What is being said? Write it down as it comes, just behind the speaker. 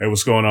Hey,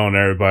 what's going on,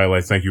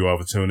 everybody? Thank you all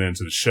for tuning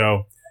into the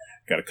show.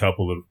 Got a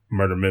couple of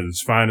Murder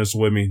Minutes finest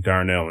with me,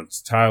 Darnell and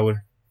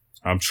Tyler.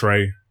 I'm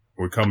Trey.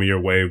 We're coming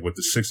your way with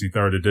the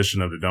 63rd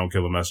edition of the Don't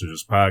Kill the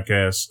Messengers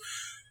podcast.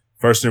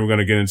 First thing we're going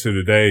to get into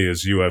today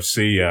is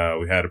UFC.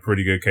 We had a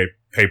pretty good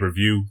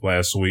pay-per-view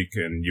last week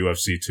in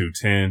UFC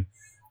 210.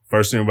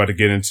 First thing we're about to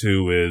get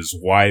into is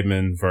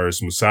Weidman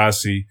versus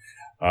Mousasi.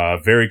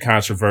 Very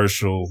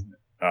controversial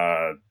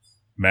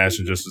match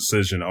and just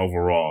decision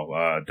overall.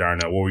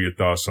 Darnell, what were your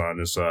thoughts on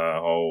this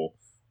whole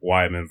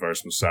Weidman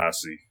versus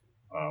Mousasi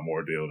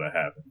ordeal that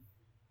happened?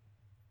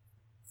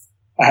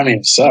 I mean,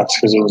 it sucks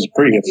because it was a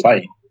pretty good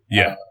fight.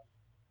 Yeah.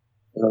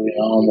 Early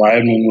on,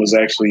 Weidman was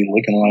actually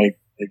looking like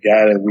the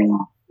guy that we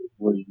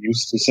were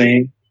used to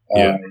seeing.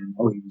 Yeah.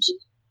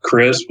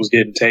 Chris was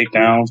getting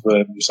takedowns,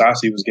 but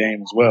Mousasi was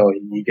game as well.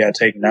 He got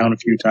taken down a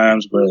few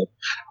times,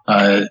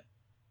 but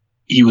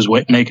he was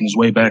making his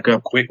way back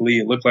up quickly.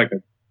 It looked like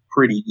a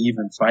pretty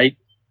even fight.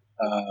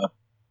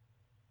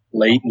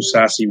 Late,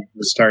 Mousasi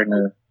was starting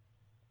to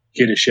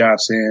get his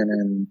shots in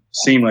and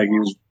seemed like he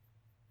was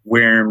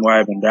wearing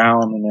Weidman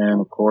down. And then,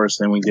 of course,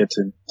 we get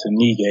to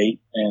knee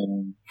gate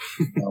and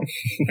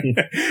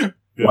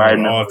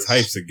Weidman all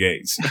types of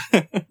gates.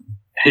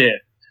 Yeah.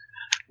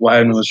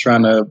 Weidman was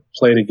trying to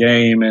play the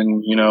game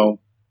and,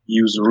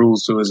 use the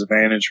rules to his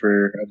advantage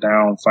for a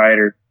down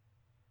fighter.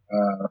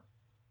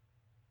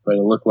 But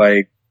it looked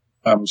like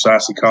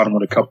Mousasi caught him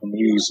with a couple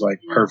knees,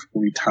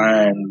 perfectly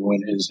timed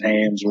when his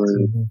hands were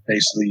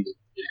basically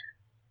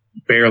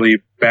barely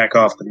back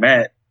off the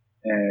mat.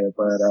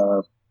 But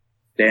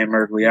Dan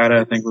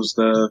Mergliata, I think, was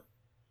the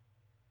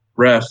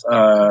ref,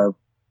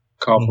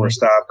 called for a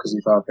stop because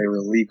he thought they were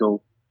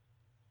illegal.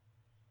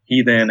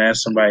 He then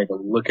asked somebody to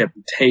look at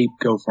the tape,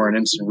 go for an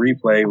instant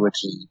replay,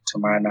 which is, to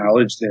my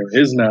knowledge, there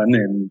is none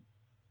in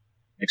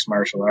mixed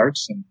martial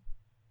arts. And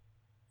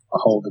a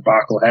whole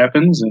debacle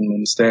happens, and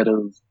instead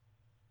of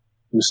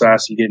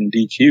Mousasi getting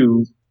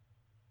DQ'd,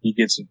 he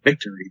gets a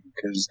victory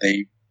because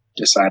they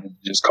decided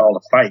to just call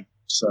a fight.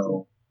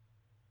 So,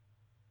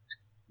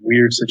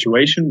 weird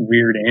situation,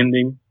 weird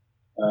ending.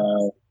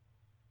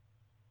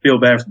 Feel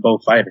bad for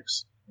both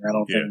fighters. I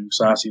don't think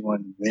Mousasi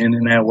wanted to win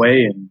in that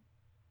way, and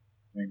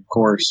of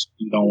course,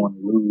 you don't want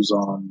to lose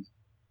on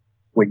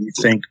what you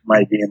think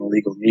might be an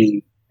illegal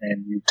knee,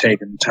 and you've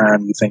taken the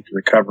time you think to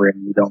recover it,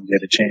 and you don't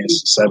get a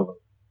chance to settle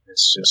it.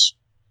 It's just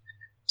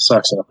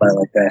sucks that a fight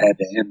like that had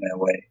to end that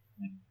way.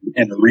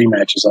 And the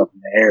rematch is up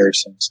in the air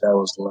since that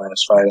was the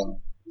last fight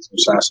on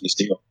Mousasi's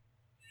deal.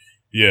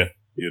 Yeah,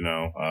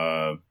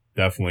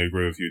 definitely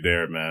agree with you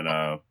there, man.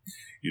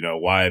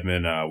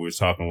 Weidman, we were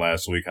talking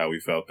last week how we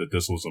felt that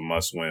this was a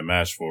must-win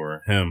match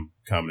for him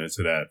coming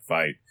into that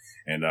fight.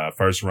 And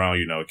first round,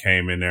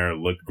 came in there,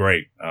 looked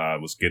great.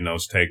 Was getting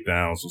those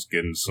takedowns, was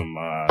getting some,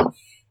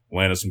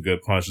 landed some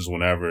good punches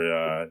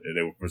whenever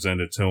they were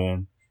presented to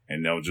him.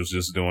 And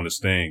just doing his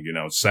thing.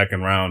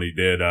 Second round, he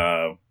did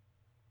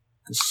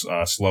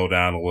slow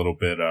down a little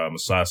bit.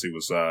 Mousasi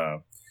was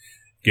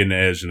getting the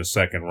edge in the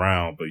second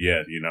round. But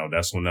yeah,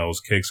 that's when those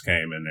kicks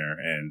came in there.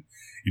 And,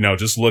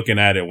 just looking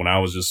at it when I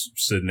was just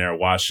sitting there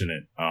watching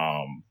it,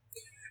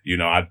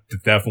 I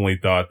definitely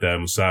thought that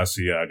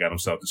Mousasi got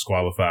himself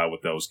disqualified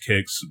with those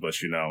kicks. But,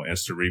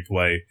 instant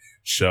replay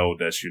showed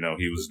that,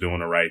 he was doing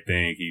the right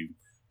thing. He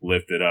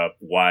lifted up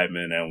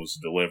Weidman and was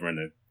delivering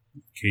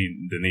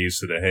the knees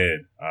to the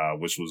head,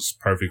 which was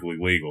perfectly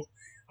legal.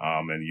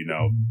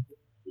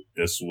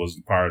 This was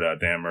the part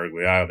of Dan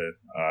Mergliata.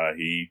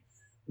 He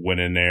went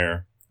in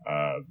there,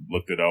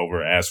 looked it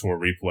over, asked for a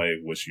replay,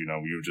 which, you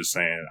were just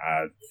saying,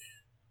 I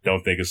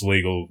don't think it's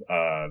legal.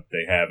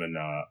 They haven't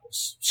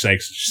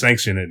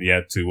sanctioned it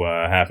yet to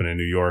happen in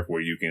New York where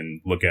you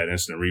can look at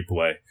instant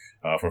replay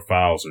for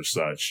fouls or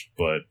such.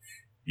 But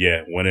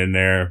yeah, went in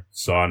there,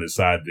 saw and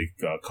decided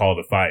to call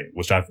the fight,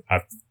 which I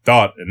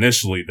thought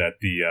initially that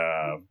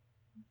the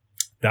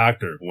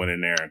doctor went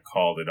in there and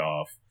called it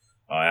off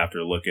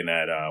after looking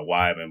at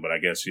Weidman. But I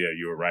guess,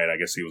 you were right. I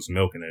guess he was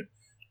milking it,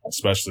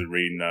 especially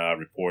reading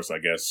reports. I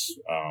guess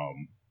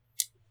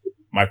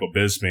Michael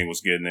Bisping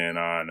was getting in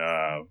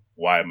on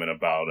Weidman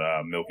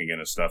about milking it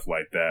and stuff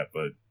like that,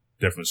 but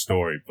different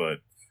story.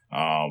 But,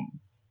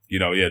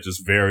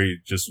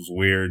 just was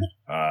weird.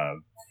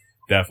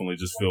 Definitely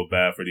just feel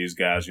bad for these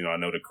guys. I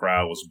know the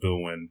crowd was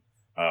booing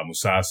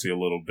Mousasi a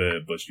little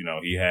bit, but,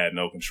 he had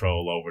no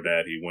control over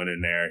that. He went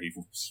in there, he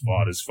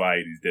fought his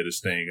fight, he did his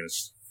thing in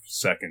his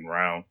second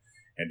round.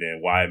 And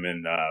then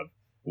Weidman,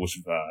 which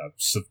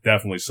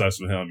definitely sucks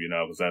with him,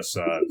 because that's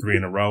 3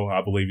 in a row.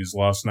 I believe he's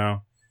lost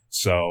now.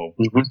 So,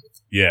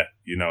 yeah,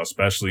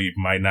 especially he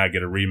might not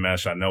get a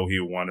rematch. I know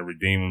he'll want to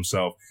redeem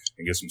himself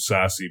and get some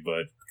Mousasi,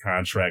 but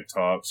contract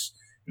talks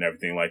and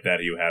everything like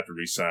that, he would have to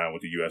re-sign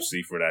with the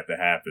UFC for that to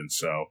happen.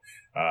 So,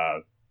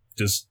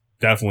 just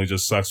definitely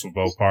just sucks for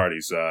both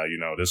parties.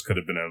 This could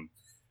have been a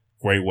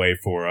great way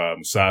for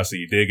Mousasi.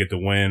 He did get the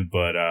win,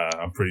 but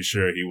I'm pretty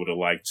sure he would have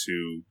liked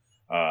to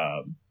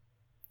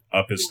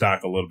up his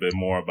stock a little bit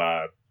more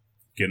by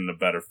getting a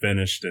better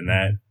finish than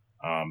that.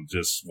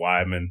 Just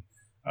Weidman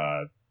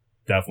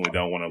definitely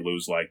don't want to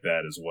lose like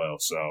that as well.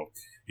 So,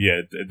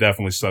 yeah, it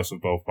definitely sucks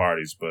with both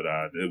parties. But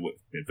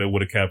if it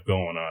would have kept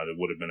going, it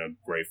would have been a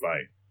great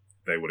fight.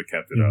 They would have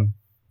kept it up.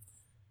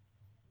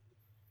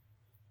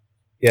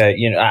 Yeah,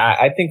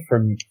 I think for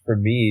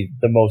me,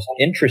 the most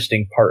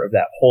interesting part of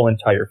that whole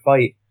entire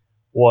fight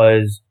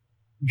was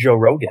Joe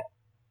Rogan.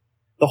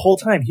 The whole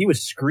time he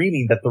was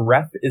screaming that the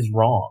ref is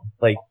wrong.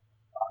 Like,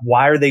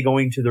 why are they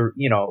going to the,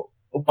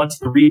 once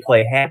the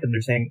replay happened,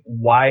 they're saying,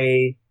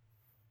 why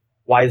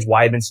is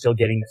Weidman still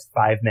getting this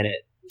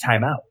 5-minute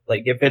timeout?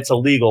 Like, if it's a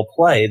legal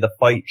play, the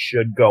fight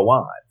should go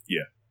on.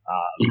 Yeah.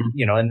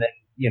 And then,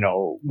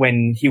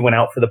 when he went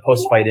out for the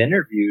post-fight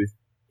interviews,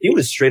 he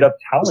was straight up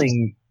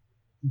telling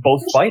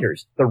both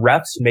fighters, the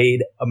refs made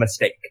a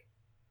mistake.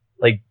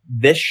 Like,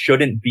 this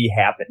shouldn't be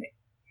happening.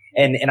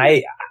 And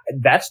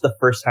that's the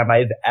first time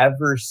I've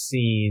ever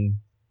seen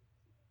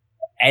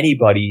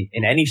anybody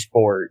in any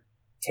sport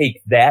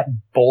take that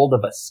bold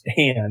of a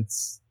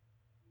stance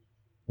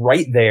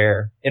right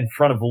there in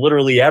front of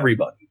literally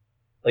everybody.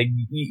 Like,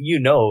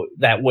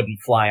 that wouldn't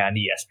fly on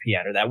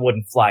ESPN or that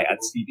wouldn't fly on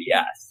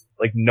CBS.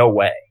 Like, no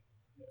way.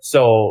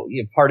 So,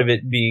 part of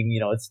it being,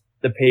 it's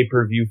the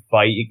pay-per-view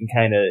fight, you can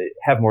kind of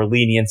have more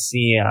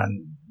leniency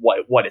on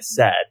what is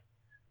said.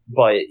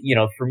 But,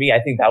 for me, I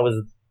think that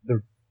was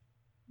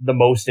the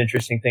most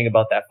interesting thing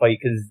about that fight,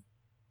 because,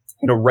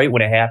 right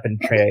when it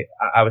happened, Trey,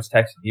 I was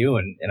texting you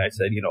and I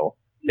said,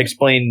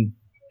 explain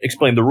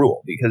the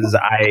rule, because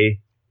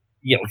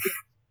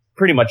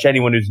pretty much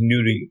anyone who's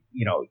new to,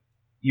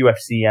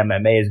 UFC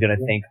MMA is going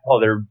to think, oh,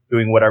 they're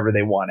doing whatever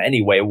they want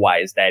anyway. Why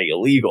is that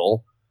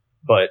illegal?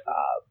 But,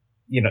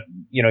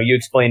 you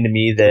explained to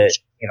me that,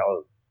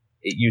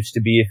 it used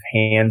to be if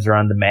hands are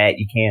on the mat,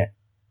 you can't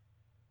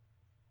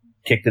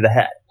kick to the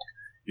head.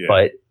 Yeah.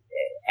 But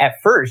at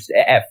first,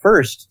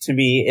 to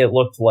me, it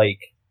looked like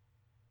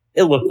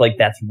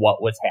that's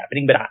what was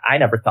happening, but I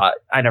never thought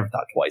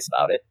twice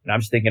about it. And I'm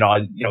just thinking,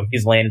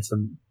 he's landed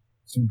some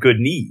good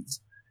knees.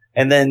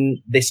 And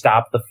then they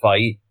stopped the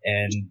fight,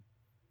 and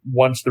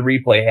once the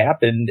replay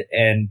happened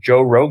and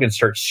Joe Rogan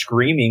starts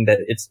screaming that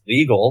it's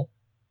legal,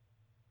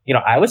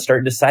 I was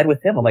starting to side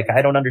with him. I'm like,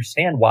 I don't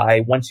understand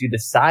why, once you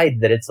decide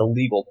that it's a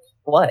legal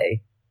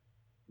play,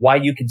 why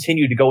you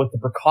continue to go with the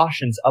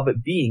precautions of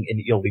it being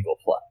an illegal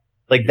play.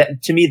 Like,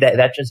 that, to me,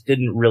 that just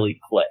didn't really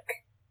click.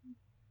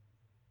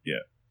 Yeah.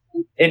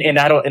 And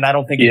I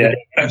don't think it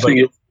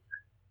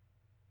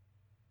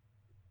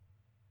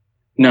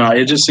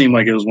just seemed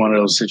like it was one of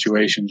those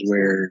situations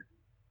where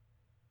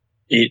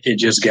it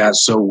just got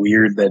so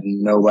weird that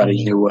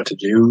nobody knew what to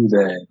do,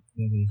 that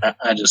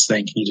I just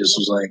think he just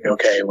was like,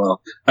 okay,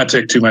 well, I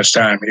took too much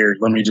time here.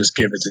 Let me just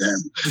give it to him.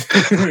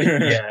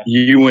 Yeah.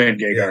 You win,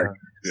 Gegard.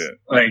 Yeah.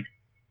 Like,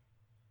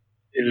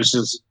 it was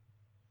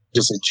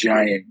just a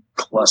giant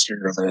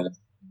cluster of it.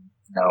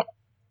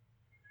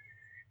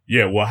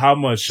 Yeah. Well, how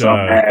much,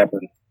 something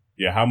happened.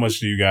 Yeah. How much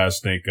do you guys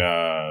think,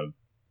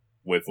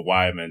 with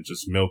Weidman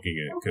just milking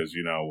it? Cause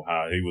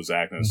how he was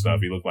acting and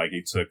stuff. He looked like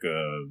he took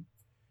a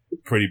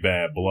pretty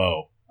bad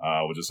blow,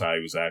 with just how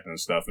he was acting and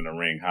stuff in the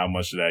ring. How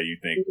much of that you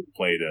think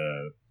played,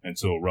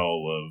 into a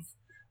role of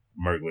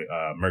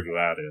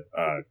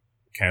Miragliotta,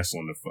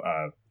 canceling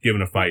giving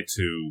the fight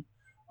to,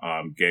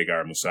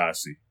 Gegard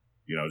Mousasi?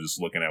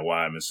 Just looking at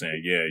Weidman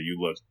saying, yeah, you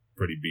look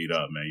pretty beat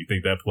up, man. You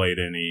think that played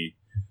any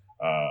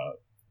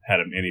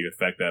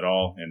effect at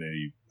all in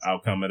any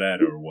outcome of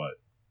that, or what?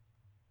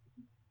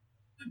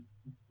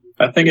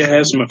 I think it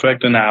has some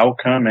effect in the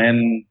outcome,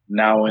 and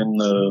now in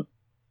the,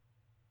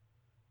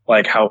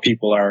 like, how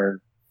people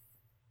are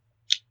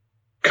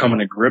coming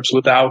to grips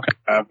with the outcome.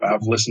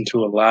 I've listened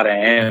to a lot of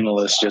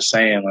analysts just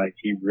saying, like,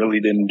 he really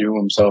didn't do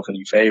himself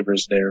any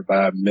favors there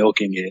by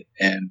milking it,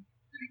 and,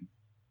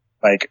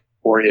 like,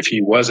 or if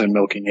he wasn't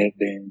milking it,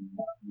 then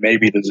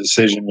maybe the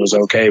decision was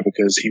okay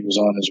because he was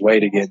on his way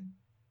to get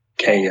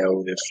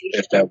KO'd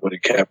if that would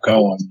have kept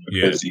going,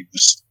 because he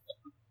was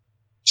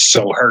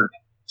so hurt.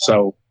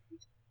 So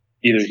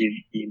either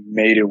he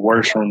made it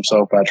worse for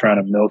himself by trying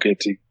to milk it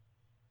to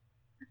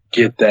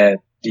get that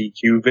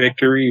DQ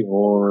victory,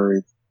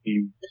 or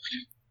he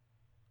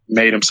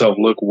made himself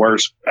look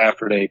worse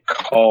after they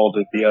called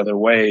it the other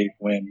way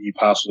when he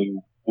possibly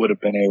would have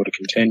been able to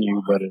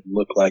continue, but it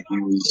looked like he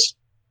was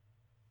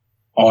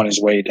on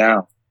his way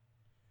down.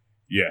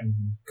 Yeah,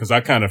 because I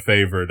kind of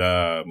favored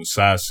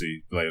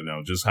Mousasi,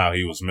 just how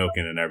he was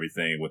milking and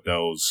everything with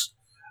those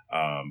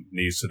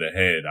knees to the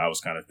head. I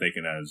was kind of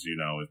thinking as,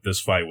 if this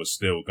fight was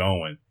still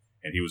going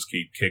and he was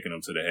keep kicking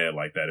him to the head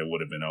like that, it would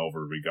have been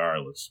over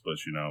regardless. But,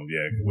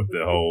 with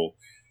the whole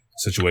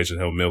situation,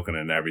 him milking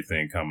and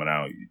everything coming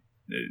out,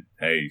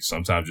 hey,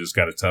 sometimes you just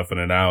got to toughen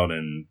it out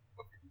and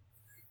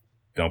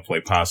don't play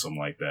possum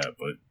like that.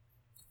 But,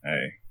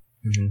 hey,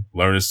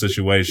 learn the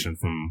situation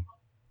from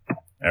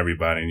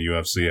everybody in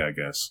UFC, I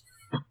guess.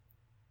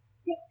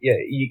 Yeah,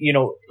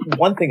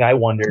 one thing I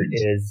wonder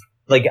is,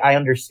 like, I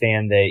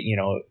understand that,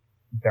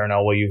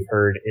 Darnell, what you've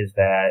heard is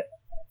that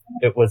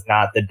it was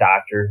not the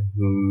doctor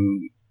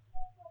who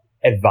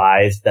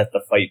advised that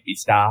the fight be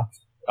stopped.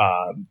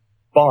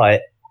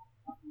 But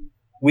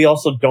we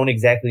also don't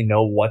exactly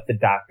know what the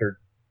doctor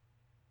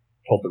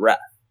told the ref.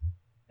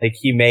 Like,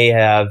 he may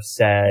have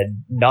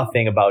said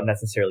nothing about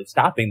necessarily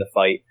stopping the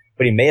fight,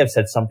 but he may have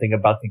said something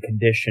about the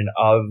condition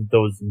of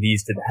those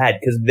knees to the head,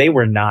 because they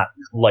were not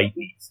light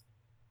knees.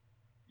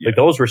 Like,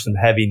 those were some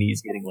heavy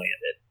knees getting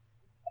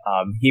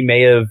landed. He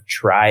may have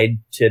tried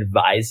to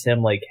advise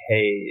him, like,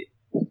 hey,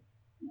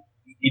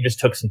 you just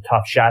took some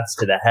tough shots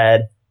to the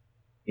head,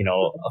 you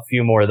know, a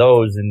few more of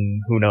those,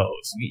 and who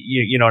knows?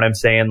 You know what I'm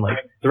saying? Like,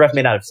 the ref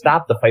may not have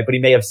stopped the fight, but he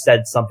may have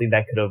said something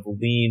that could have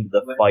leaned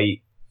the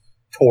fight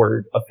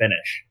toward a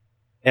finish.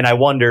 And I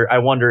wonder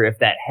if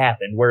that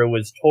happened, where it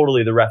was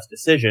totally the ref's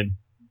decision,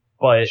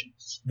 but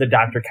the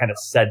doctor kind of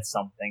said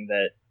something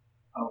that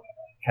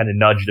kind of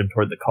nudged him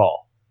toward the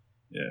call.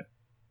 Yeah.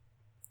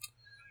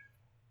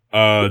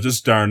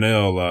 Just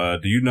Darnell,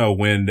 do you know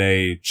when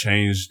they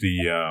changed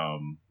the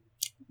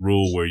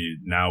rule where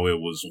now it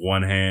was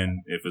one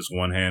hand? If it's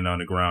one hand on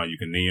the ground, you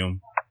can knee him,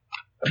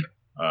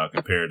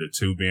 compared to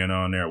two being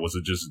on there? Was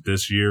it just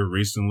this year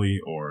recently,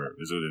 or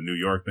is it a New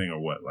York thing, or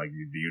what? Like,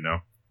 do you know?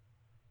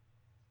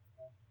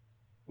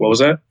 What was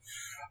that?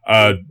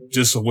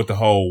 Just with the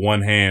whole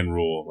one hand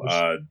rule,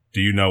 do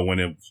you know when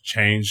it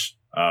changed?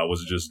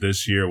 Was it just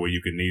this year where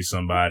you could knee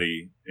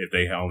somebody if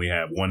they only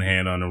have one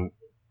hand on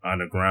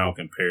the ground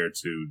compared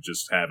to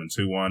just having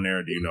two on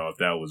there? Do you know if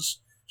that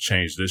was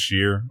changed this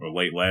year or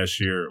late last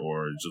year,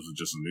 or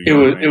just a New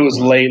York thing? It was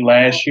late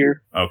last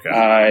year. Okay.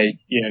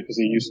 Yeah, because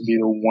it used to be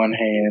the one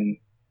hand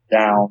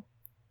down,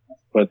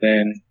 but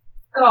then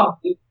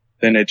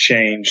it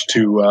changed to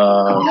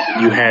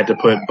you had to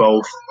put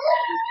both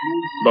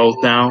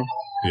down.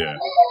 Yeah.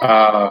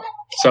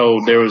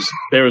 So there was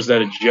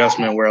that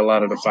adjustment where a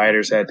lot of the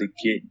fighters had to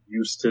get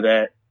used to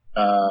that.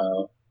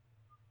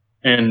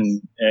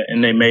 And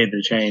they made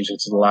the change.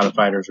 It's a lot of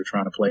fighters are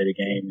trying to play the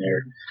game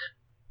there.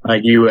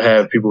 Like, you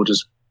have people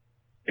just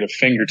get a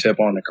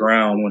fingertip on the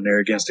ground when they're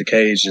against the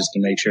cage just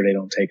to make sure they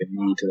don't take a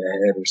knee to the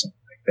head or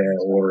something like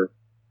that, or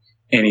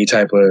any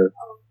type of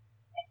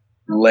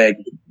leg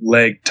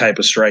type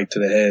of strike to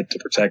the head to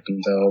protect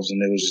themselves,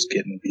 and it was just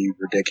getting to be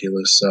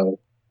ridiculous. So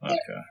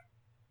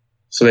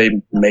they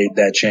made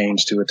that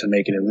change to it to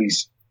make it at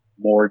least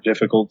more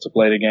difficult to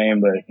play the game.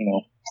 But, you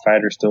know,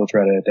 fighters still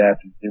try to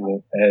adapt and do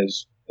it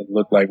as it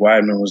looked like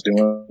Weidman was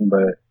doing.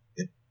 But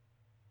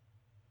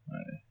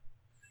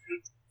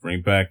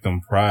bring back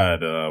them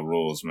pride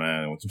rules,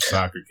 man, with some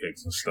soccer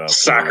kicks and stuff.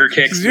 Soccer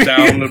kicks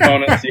down the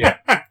opponents, yeah.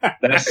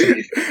 That's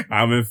it.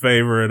 I'm in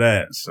favor of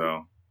that,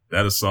 so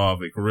that'll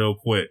solve it real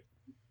quick.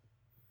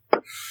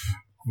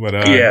 But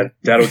yeah,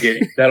 that'll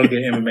get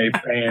MMA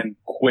banned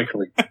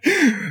quickly.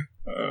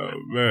 Oh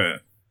man!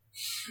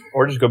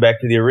 Or just go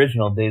back to the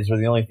original days where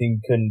the only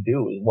thing you couldn't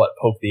do was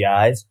poke the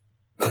eyes.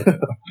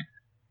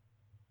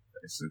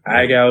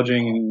 Eye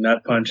gouging and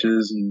nut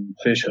punches and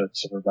fish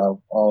hooks are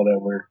about all that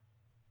were.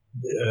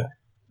 Yeah.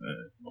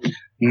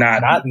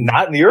 Not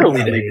in the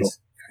early days.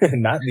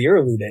 Not in the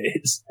early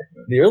days.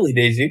 In the early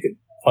days, you could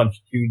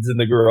punch dudes in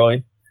the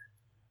groin.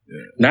 Yeah.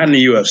 Not in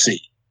the UFC,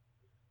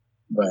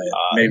 but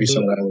maybe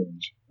some other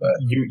ones. But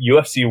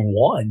UFC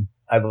 1,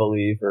 I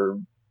believe, or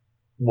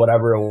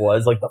whatever it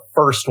was, like the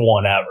first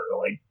one ever.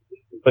 Like,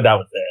 but that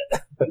was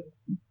it.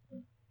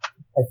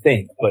 I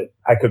think, but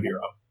I could be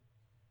wrong.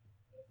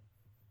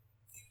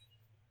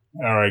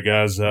 All right,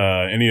 guys.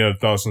 Any other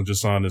thoughts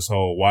on this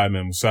whole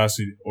Weidman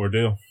Mousasi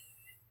ordeal?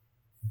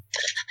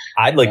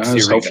 I'd like to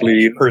see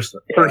hopefully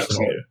personally.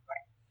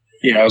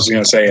 Yeah, I was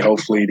going to say,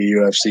 hopefully the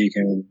UFC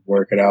can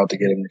work it out to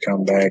get him to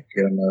come back,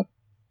 get him a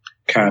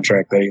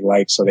contract that he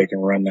likes so they can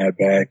run that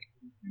back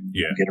and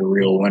get a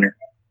real winner.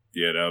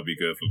 Yeah, that would be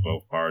good for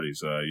both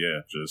parties. I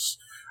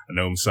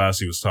know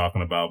Mousasi was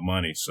talking about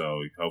money, so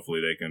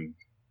hopefully they can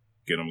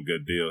get him a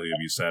good deal. He'll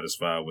be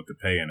satisfied with the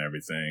pay and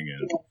everything,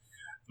 and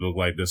look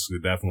like this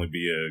could definitely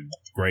be a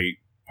great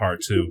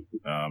part 2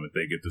 if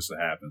they get this to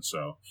happen.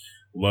 So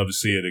love to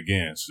see it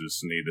again. So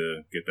just need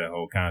to get that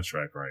whole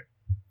contract right.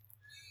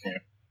 Yeah.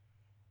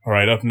 All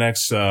right, up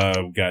next,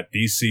 we got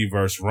DC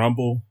versus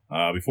Rumble.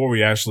 Before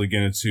we actually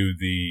get into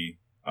the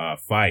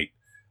fight,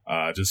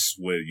 just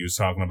what you was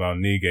talking about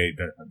Kneegate,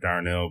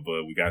 Darnell,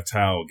 but we got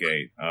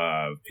Towelgate.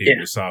 People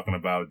was talking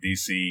about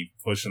DC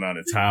pushing on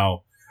a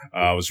towel.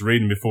 I was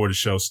reading before the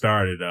show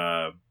started,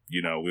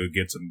 we'll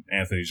get to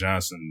Anthony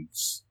Johnson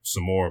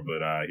some more,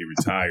 but he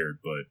retired.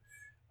 But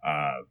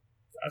I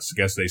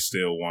guess they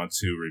still want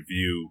to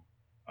review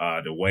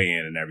the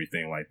weigh-in and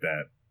everything like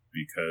that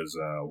because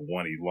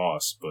one, he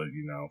lost, but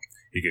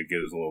he could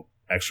get his little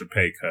extra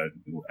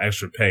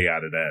pay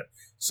out of that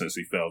since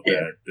he felt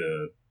that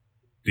the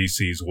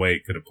DC's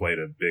weight could have played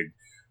a big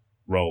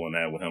role in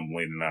that with him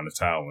leaning on the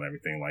towel and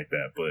everything like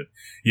that. But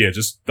yeah,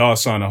 just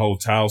thoughts on the whole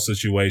towel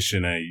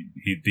situation.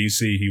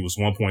 DC was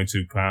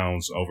 1.2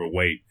 pounds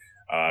overweight.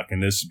 Can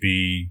this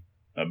be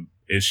an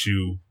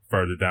issue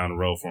further down the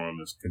road for him?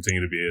 Is continue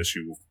to be an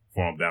issue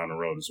for him down the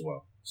road as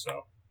well?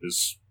 So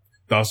just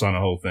thoughts on the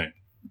whole thing.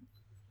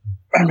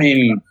 I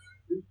mean,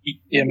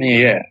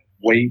 yeah,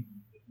 weight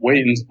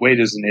is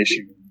an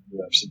issue in the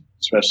UFC,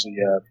 especially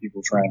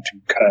people trying to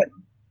cut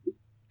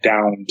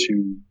down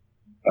to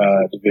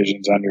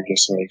divisions under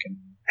just so they can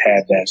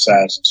have that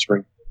size and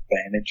strength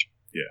advantage.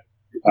 Yeah.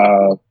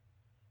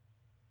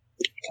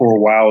 For a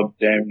while,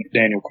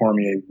 Daniel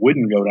Cormier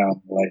wouldn't go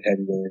down to light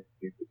heavyweight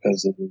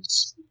because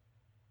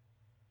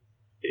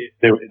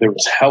there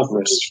was health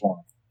risks for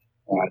him.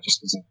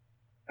 Just because of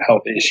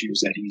health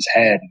issues that he's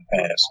had in the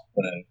past.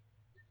 But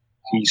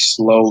he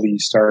slowly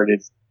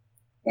started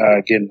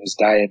getting his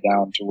diet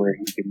down to where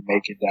he could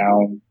make it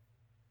down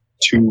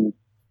to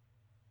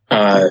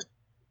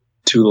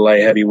the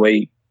light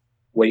heavyweight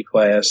weight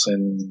class,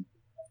 and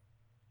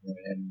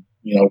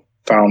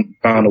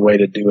found a way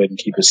to do it and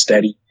keep it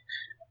steady.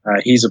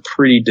 He's a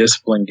pretty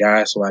disciplined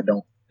guy, so I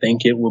don't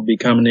think it will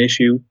become an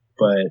issue.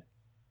 But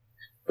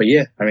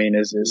yeah, I mean,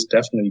 it's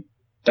definitely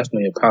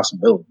a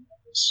possibility.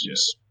 It's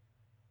just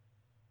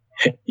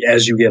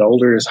as you get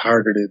older, it's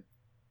harder to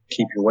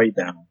keep your weight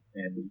down.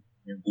 And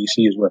DC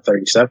is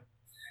 37.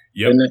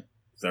 Yep, isn't it?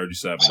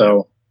 37.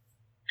 So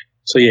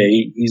yeah,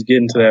 he's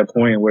getting to that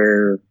point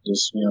where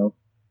just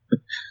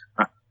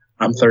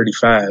I'm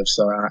 35,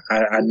 so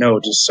I know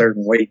just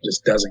certain weight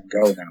just doesn't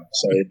go now,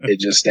 so it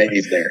just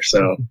stays there.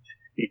 So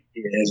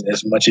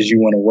as much as you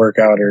want to work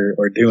out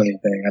or do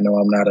anything, I know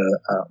I'm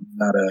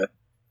not a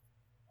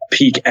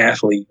peak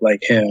athlete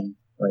like him,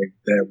 like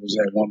that was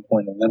at one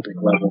point Olympic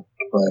level,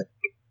 but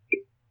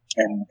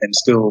and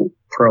still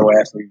pro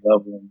athlete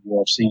level in the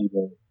UFC,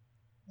 but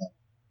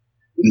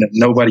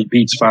nobody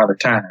beats Father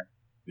Time.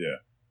 Yeah.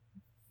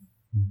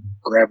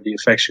 Gravity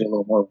affects you a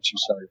little more once you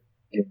start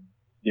getting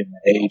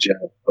the age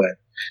up. But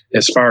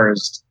as far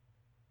as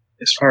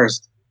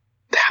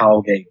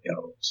towel game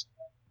goes,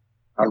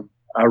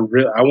 I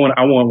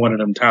want one of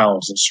them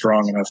towels that's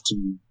strong enough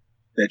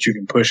that you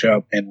can push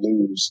up and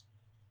lose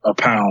a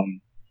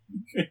pound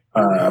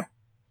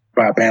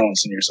by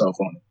balancing yourself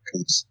on it.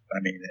 Because I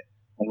mean,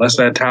 unless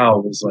that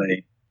towel was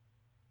like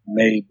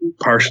made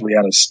partially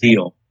out of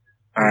steel,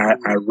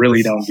 I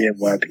really don't get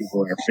why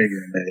people are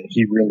figuring that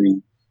he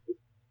really,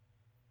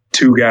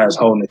 two guys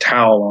holding a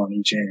towel on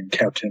each end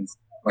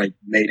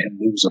made him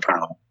lose a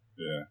pound.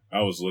 Yeah.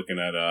 I was looking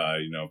at,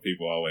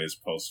 people always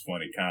post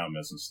funny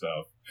comments and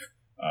stuff.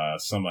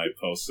 Somebody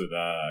posted,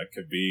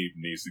 Khabib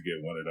needs to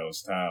get one of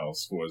those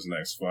towels for his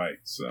next fight.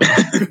 So,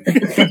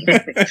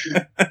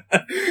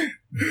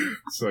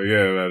 so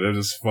yeah, man, that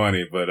is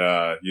funny. But,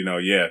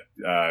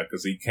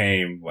 cause he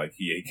came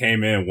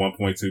in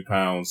 1.2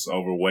 pounds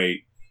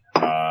overweight,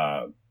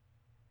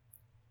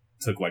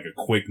 took like a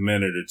quick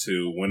minute or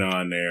two, went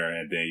on there,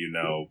 and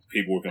then,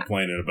 people were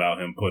complaining about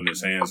him putting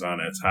his hands on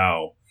that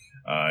towel.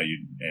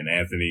 And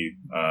Anthony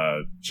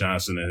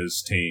Johnson and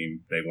his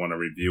team, they want to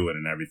review it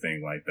and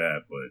everything like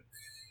that, but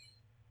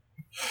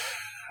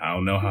I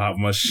don't know how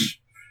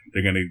much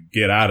they're going to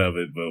get out of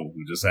it, but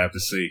we just have to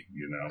see,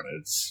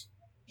 it's...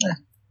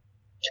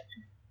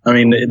 I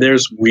mean,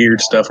 there's weird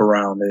stuff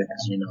around it,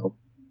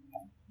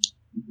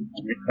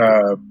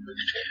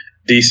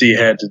 DC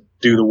had to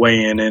do the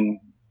weigh-in in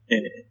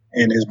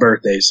his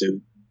birthday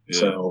suit, yeah.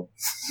 So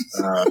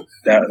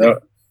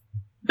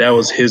that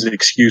was his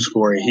excuse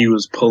for it. He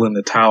was pulling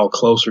the towel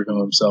closer to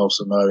himself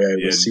so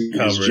nobody would see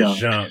his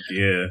junk.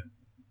 Yeah.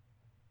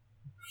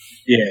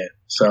 Yeah.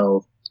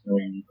 So I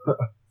mean,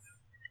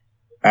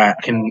 I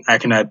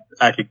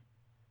could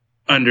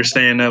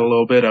understand that a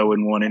little bit. I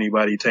wouldn't want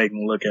anybody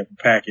taking a look at the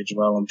package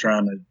while I'm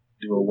trying to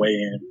do a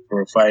weigh-in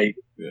for a fight.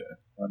 Yeah.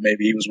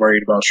 Maybe he was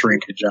worried about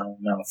shrinkage. I don't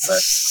know.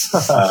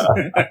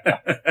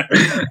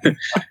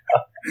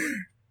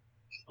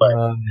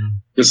 But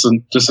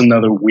just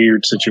another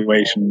weird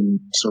situation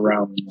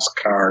surrounding this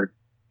card.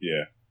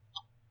 Yeah.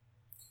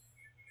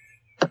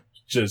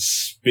 Just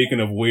speaking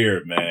of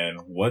weird, man,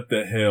 what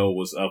the hell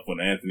was up with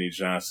Anthony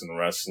Johnson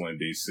wrestling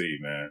DC,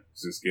 man?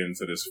 Just getting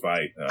to this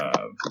fight.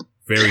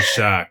 Very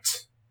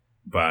shocked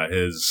by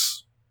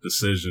his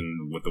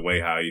decision with the way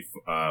how he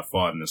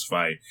fought in this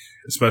fight.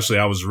 Especially,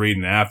 I was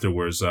reading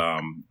afterwards,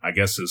 I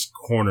guess his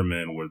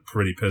cornermen were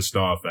pretty pissed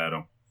off at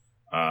him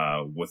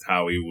with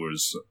how he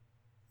was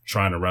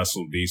trying to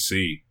wrestle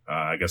DC.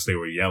 I guess they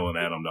were yelling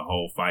at him the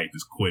whole fight,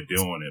 just quit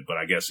doing it. But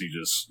I guess he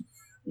just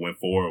went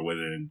forward with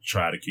it and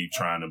tried to keep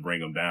trying to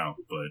bring him down.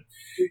 But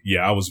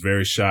yeah, I was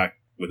very shocked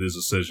with his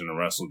decision to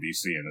wrestle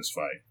DC in this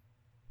fight.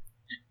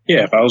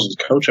 Yeah, if I was his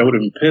coach, I would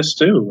have been pissed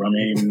too. I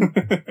mean,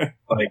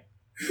 like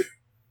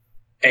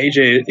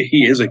AJ,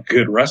 he is a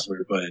good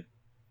wrestler, but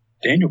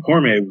Daniel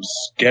Cormier was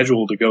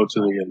scheduled to go to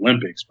the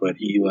Olympics, but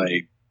he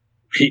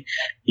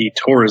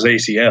tore his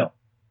ACL.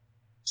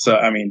 So,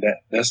 I mean,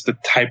 that's the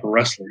type of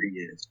wrestler he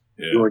is.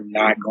 Yeah. You're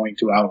not going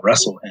to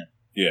out-wrestle him.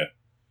 Yeah.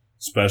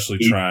 Especially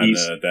trying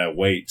that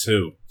weight,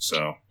 too.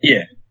 So.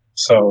 Yeah.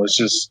 So, it's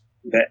just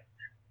that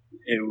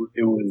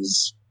it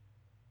was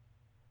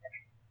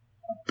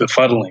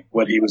befuddling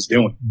what he was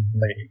doing.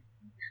 Like,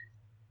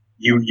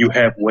 you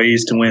have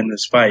ways to win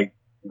this fight.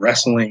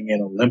 Wrestling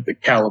an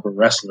Olympic caliber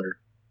wrestler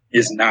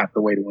is not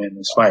the way to win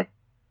this fight.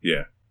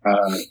 Yeah.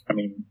 I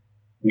mean,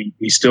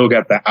 we still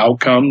got the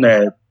outcome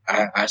that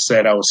I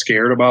said I was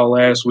scared about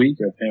last week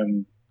of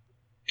him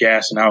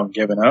gassing out and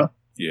giving up.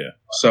 Yeah.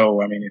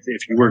 So, I mean,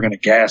 if you were going to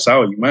gas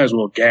out, you might as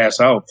well gas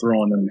out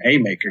throwing them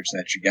haymakers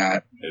that you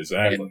got.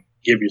 Exactly. And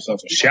give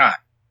yourself a shot.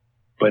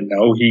 But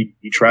no, he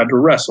tried to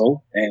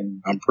wrestle,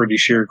 and I'm pretty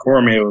sure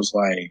Cormier was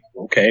like,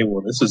 okay,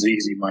 well, this is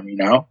easy money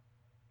now.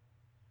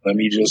 Let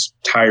me just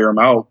tire him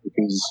out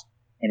because,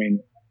 I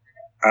mean,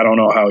 I don't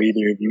know how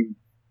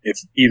if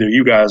either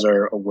you guys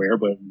are aware,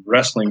 but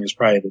wrestling is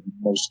probably the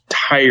most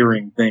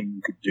tiring thing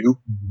you could do,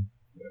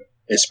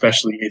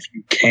 especially if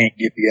you can't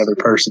get the other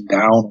person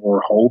down or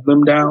hold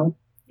them down.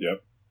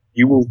 Yep.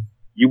 You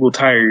will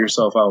tire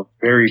yourself out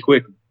very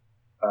quickly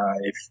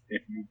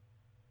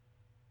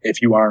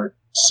if you aren't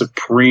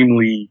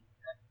supremely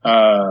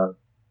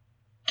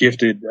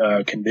gifted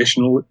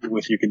conditional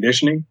with your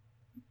conditioning.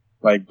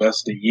 Like,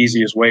 that's the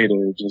easiest way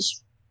to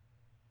just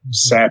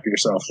sap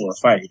yourself for a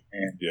fight.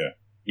 And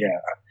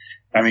yeah,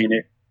 I mean,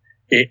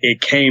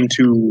 it came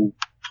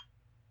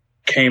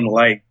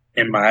like,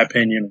 in my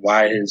opinion,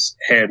 why his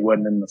head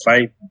wasn't in the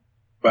fight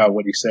about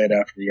what he said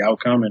after the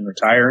outcome and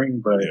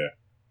retiring. But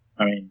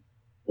I mean,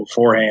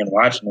 beforehand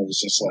watching it was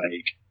just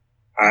like,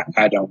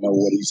 I don't know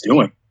what he's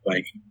doing.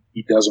 Like,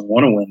 he doesn't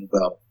want to win the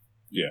belt.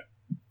 Yeah.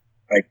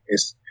 Like,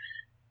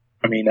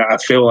 I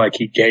feel like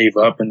he gave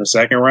up in the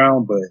second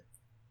round, but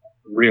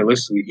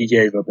realistically, he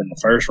gave up in the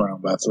first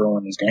round by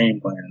throwing his game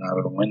plan out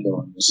of the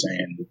window and just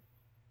saying,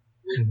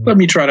 let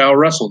me try to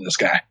out-wrestle this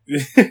guy.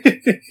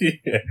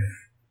 Yeah,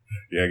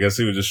 I guess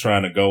he was just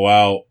trying to go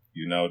out,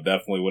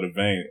 definitely with a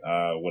bang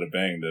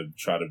to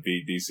try to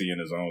beat DC in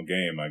his own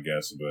game, I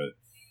guess. But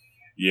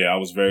yeah, I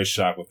was very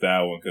shocked with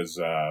that one because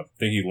I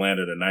think he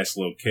landed a nice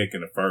little kick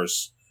in the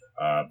first.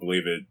 I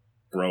believe it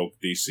broke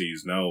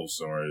DC's nose,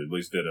 or at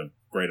least did a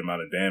great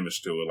amount of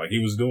damage to it. Like, he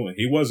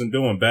wasn't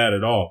doing bad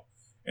at all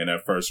in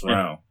that first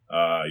round.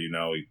 He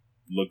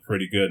looked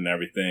pretty good and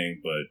everything,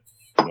 but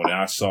when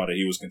I saw that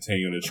he was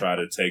continuing to try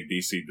to take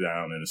DC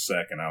down in a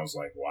second, I was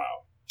like,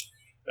 wow,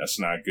 that's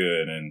not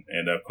good, and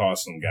ended up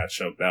costing him, got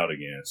choked out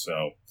again.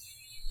 So,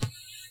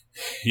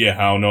 yeah,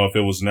 I don't know if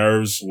it was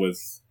nerves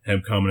with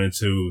him coming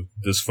into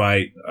this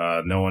fight,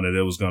 knowing that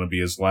it was going to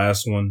be his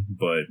last one,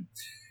 but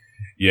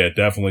yeah, it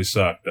definitely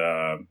sucked.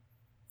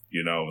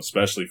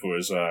 Especially for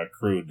his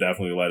crew,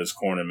 definitely let his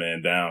corner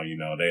man down.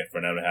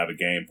 For them to have a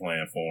game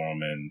plan for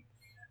him and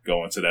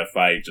go into that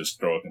fight, just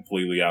throw it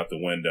completely out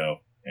the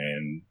window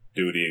and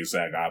do the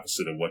exact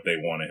opposite of what they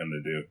wanted him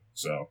to do.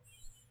 So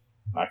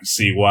I can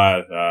see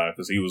why,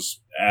 because he was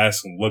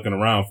looking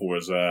around for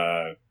his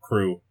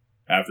crew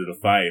after the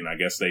fight, and I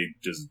guess they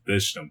just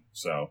dished him.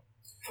 So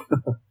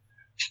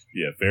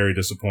yeah, very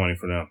disappointing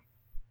for them.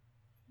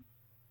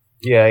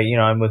 Yeah,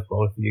 I'm with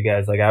both of you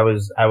guys. Like, I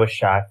was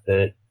shocked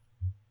that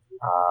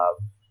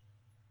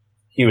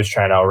he was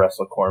trying to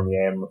out-wrestle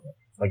Cormier. And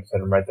like I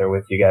said, I'm right there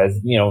with you guys.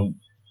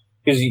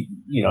 Because,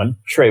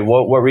 Trey,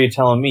 what were you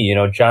telling me?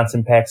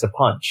 Johnson packs a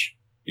punch.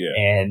 Yeah.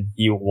 And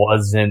he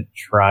wasn't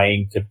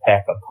trying to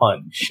pack a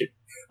punch.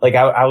 Like,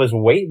 I was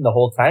waiting the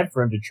whole time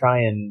for him to try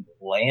and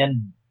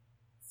land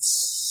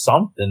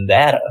something,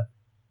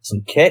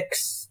 some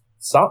kicks,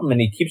 something,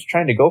 and he keeps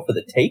trying to go for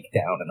the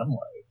takedown, and I'm like,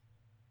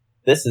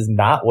 this is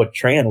not what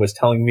Tran was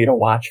telling me to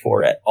watch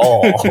for at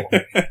all.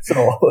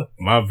 So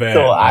my bad.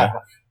 So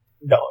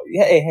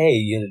hey,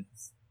 you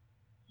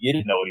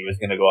didn't know what he was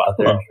going to go out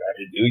there and try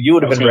to do. You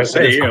would have been right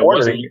with his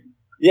corner.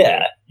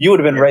 Yeah, you would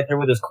have been right there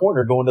with his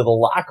corner, going to the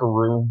locker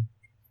room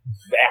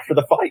after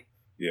the fight.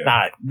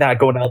 Yeah. Not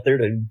going out there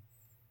to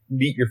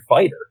meet your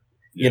fighter.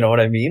 Yeah. You know what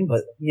I mean?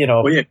 But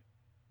well, yeah.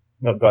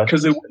 No, go ahead.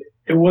 Because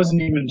it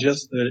wasn't even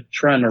just the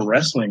trying to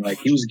wrestling. Like,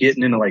 he was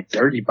getting into like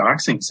dirty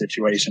boxing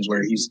situations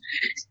where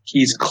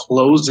he's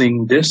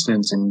closing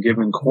distance and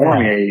giving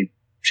Cormier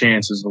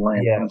chances to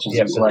land punches.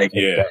 It's like,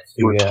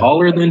 you're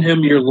taller than him,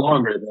 you're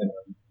longer than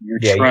him. You're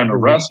trying to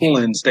wrestle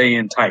and stay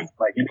in tight.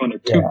 Like, you're doing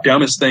the two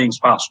dumbest things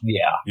possible.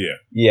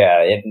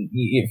 Yeah. And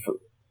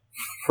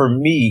for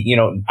me,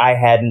 I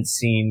hadn't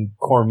seen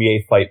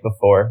Cormier fight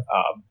before,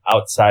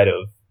 outside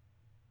of,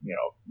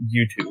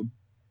 YouTube.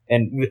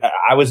 And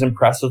I was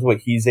impressed with what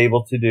he's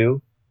able to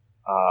do.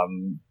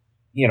 I'm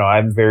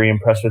very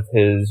impressed with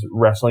his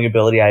wrestling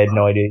ability. I had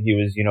no idea he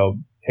was,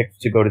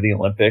 picked to go to the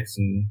Olympics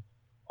and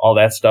all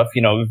that stuff.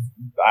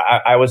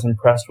 I was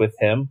impressed with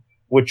him,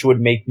 which would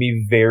make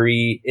me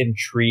very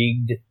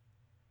intrigued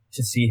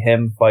to see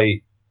him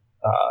fight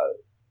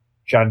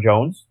John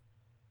Jones.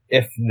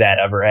 If that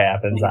ever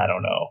happens, I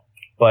don't know.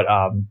 But,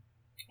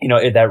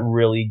 that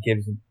really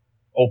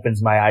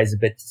opens my eyes a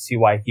bit to see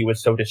why he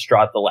was so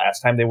distraught the last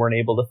time they weren't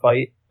able to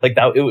fight. Like,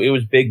 that, it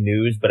was big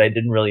news, but I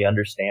didn't really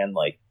understand,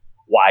 like,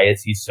 why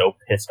is he so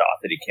pissed off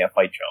that he can't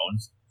fight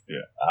Jones?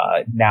 Yeah.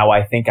 Now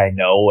I think I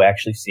know,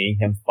 actually seeing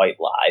him fight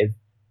live.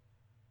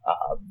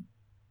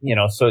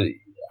 So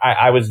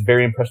I was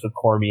very impressed with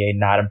Cormier,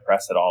 not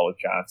impressed at all with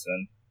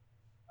Johnson.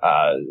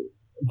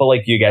 But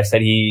like you guys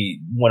said, he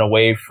went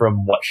away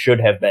from what should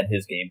have been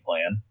his game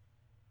plan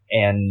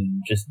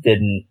and just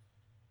didn't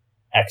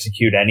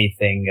execute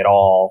anything at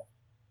all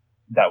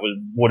that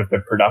would have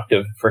been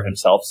productive for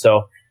himself.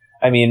 So,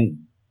 I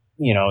mean,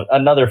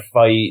 another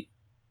fight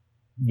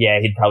yeah,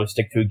 he'd probably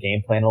stick to a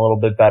game plan a little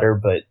bit better,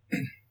 but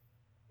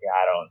yeah,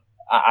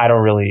 I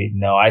don't really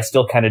know. I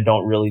still kind of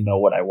don't really know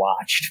what I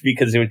watched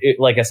because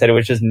like I said, it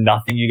was just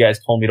nothing you guys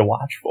told me to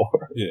watch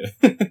for. Yeah.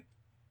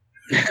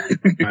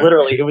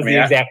 Literally, it was the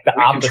exact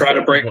opposite. Try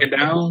to break it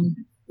down.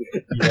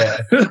 Yeah.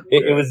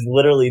 It was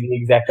literally the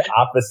exact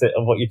opposite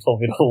of what you told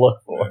me to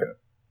look for. Yeah.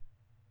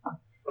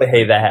 But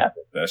hey, that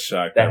happened. That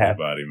shocked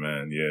everybody,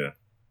 man. Yeah.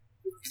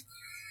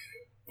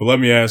 But let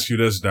me ask you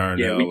this,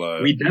 Darnell.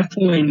 Yeah, we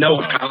definitely know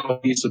how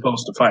he's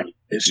supposed to fight.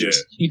 It's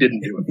just he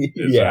didn't do it.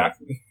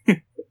 Exactly.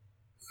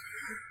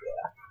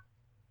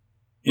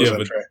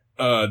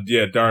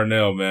 Yeah,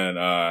 Darnell, man.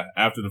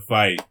 After the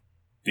fight,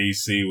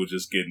 DC was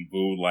just getting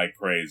booed like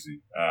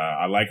crazy.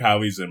 I like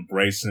how he's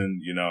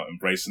embracing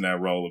that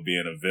role of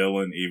being a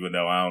villain, even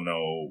though I don't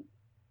know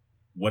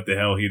what the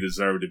hell he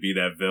deserved to be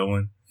that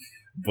villain.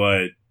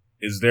 But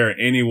is there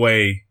any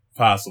way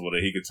possible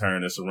that he could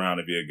turn this around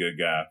and be a good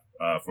guy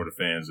for the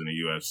fans in the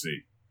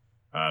UFC?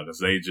 Because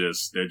they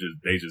just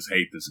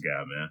hate this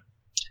guy, man.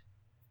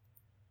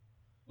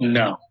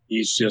 No,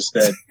 he's just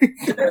that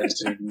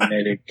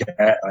designated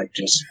guy. Like,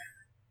 just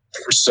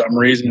for some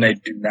reason they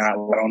do not.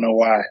 I don't know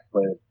why,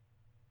 but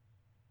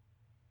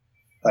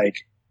like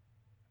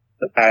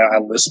I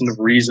listen to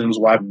reasons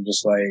why. I'm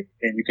just like,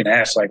 and you can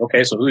ask like,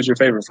 okay, so who's your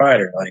favorite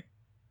fighter? Like,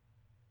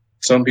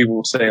 some people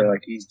will say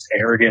like he's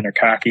arrogant or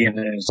cocky, and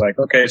then it's like,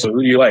 okay, so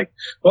who do you like?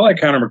 Well, I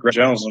like Conor McGregor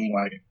Jones. I'm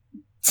like,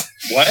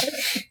 what?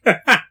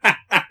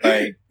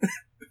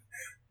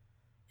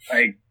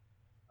 like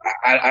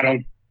I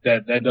don't.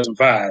 That doesn't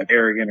vibe,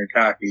 arrogant or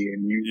cocky,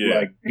 and you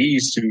like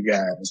these two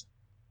guys.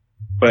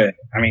 But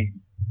I mean,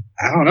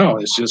 I don't know.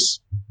 It's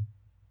just,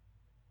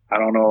 I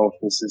don't know if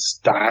it's his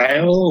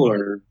style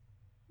or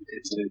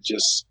is it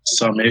just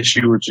some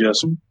issue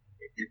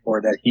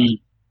or that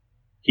he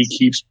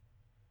keeps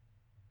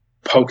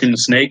poking the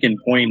snake and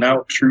pointing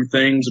out true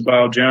things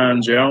about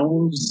Jon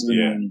Jones.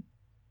 And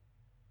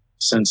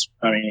since,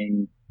 I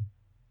mean,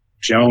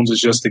 Jones is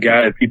just the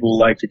guy that people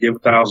like to give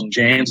 1,000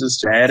 chances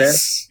to add at.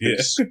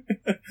 Yes.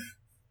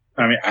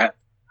 I mean,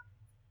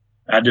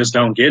 I just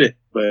don't get it.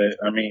 But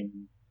I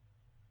mean,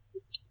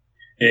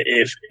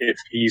 if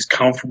he's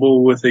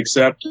comfortable with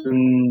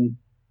accepting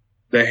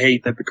the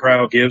hate that the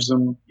crowd gives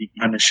him, he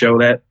kind of show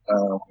that.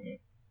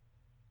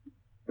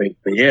 But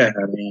yeah,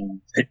 I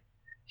mean,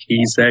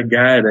 he's that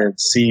guy that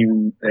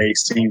they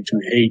seem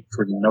to hate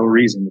for no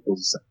reason,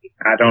 because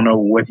I don't know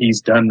what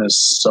he's done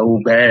that's so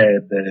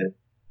bad that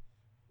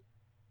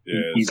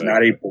he's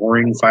not a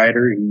boring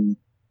fighter.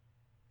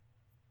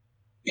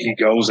 He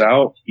goes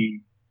out,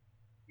 he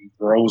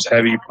throws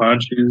heavy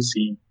punches.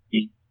 He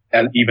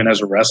even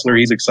as a wrestler,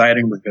 he's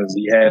exciting because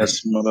he has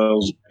some of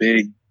those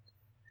big,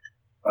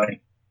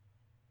 like,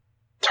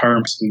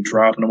 terms and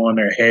dropping them on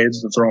their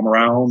heads to throw them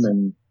around.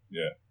 And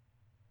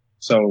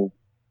so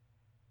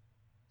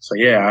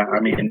yeah,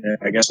 I mean,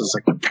 I guess it's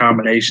like a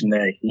combination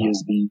that he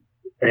is the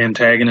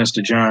antagonist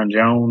to Jon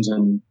Jones,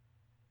 and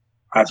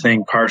I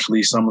think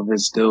partially some of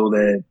it's still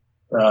that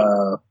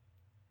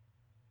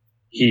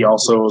he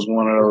also was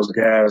one of those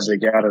guys that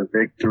got a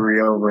victory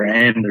over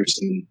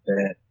Anderson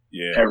that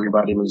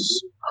everybody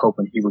was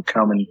hoping he would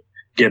come and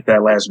get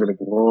that last bit of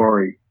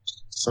glory.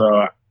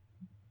 So,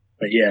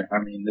 but yeah, I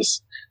mean,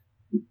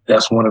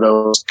 that's one of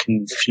those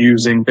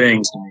confusing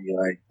things to me.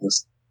 Like,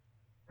 this,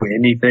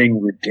 anything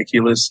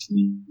ridiculous,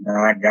 he's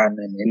not gotten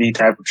in any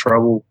type of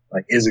trouble.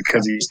 Like, is it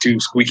because he's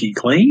too squeaky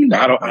clean?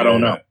 I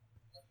don't know.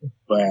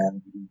 But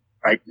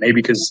like,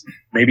 maybe just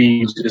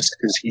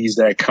because he's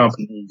that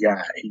company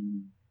guy.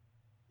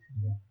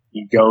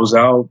 He goes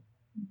out,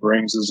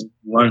 brings his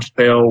lunch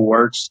pail,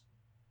 works,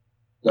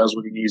 does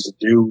what he needs to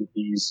do.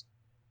 He's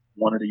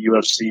one of the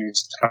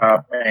UFC's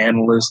top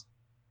analysts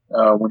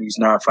when he's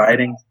not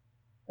fighting.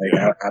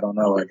 Like, I don't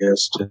know. I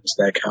guess just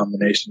that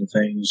combination of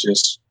things,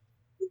 just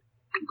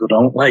people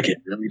don't like it,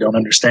 really don't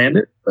understand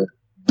it, but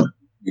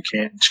you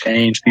can't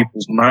change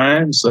people's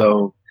minds.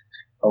 So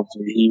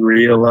hopefully he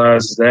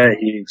realizes that,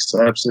 he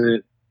accepts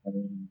it. I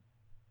mean,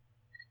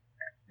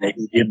 they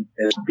can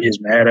be as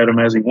mad at him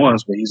as he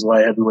wants, but he's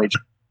light heavyweight.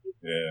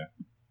 Yeah.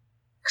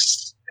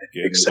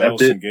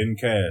 Accept it. And getting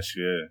cash,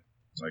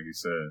 like you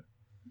said.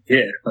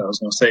 Yeah, I was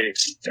gonna say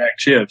stack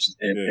chips.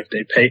 And if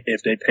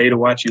they pay to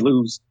watch you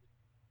lose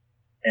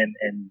and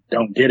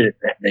don't get it,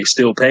 they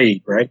still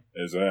paid, right?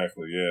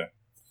 Exactly, yeah.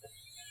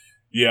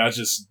 Yeah, I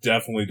just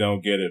definitely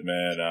don't get it,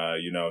 man.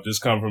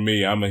 Just come from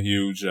me. I'm a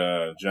huge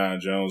Jon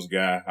Jones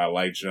guy. I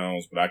like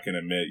Jones, but I can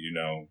admit,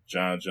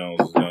 Jon Jones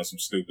has done some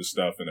stupid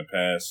stuff in the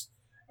past.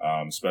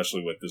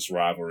 Especially with this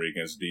rivalry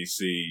against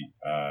DC,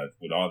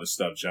 with all the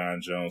stuff Jon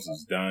Jones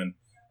has done.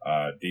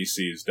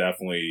 DC is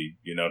definitely,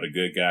 the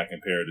good guy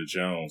compared to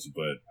Jones,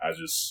 but I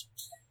just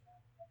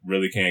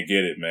really can't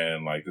get it,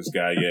 man. Like, this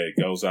guy,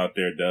 goes out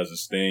there, does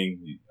his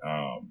thing,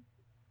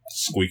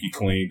 squeaky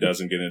clean,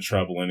 doesn't get in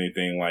trouble,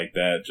 anything like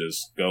that,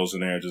 just goes in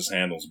there and just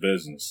handles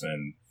business,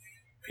 and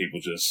people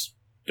just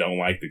don't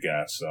like the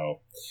guy.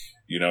 So,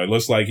 it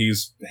looks like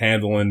he's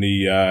handling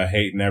the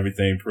hate and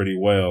everything pretty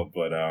well,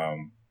 but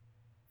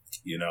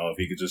if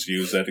he could just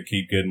use that to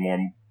keep getting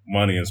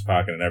money in his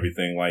pocket and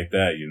everything like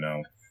that,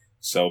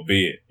 so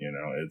be it.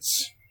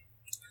 It's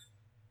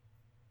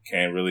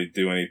can't really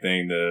do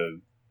anything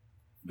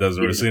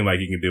doesn't really seem like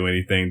he can do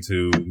anything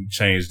to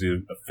change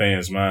the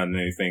fans' mind and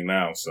anything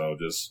now. So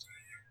just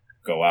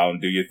go out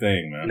and do your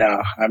thing, man.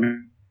 No, I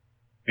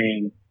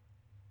mean,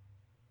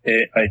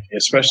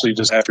 especially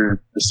just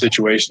after the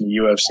situation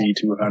in UFC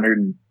 200,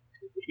 and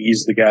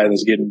he's the guy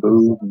that's getting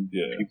booed, and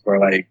people are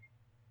like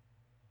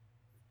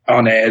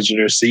on the edge of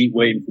their seat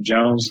waiting for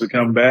Jones to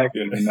come back.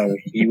 And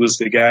he was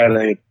the guy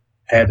that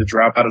had to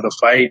drop out of the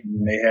fight,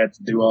 and they had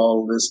to do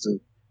all this to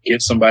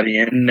get somebody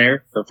in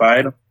there to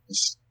fight him.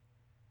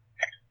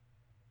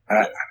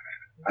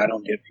 I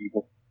don't get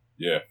people.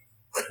 Yeah.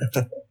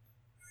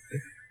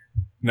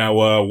 Now,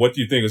 what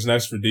do you think is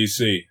next for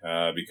DC?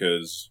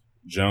 Because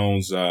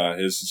Jones,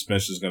 his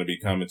suspension is going to be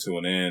coming to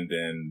an end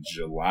in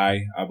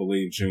July, I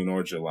believe, June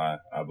or July,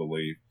 I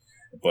believe.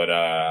 But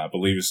I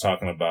believe he's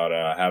talking about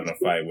having a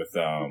fight with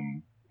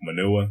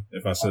Manua,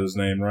 if I said his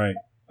name right.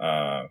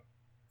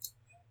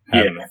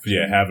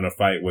 Having a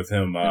fight with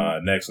him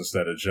next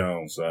instead of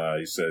Jones.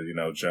 He said,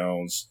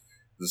 Jones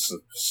is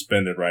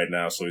suspended right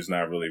now, so he's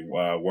not really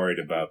worried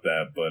about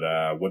that. But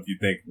what do you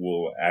think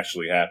will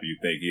actually happen? You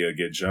think he'll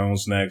get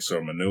Jones next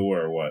or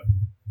Manua or what?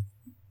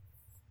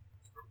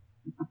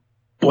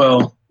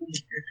 Well,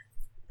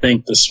 I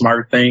think the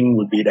smart thing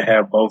would be to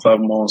have both of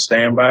them on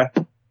standby.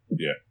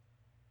 Yeah.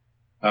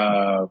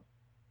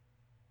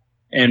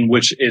 And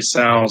which it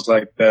sounds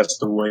like that's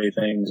the way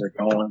things are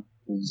going.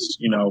 Is,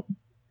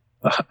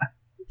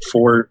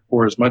 for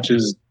as much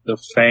as the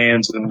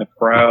fans and the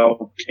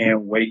crowd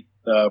can't wait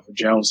for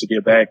Jones to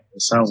get back,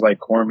 it sounds like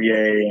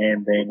Cormier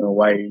and Dana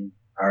White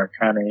are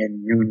kind of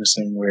in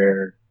unison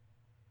where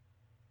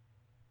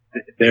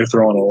they're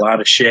throwing a lot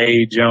of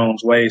shade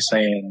Jones' way,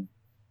 saying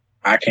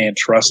I can't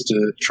trust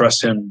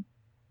him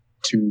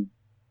to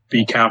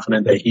be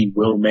confident that he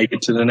will make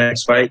it to the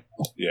next fight.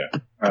 Yeah.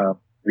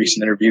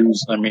 Recent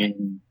interviews,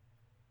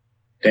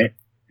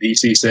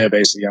 DC said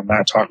basically, I'm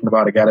not talking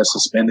about a guy that's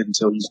suspended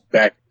until he's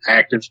back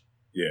active.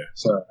 Yeah.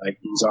 So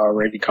he's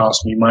already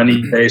cost me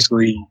money,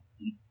 basically.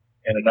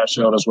 In a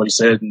nutshell, that's what he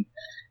said. And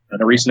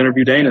in a recent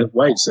interview, Dana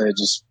White said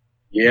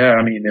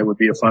it would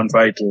be a fun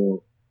fight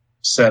to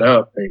set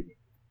up.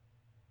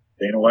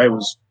 Dana White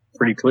was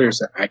pretty clear,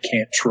 said I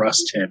can't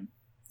trust him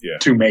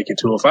to make it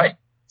to a fight.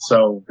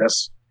 So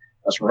that's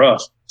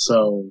rough.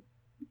 So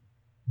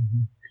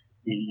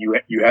you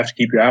have to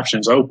keep your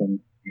options open.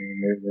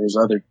 There's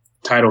other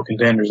title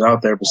contenders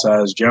out there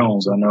besides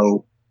Jones. I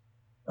know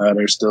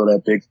there's still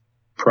that big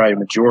probably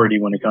majority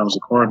when it comes to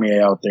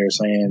Cormier out there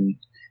saying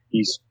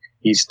he's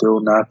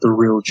still not the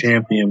real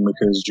champion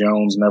because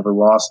Jones never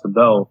lost the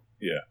belt.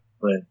 Yeah.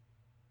 But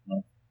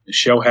the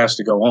show has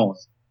to go on.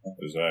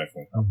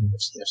 Exactly.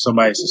 If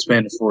somebody's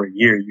suspended for a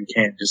year, you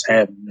can't just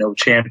have no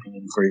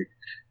champion for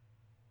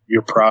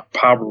your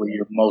probably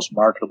your most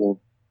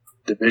marketable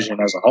division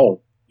as a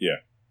whole. Yeah.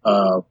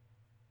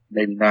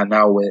 Maybe not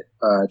now with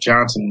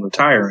Johnson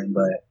retiring,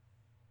 but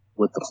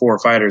with the 4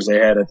 fighters they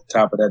had at the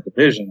top of that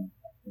division,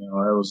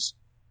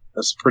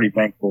 that's a pretty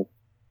bankable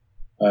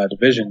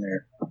division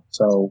there.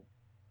 So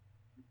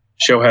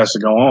show has to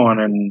go on,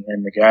 and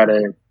the guy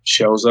that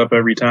shows up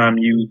every time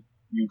you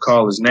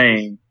call his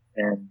name,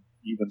 and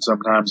even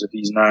sometimes if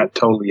he's not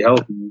totally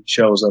healthy, he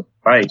shows up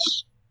and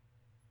fights.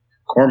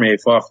 Cormier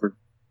fought for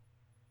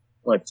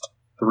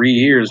 3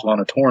 years on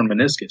a torn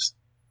meniscus.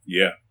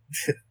 Yeah.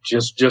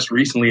 Just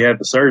recently had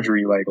the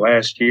surgery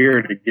last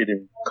year to get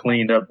it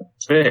cleaned up and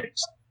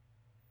fixed.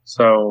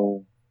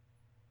 So,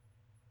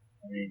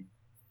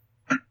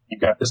 you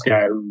got this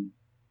guy who,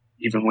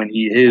 even when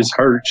he is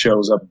hurt,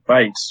 shows up and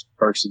fights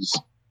versus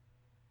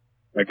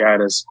a guy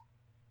that's,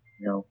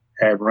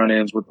 had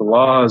run-ins with the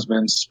law, has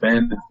been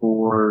suspended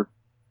for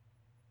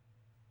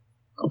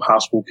a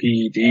possible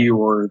PED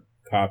or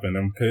popping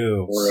them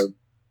pills or a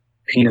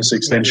penis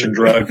extension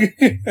drug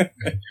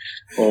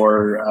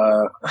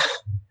or,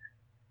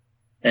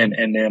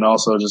 and then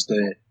also just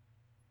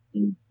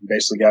he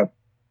basically got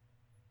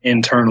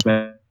internal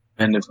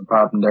suspended for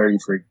popping dirty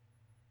for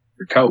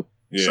coke.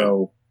 Yeah.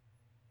 So,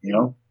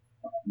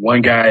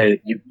 one guy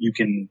you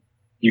can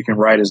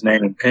write his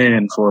name in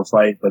pen for a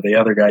fight, but the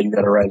other guy you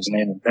got to write his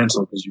name in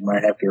pencil because you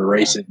might have to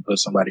erase it and put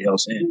somebody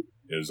else in.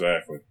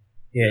 Exactly.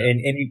 Yeah,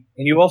 and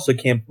you also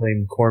can't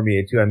blame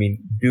Cormier too.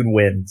 Dude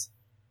wins.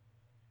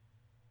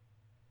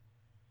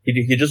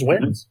 He just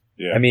wins.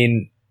 Yeah.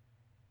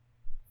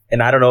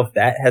 And I don't know if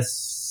that has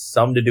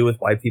something to do with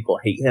why people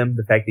hate him.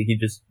 The fact that he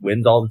just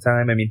wins all the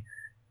time.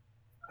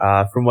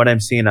 From what I'm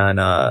seeing on,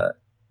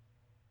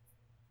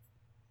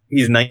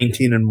 he's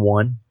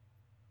 19-1.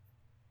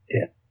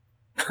 Yeah.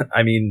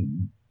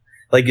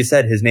 Like you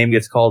said, his name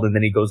gets called and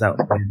then he goes out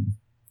and wins.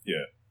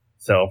 Yeah.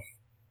 So,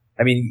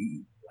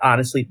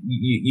 honestly,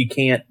 you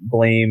can't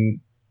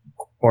blame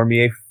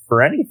Cormier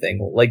for anything.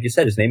 Like you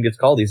said, his name gets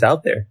called. He's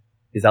out there.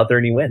 He's out there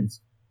and he wins.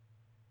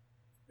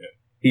 Yeah.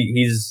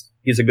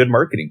 He's a good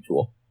marketing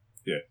tool.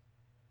 Yeah.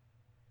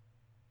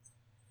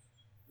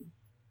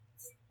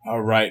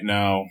 All right.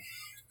 Now,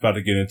 about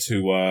to get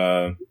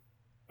into,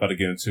 about to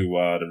get into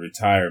the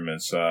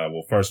retirements.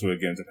 Well, first we'll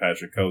get into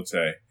Patrick Cote.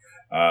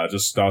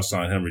 Just thoughts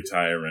on him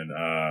retiring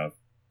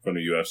from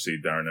the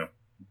UFC, Darnell.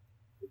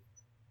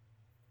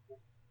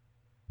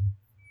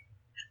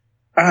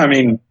 I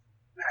mean,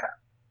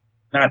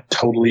 not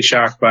totally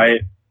shocked by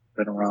it.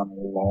 Been around a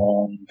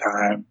long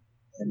time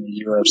in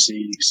the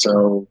UFC,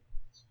 so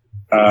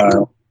I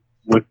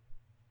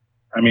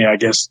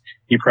guess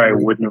he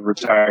probably wouldn't have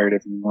retired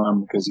if he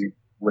won because he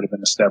would have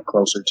been a step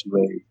closer to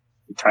a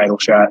title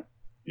shot.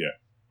 Yeah.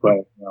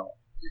 But,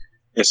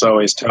 it's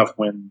always tough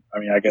when,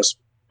 I guess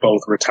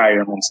both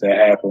retirements that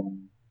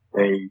happen,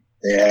 they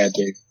had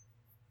to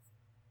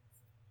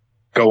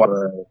go up,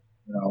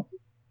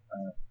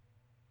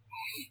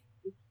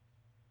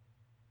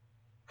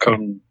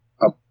 come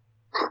a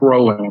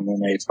pro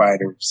MMA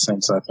fighter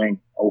since I think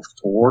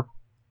 2004.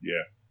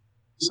 Yeah.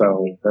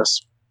 So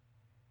that's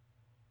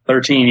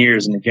 13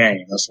 years in the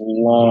game. That's a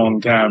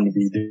long time to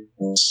be doing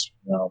this,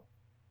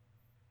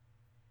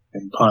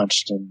 and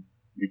punched and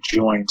your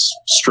joints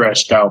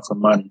stretched out for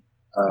money.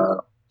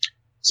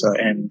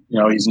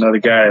 He's another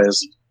guy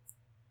that's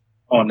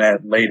on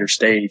that later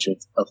stage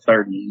of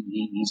 30.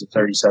 He's a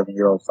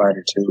 37-year-old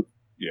fighter too.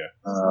 Yeah.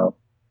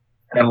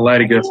 Had a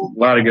lot of good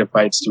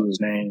fights to his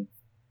name.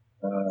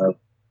 It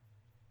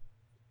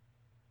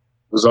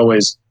was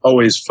always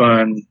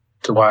fun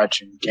to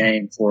watch and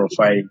game for a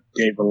fight.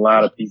 Gave a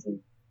lot of people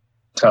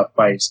tough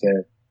fights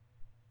that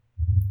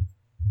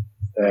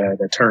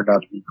turned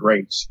out to be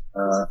great.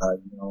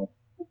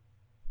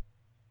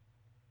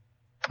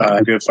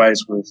 Good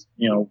fights with,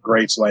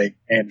 greats like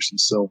Anderson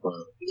Silva,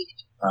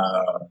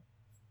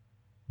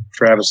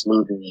 Travis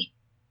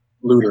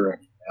Luter,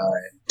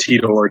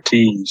 Tito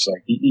Ortiz.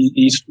 Like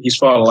he's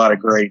fought a lot of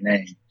great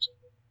names.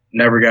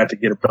 Never got to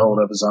get a belt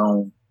of his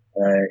own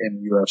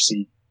in the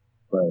UFC,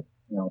 but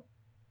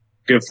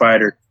good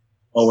fighter.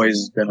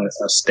 Always been a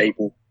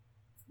staple.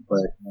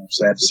 But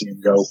sad to see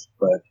him go.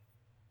 But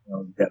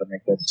you got to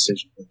make that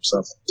decision for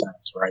yourself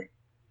sometimes, right?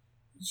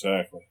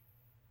 Exactly.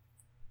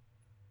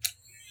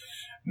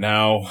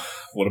 Now,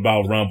 what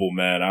about Rumble,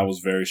 man? I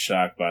was very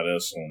shocked by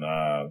this one.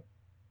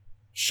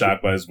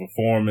 Shocked by his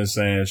performance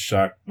and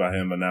shocked by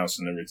him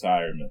announcing the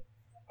retirement.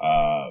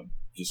 How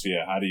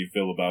do you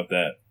feel about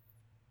that?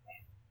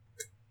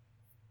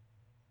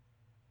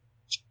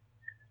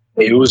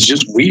 It was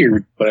just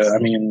weird, but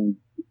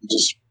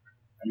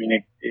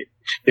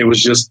it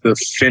was just the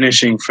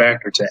finishing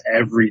factor to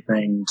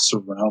everything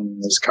surrounding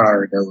this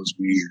card that was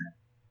weird.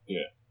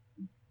 Yeah.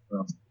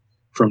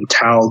 From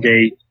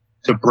Towelgate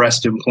to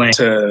breast implant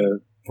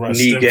to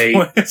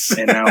Kneegate,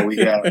 and now we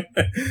got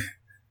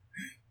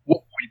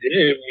what we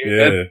did. We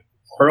had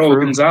Pearl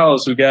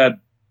Gonzalez who got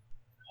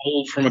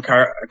pulled from a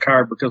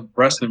card because of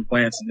breast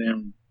implants and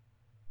then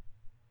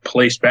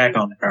placed back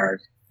on the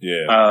card.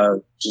 Yeah.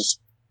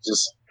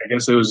 I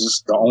guess it was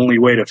just the only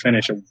way to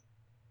finish a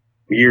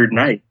weird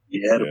night.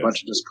 You had a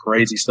bunch of just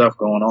crazy stuff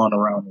going on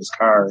around this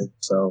card.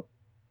 So,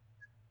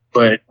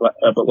 but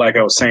like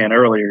I was saying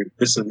earlier,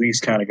 this at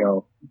least kind of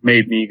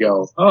made me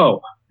go,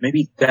 oh,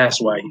 maybe that's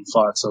why he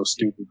fought so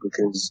stupid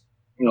because,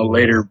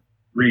 later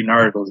reading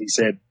articles, he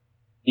said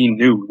he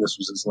knew this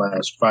was his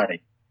last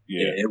fight.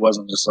 Yeah. It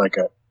wasn't just like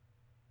a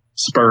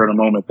spur of the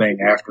moment thing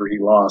after he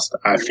lost.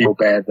 I feel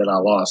bad that I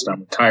lost.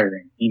 I'm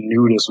retiring. He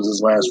knew this was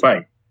his last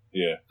fight.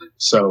 Yeah.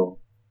 So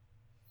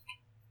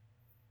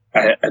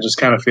I just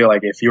kind of feel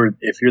like if you're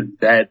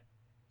that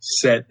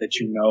set that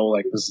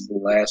like this is the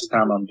last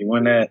time I'm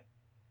doing that,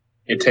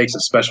 it takes a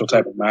special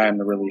type of mind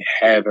to really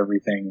have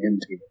everything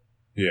into it.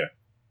 Yeah.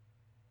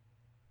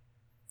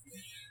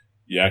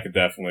 Yeah, I could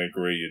definitely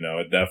agree.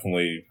 It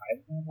definitely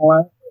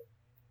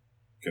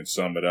can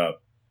sum it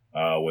up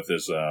with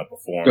his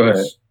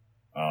performance.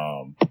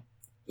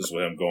 Just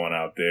with him going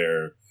out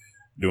there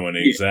doing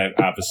the exact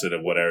opposite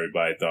of what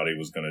everybody thought he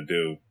was going to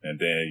do. And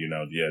then,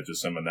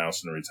 just him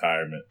announcing the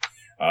retirement.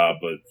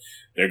 But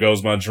there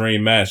goes my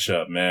dream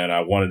matchup, man.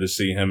 I wanted to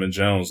see him and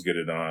Jones get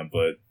it on,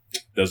 but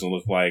doesn't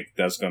look like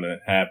that's going to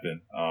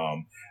happen.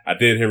 I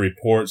did hear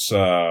reports,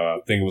 I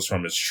think it was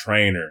from his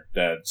trainer,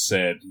 that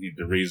said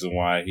the reason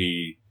why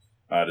he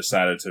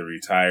decided to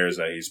retire is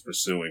that he's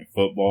pursuing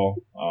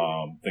football,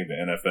 I think the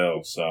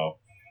NFL. So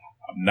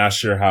I'm not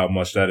sure how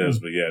much that is,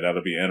 but yeah,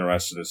 that'll be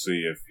interesting to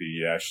see if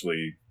he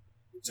actually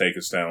take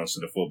his talents to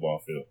the football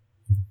field.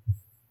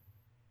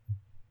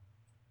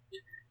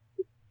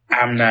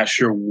 I'm not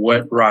sure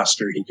what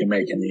roster he can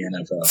make in the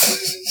NFL.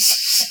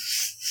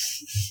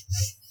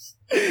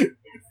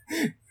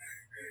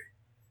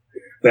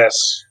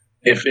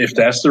 If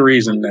that's the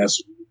reason,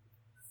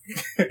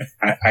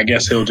 I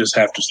guess he'll just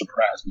have to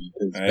surprise me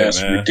because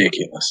that's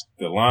ridiculous.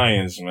 The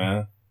Lions,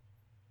 man.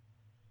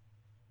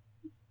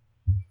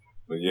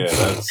 But yeah,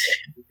 that's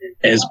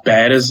as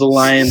bad as the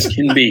Lions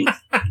can be.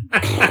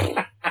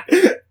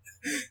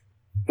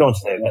 Don't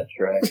say that,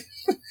 Trey.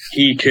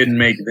 He couldn't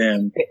make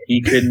them.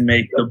 He couldn't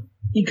make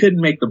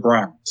the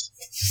Browns.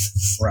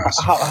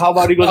 How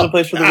about he goes and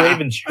plays for the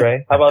Ravens,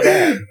 Trey? How about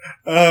that?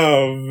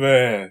 Oh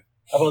man.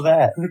 How about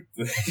that?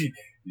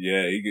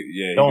 Yeah,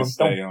 he can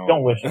stay on.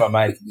 Don't wish him on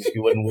my team if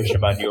you wouldn't wish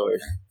him on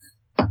yours.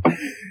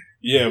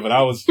 Yeah, but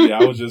I was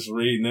just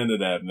reading into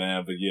that,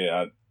 man. But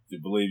yeah, I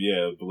believe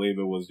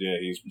it was,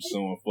 he's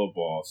pursuing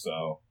football.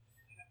 So,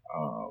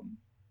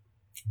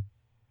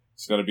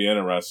 it's going to be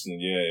interesting.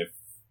 Yeah. If,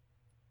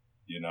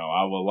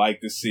 I would like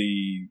to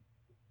see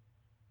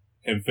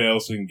him fail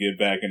so he can get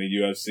back in the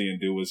UFC and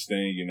do his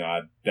thing.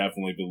 I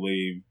definitely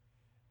believe,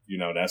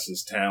 that's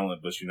his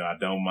talent, but, I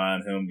don't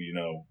mind him,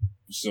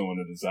 pursuing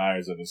the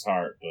desires of his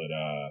heart. But,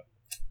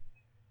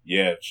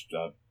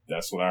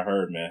 that's what I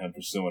heard, man. Him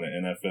pursuing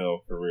an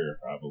NFL career,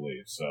 I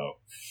believe. So,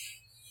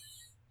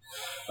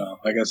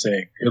 like I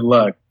say, good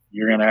luck.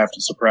 You're gonna have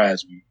to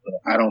surprise me, but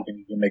I don't think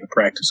you can make a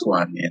practice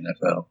squad in the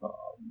NFL.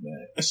 Oh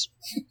man,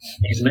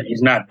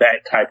 he's not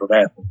that type of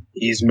athlete.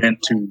 He's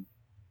meant to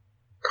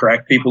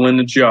crack people in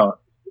the jaw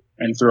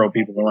and throw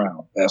people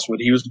around. That's what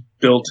he was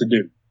built to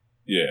do.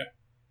 Yeah.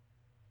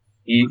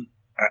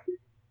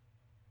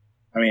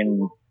 I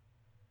mean,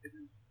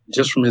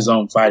 just from his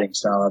own fighting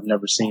style, I've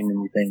never seen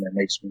anything that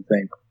makes me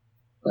think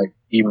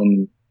he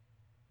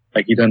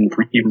doesn't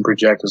even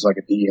project as like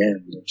a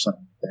DN or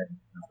something like that.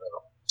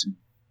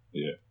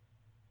 Yeah.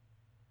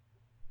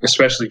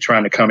 Especially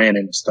trying to come in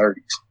his 30s.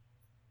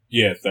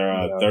 Yeah,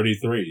 they're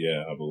 33.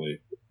 Yeah, I believe.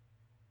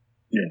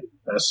 Yeah,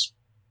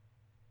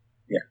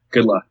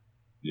 good luck.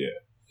 Yeah.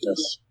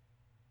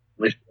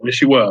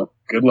 Wish you well.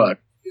 Good luck.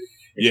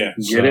 If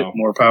you can get it,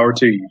 more power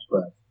to you,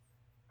 but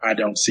I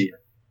don't see it.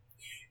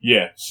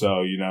 Yeah,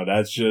 so,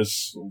 that's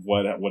just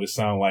what it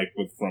sounded like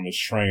from his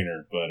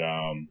trainer. But,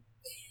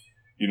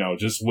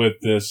 just with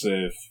this,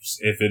 if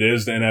it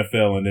is the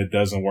NFL and it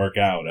doesn't work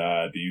out,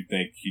 do you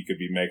think he could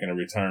be making a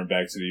return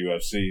back to the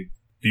UFC?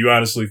 Do you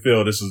honestly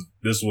feel this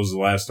was the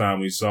last time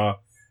we saw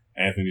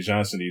Anthony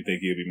Johnson? Do you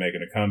think he'll be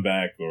making a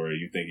comeback, or do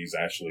you think he's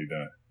actually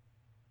done?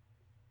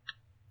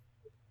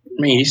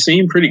 I mean, he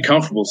seemed pretty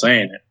comfortable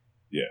saying it.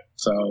 Yeah.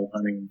 So,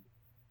 I mean,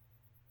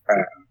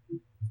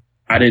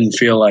 I didn't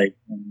feel like,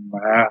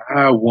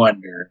 I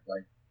wonder,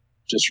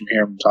 just from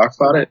hearing him talk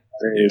about it,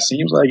 it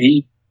seems like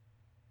he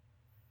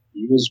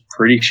was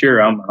pretty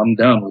sure I'm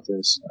done with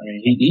this. I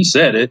mean, he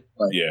said it.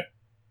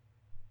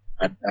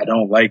 I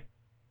don't like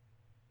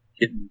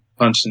getting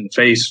punched in the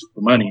face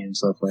for money and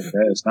stuff like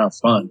that. It's not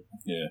fun.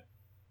 Yeah.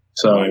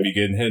 So he might be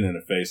getting hit in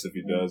the face if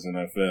he does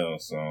NFL.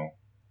 So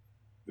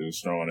they was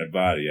throwing their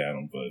body at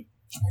him, but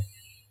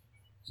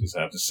just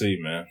have to see,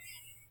 man.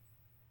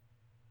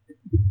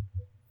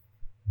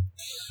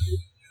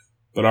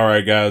 But all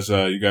right, guys,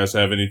 you guys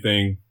have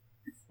anything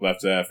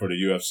left to add for the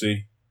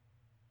UFC?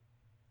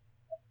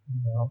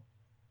 No. All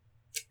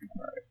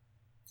right.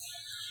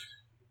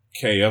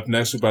 Okay, up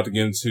next, we're about to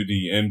get into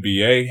the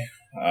NBA.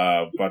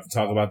 About to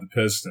talk about the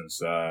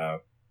Pistons.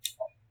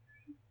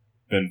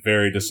 Been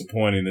very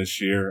disappointing this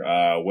year.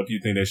 What do you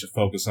think they should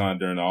focus on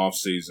during the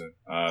offseason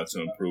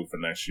to improve for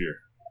next year?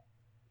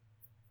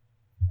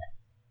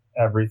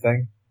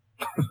 Everything.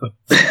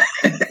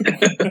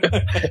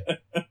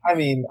 I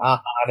mean,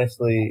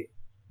 honestly,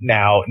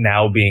 now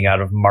being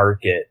out of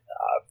market,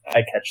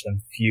 I catch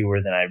them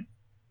fewer than I,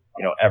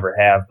 ever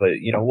have. But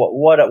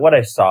what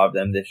I saw of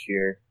them this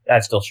year, I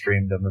still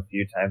streamed them a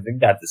few times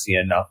and got to see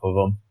enough of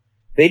them.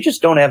 They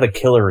just don't have a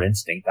killer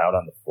instinct out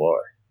on the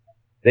floor.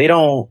 They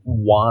don't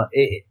want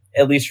it,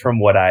 at least from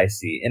what I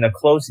see, in a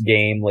close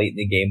game, late in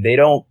the game. They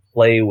don't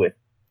play with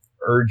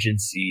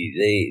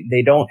urgency.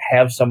 They don't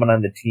have someone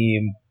on the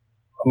team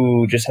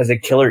who just has a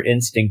killer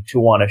instinct to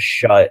want to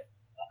shut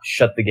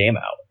the game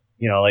out.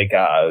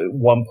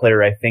 One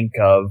player I think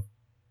of,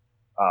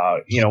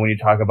 when you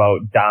talk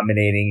about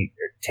dominating,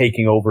 or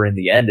taking over in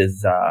the end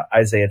is,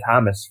 Isaiah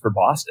Thomas for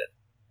Boston.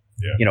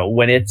 Yeah.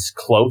 When it's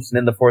close and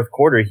in the fourth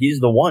quarter, he's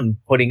the one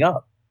putting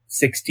up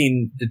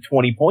 16 to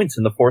 20 points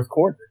in the fourth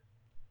quarter.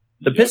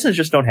 The Pistons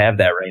just don't have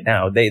that right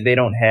now. They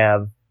don't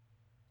have,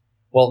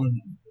 well,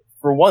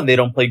 for one, they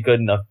don't play good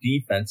enough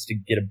defense to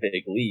get a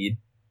big lead,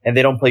 and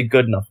they don't play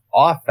good enough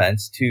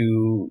offense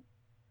to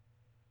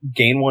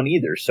gain one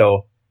either.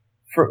 So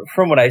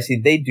from what I see,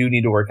 they do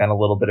need to work on a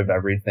little bit of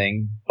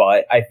everything,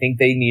 but I think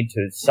they need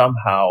to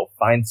somehow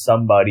find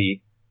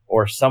somebody,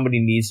 or somebody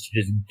needs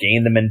to just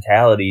gain the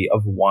mentality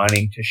of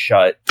wanting to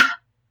shut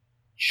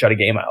a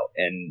game out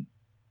and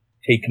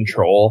take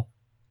control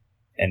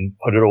and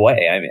put it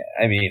away.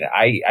 I mean,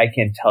 I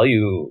can't tell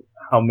you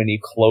how many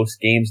close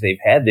games they've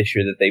had this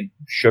year that they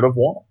should have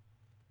won.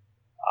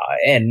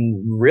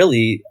 And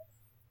really,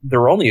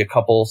 they're only a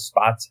couple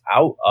spots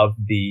out of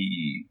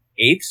the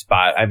 8th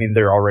spot. I mean,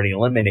 they're already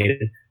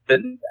eliminated, but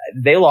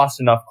they lost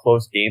enough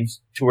close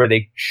games to where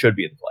they should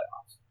be in the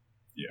playoffs,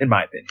 in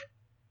my opinion.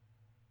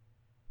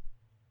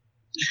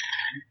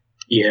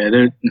 Yeah,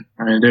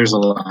 there's a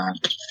lot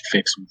to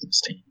fix with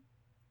this team.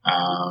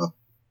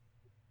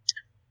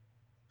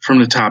 From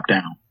the top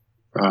down,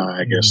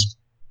 I guess,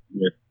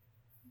 with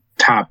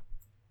top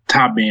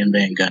being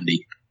Van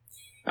Gundy.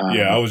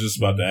 I was just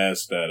about to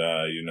ask that,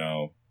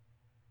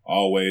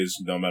 always,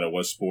 no matter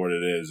what sport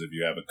it is, if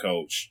you have a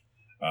coach,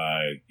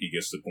 he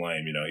gets the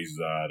blame. He's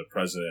the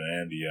president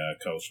and the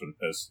coach for the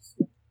Pistons.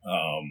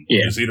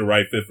 Is he the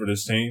right fit for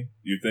this team,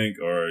 you think,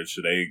 or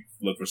should they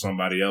look for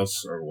somebody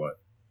else, or what?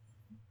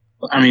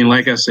 I mean,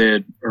 like I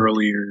said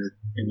earlier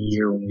in the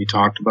year when we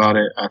talked about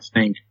it, I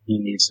think he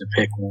needs to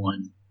pick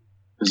one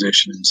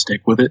position and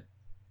stick with it.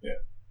 Yeah.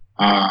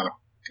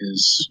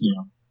 Because,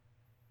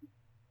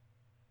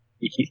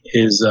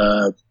 his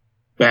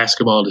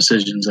basketball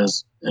decisions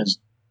as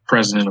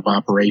president of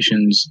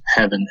operations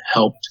haven't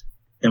helped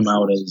him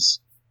out as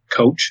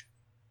coach.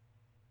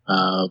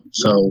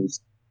 So,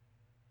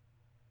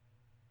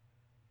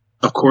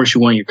 of course,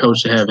 you want your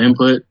coach to have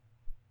input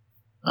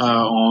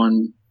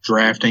on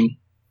drafting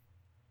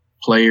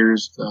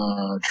players,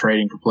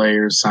 trading for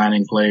players,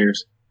 signing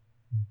players.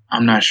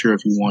 I'm not sure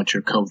if you want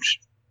your coach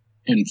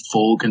in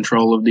full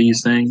control of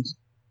these things.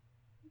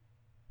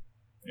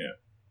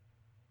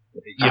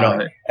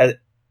 Yeah.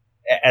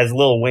 As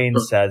Lil Wayne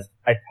says,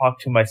 I talk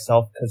to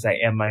myself because I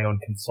am my own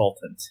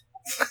consultant.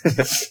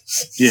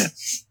 Yeah.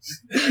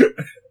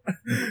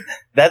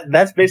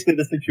 That's basically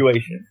the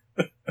situation.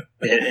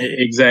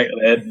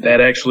 Exactly.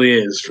 That actually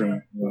is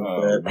from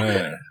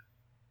man.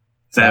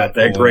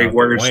 that great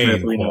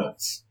wordsmith we know.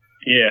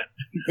 Yeah.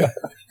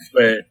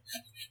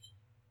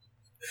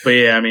 but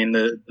yeah, I mean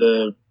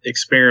the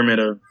experiment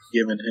of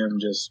giving him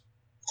just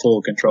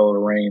full control of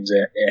the reins,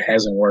 it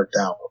hasn't worked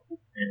out.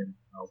 And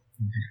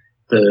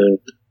the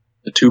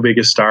two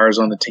biggest stars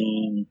on the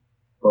team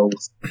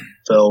both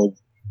fell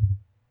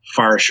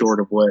far short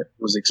of what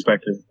was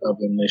expected of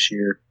them this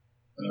year.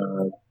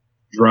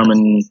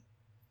 Drummond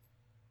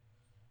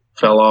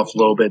fell off a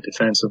little bit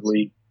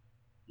defensively.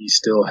 He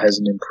still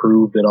hasn't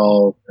improved at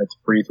all at the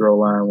free throw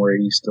line, where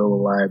he's still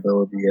a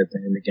liability at the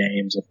end of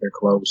games if they're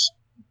close.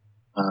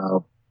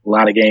 A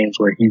lot of games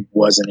where he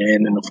wasn't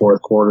in the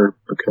fourth quarter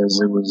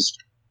because it was,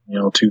 2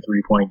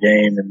 3-point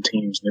game and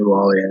teams knew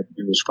all they had to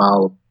do was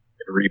foul him,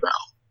 get a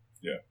rebound.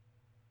 Yeah.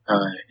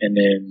 And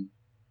then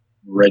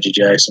Reggie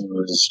Jackson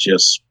was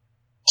just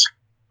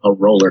a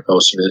roller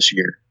coaster this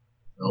year.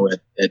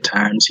 At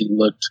times he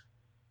looked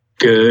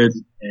good,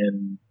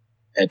 and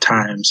at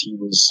times he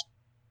was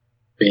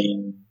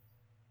being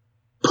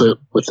put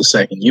with the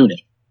second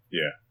unit.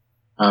 Yeah.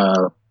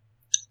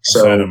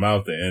 So set him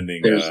out the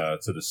ending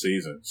to the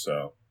season.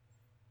 So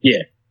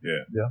yeah.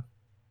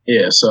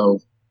 So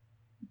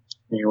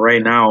I mean,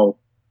 right now,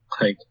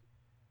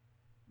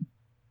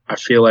 I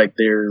feel like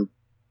their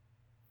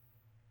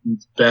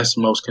best,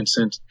 most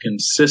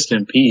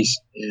consistent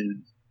piece is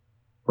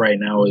right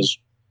now is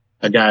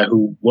a guy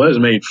who was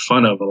made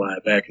fun of a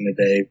lot back in the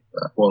day.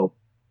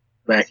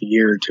 Back a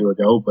year or two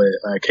ago, but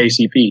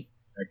KCP,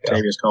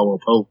 Octavius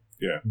Caldwell-Pope,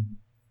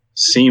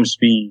 seems to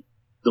be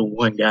the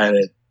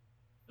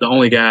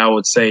only guy I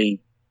would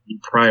say you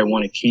probably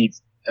want to keep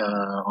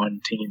on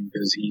the team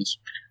because he's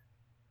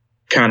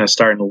kind of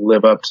starting to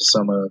live up to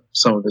some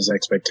of his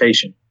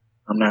expectation.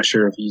 I'm not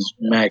sure if he's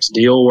max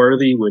deal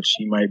worthy, which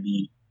he might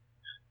be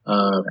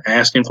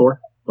asking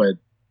for, but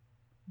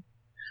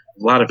a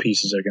lot of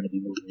pieces are going to be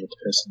moving with the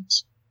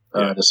Pistons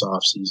this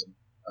offseason.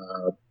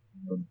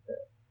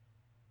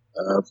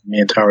 Me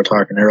and Ty were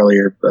talking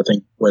earlier. I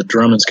think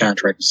Drummond's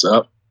contract is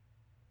up.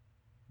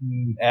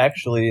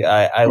 Actually,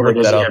 I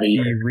looked that up. He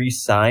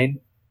re-signed.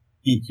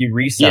 He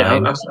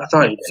re-signed. Yeah, I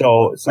thought he did.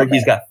 So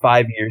he's got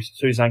 5 years.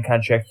 So he's on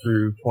contract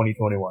through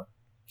 2021.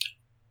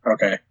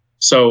 Okay.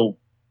 So,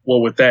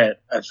 with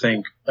that, I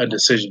think a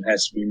decision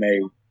has to be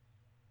made.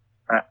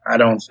 I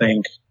don't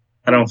think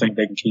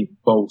they can keep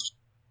both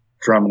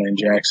Drummond and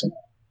Jackson.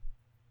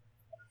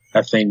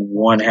 I think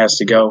one has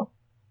to go.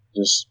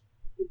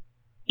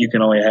 You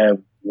can only have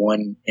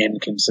one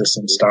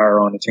inconsistent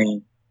star on a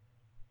team.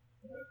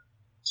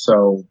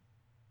 So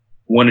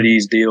one of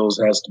these deals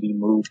has to be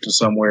moved to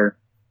somewhere.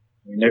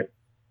 I mean,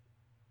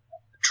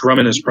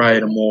 Drummond is probably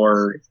the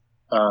more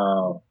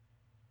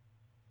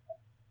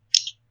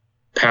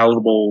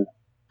palatable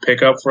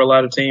pickup for a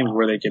lot of teams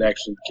where they could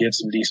actually get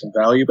some decent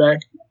value back.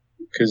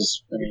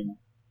 Because, I mean,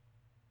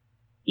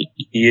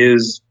 he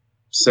is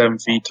 7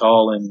 feet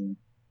tall and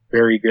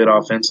very good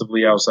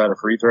offensively outside of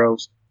free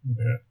throws.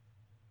 Yeah.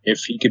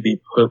 If he could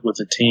be put with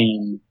a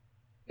team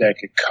that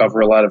could cover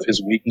a lot of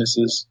his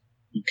weaknesses,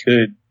 he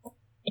could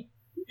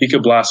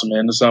blossom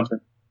into something,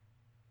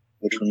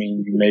 which would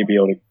mean you may be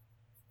able to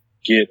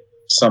get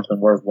something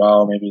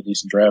worthwhile, maybe a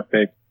decent draft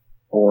pick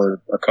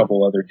or a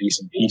couple other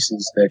decent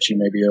pieces that you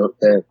may be able,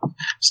 that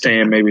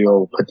Stan may be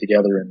able to put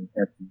together and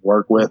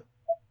work with.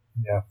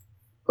 Yeah.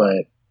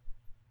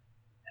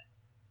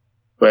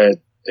 But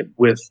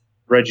with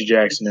Reggie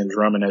Jackson and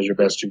Drummond as your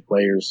best two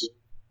players,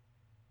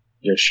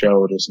 just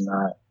showed it's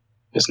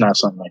not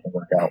something that can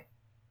work out.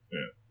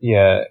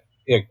 Yeah,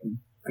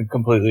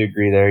 completely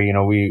agree there.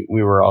 We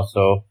were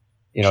also,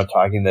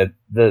 talking that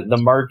the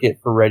market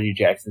for Reggie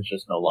Jackson is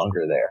just no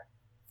longer there.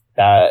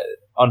 That,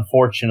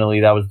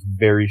 unfortunately, that was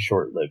very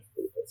short-lived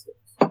for the Pistons.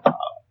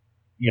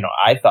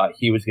 I thought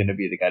he was going to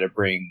be the guy to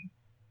bring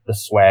the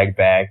swag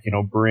back,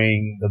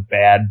 bring the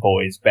bad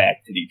boys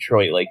back to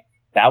Detroit. Like,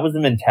 that was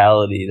the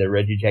mentality that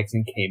Reggie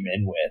Jackson came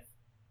in with.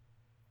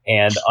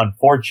 And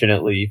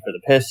unfortunately for the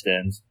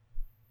Pistons,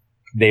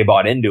 they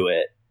bought into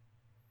it.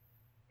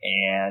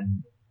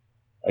 And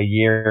a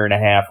year and a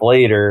half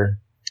later,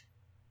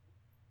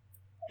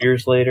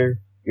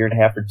 year and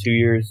a half or 2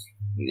 years,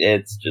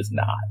 it's just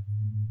not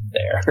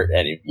there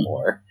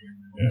anymore.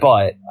 Yeah.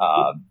 But,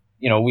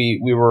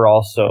 we were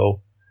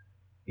also,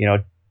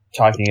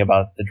 talking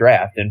about the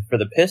draft, and for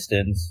the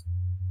Pistons,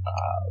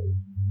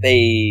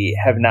 they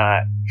have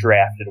not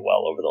drafted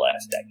well over the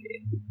last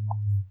decade.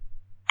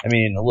 I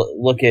mean,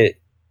 look at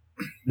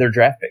their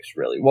draft picks,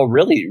 really. Well,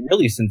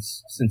 really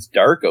since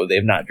Darko,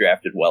 they've not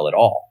drafted well at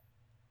all.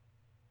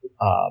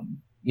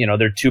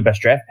 Their two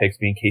best draft picks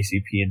being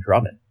KCP and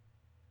Drummond.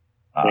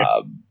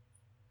 Yeah.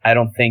 I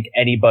don't think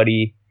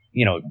anybody,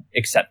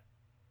 except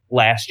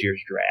last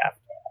year's draft,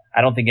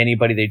 I don't think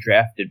anybody they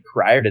drafted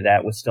prior to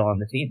that was still on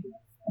the team.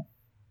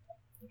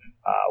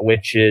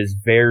 Which is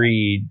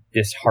very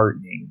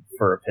disheartening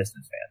for a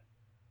Pistons fan.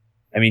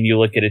 I mean, you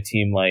look at a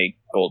team like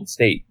Golden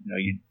State,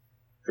 you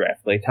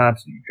draft Klay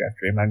Thompson, you draft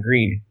Draymond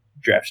Green,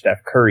 you draft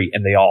Steph Curry,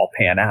 and they all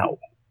pan out.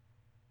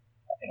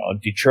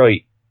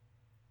 Detroit,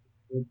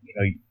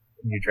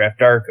 you draft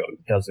Darko,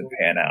 it doesn't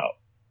pan out.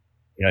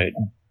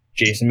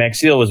 Jason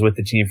Maxiell was with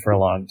the team for a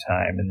long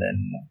time,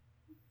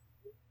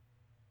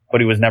 but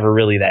he was never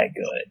really that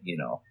good,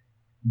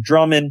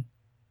 Drummond,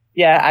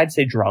 yeah, I'd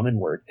say Drummond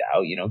worked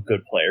out,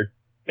 good player,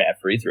 bad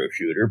free throw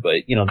shooter,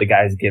 but, the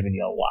guy's giving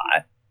you a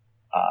lot.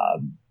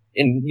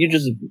 And you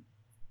just,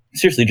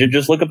 seriously,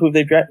 just look up who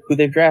they've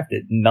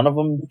drafted. None of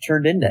them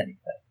turned into anything.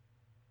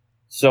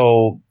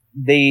 So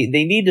they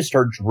need to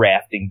start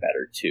drafting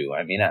better too.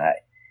 I mean,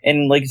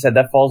 and like I said,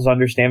 that falls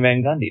under Stan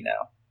Van Gundy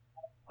now.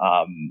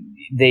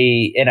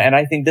 And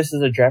I think this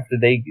is a draft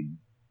that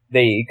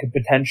they could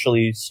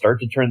potentially start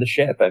to turn the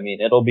ship. I mean,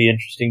 it'll be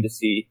interesting to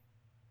see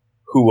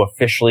who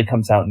officially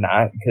comes out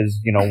not,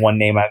 because, one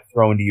name I've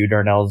thrown to you,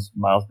 Darnell, is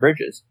Miles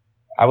Bridges.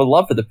 I would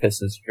love for the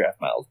Pistons to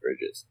draft Miles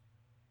Bridges.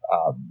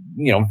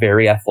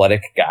 Very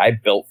athletic guy,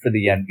 built for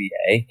the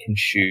NBA, can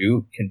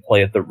shoot, can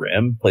play at the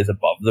rim, plays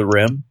above the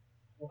rim.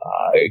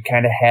 It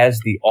kind of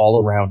has the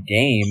all-around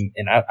game,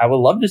 and I would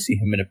love to see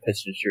him in a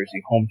Pistons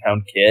jersey.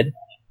 Hometown kid,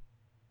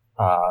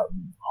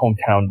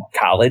 hometown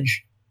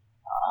college.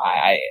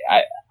 I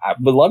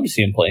would love to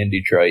see him play in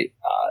Detroit.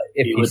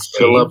 If he would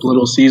fill up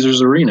Little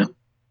Caesars Arena.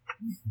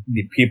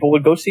 People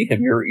would go see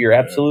him. You're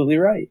absolutely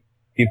right.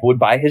 People would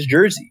buy his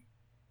jersey.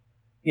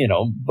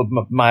 But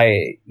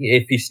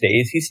if he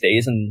stays, he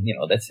stays, and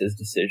that's his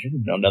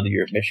decision. Another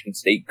year at Michigan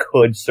State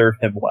could serve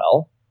him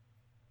well.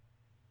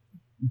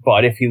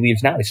 But if he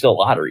leaves now, he's still a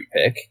lottery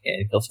pick,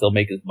 and he'll still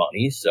make his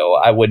money. So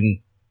I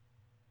wouldn't,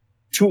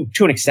 to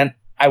an extent,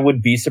 I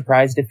would be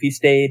surprised if he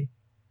stayed.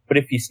 But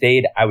if he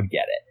stayed, I would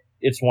get it.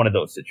 It's one of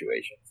those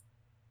situations.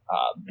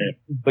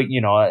 But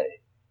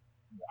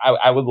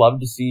I would love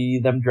to see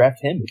them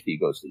draft him if he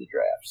goes to the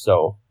draft.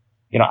 So,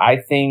 I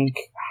think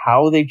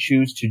how they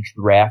choose to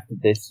draft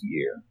this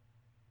year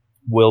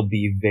will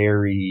be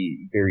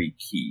very, very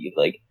key.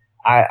 Like,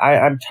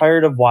 I'm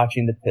tired of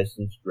watching the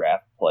Pistons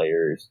draft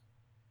players,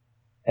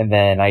 and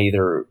then I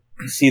either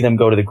see them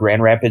go to the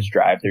Grand Rapids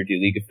Drive, their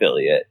D-League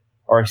affiliate,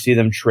 or I see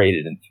them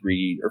traded in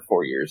 3 or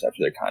 4 years after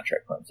their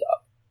contract runs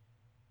up.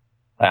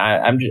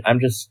 I'm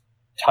just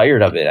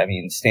tired of it. I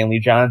mean, Stanley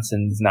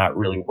Johnson's not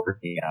really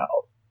working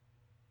out.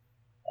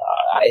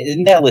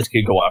 And that list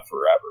could go on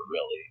forever,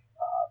 really.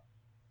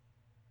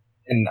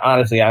 And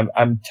honestly,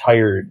 I'm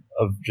tired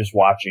of just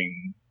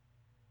watching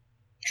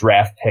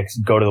draft picks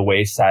go to the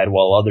wayside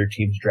while other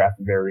teams draft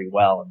very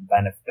well and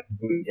benefit from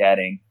who they're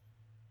getting.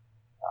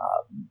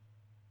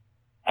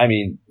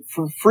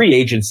 Free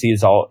agency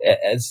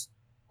has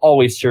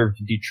always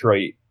served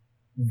Detroit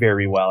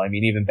very well. I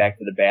mean, even back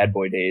to the bad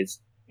boy days,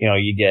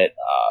 you get,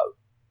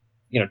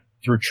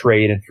 through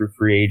trade and through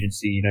free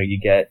agency, you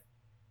get,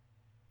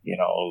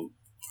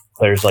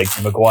 players like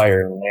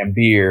McGuire,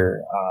 Lambeer,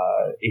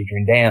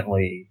 Adrian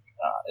Dantley,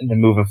 and then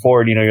moving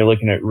forward, you're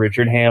looking at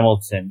Richard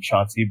Hamilton,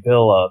 Chauncey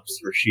Billups,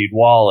 Rasheed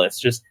Wallace.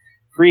 Just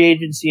free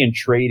agency and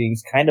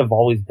trading's kind of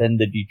always been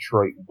the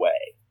Detroit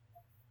way.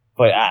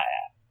 But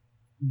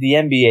the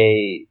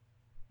NBA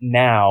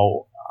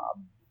now,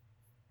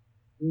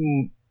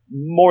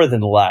 more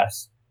than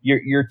less,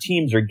 your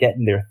teams are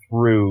getting there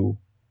through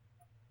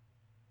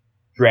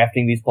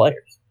drafting these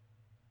players.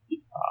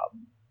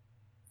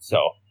 So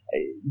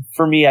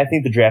for me, I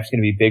think the draft's going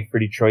to be big for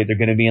Detroit. They're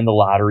going to be in the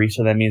lottery,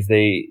 so that means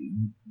they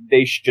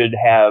should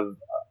have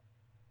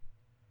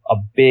a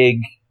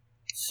big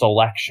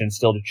selection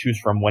still to choose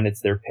from when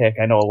it's their pick.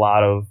 I know a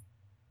lot of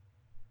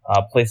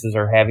places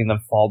are having them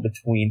fall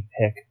between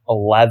pick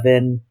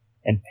 11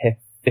 and pick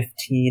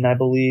 15, I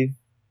believe.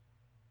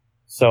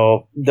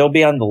 So they'll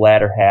be on the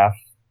latter half.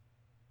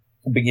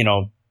 But,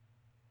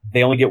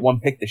 they only get one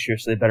pick this year,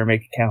 so they better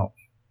make it count.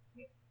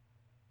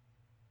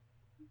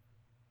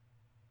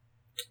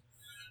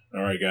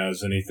 All right,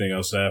 guys. Anything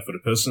else to add for the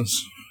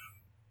Pistons?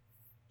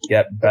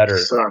 Get better.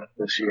 Suck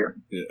this year.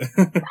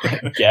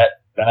 Yeah. Get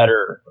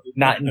better.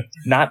 Not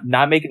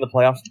making the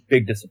playoffs.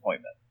 Big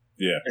disappointment.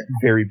 Yeah.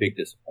 Very big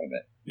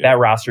disappointment. Yeah. That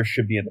roster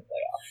should be in the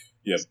playoffs.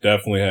 Yeah,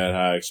 definitely had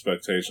high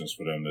expectations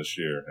for them this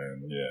year,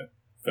 and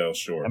fell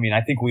short. I mean,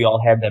 I think we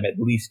all had them at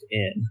least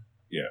in.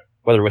 Yeah.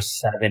 Whether it was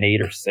 7,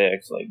 8, or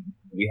 6,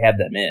 we had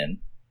them in.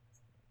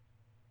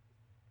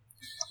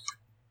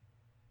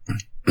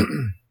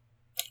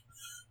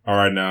 All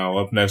right, now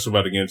up next, we're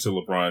about to get into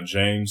LeBron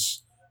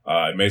James.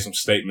 He made some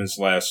statements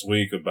last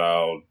week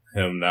about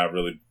him not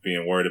really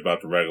being worried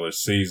about the regular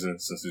season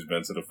since he's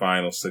been to the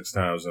finals 6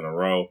 times in a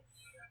row.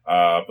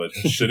 But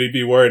should he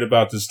be worried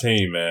about this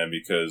team, man?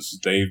 Because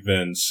they've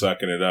been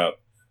sucking it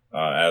up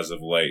as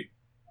of late,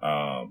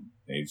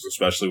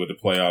 especially with the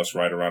playoffs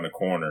right around the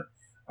corner.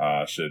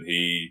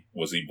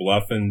 Was he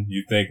bluffing,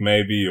 you think,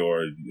 maybe,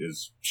 or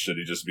should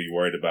he just be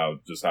worried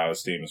about just how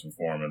his team is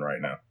performing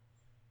right now?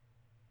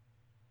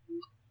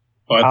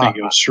 Well, I think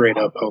it was straight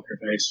up poker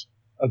face.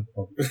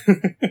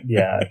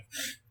 Yeah.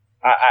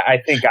 I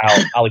think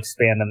I'll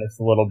expand on this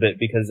a little bit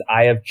because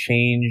I have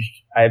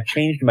changed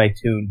my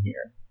tune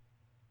here.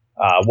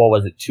 What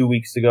was it, 2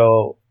 weeks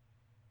ago?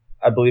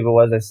 I believe it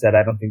was. I said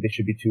I don't think they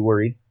should be too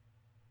worried.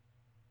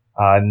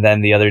 And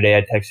then the other day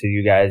I texted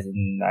you guys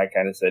and I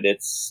kind of said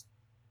it's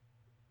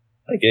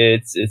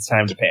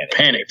time to panic.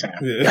 Panic time.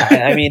 Yeah.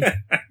 I mean,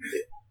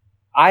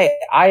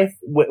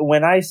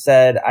 when I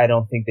said I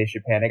don't think they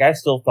should panic, I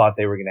still thought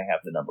they were going to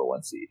have the number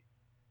 1 seed.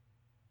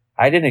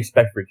 I didn't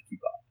expect for it to keep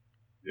up.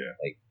 Yeah.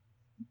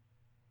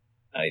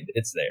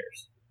 It's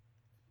theirs.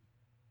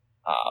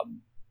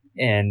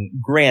 And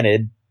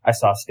granted, I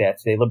saw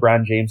stats today.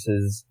 LeBron James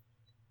has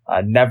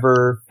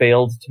never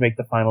failed to make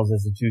the finals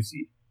as a 2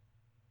 seed.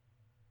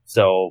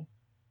 So,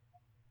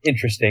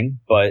 interesting,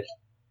 but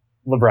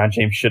LeBron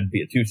James shouldn't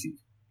be a 2 seed.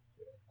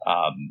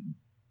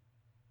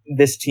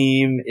 This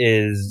team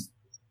is,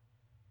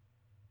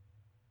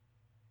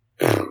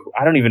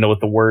 I don't even know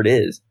what the word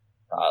is.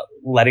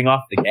 Letting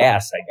off the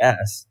gas, I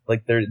guess.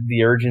 Like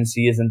the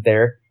urgency isn't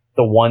there.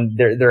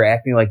 They're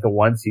acting like the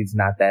 1 seed's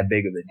not that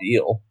big of a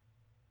deal.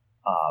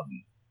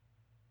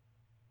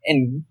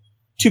 And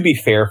to be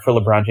fair for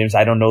LeBron James,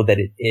 I don't know that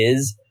it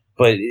is,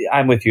 but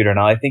I'm with you,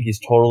 Darnell. I think he's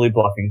totally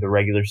bluffing. The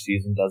regular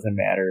season doesn't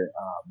matter.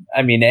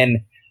 And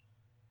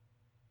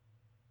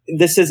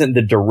this isn't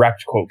the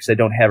direct quote because I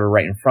don't have it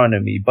right in front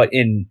of me, but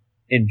in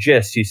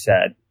gist, he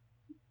said,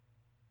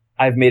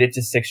 I've made it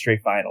to 6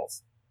 straight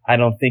finals. I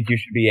don't think you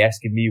should be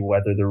asking me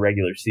whether the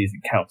regular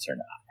season counts or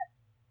not.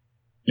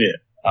 Yeah.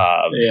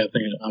 I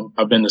think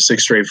I've been to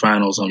 6 straight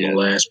finals. I'm the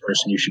last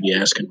person you should be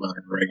asking about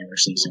a regular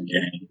season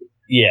game.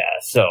 Yeah,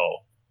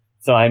 so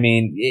I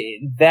mean,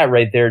 that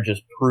right there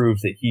just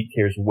proves that he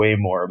cares way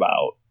more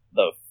about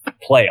the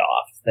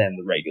playoffs than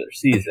the regular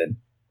season.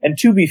 And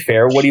to be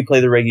fair, what do you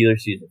play the regular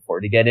season for?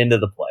 To get into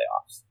the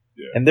playoffs.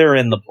 Yeah. And they're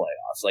in the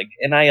playoffs.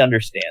 And I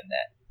understand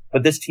that.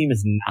 But this team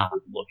is not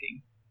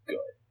looking good.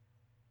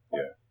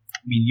 Yeah.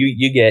 I mean,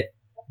 you get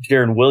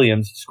Deron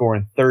Williams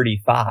scoring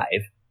 35,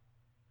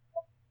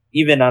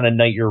 even on a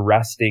night you're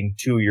resting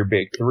 2 of your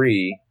big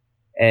 3,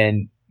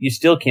 and you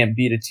still can't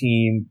beat a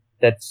team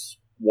that's,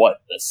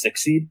 the 6th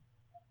seed?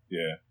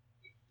 Yeah.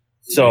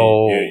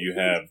 So you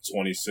have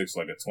 26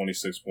 point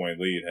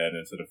lead heading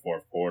into the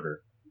 4th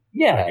quarter.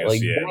 Yeah,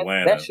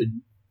 Atlanta.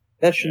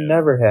 That should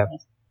never happen.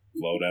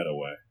 Blow that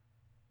away.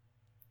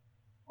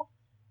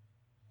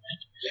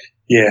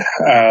 Yeah,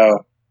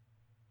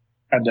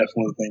 I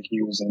definitely think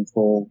he was in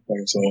full.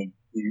 Like I said,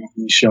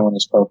 he's showing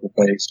his poker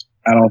face.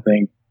 I don't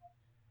think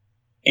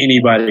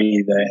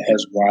anybody that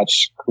has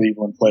watched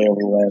Cleveland play over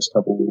the last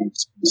couple of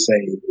weeks can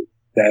say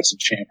that's a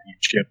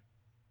championship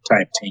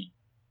type team.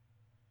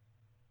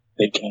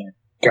 They can't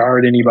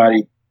guard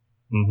anybody.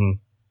 Mm-hmm.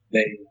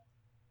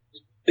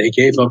 They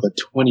gave up a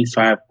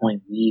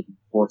 25-point lead in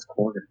the 4th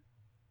quarter.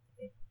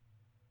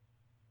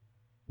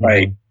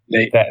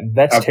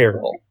 That's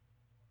terrible.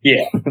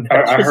 Yeah,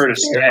 I heard a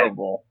stat.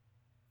 Terrible.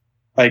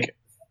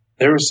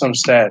 There was some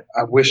stat.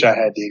 I wish I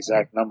had the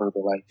exact number,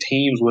 but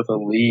teams with a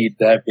lead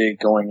that big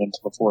going into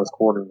the 4th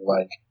quarter,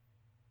 like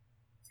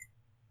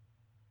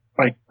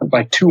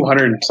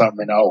 200 and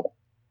something.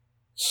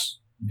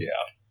 Yeah.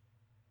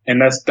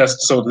 And that's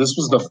so this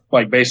was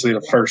basically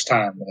the first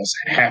time that this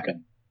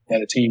happened,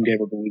 that a team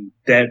gave up a lead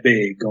that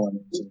big going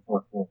into the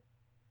 4th quarter.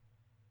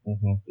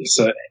 Mm-hmm.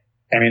 So,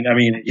 I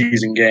mean,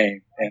 he's in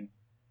game, and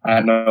I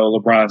know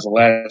LeBron's the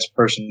last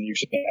person you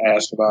should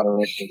ask about a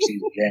regular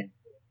season game.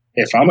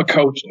 If I'm a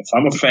coach, if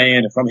I'm a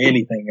fan, if I'm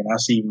anything, and I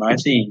see my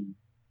team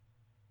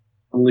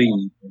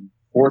lead in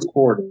the 4th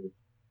quarter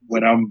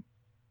when I'm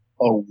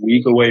a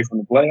week away from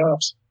the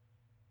playoffs,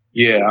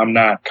 yeah, I'm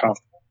not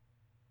comfortable.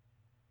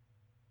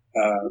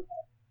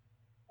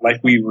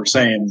 Like we were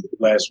saying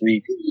last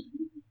week,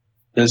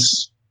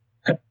 this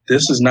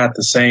is not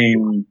the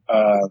same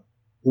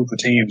group of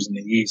teams in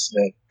the East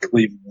that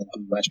Cleveland went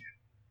through last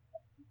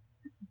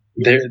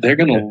year. They're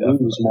going to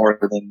lose more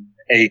than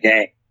a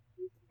game.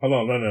 Hold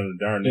on, no,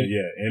 darn it,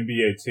 yeah.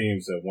 NBA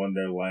teams that won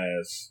their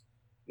last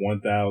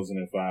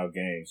 1,005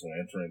 games when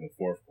entering the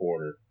 4th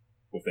quarter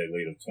with a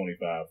lead of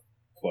 25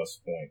 plus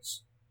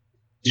points.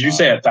 Did you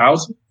say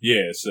 1,000?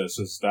 Yeah, it's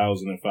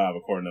 1,005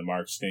 according to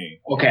Mark Stein.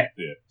 Okay.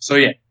 Yeah. So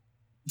yeah,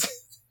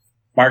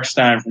 Mark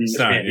Stein from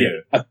Stein,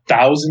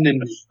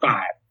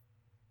 1,005.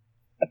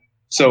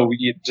 So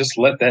you just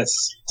let that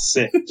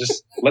sit.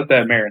 Just let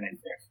that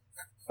marinate there.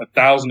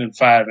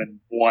 1,005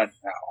 and 1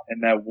 now,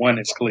 and that 1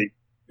 is Cleveland.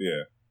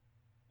 Yeah.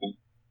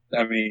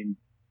 I mean,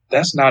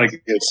 that's not a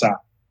good sign.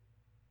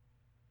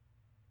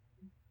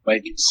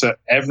 Like, so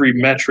every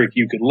metric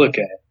you could look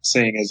at,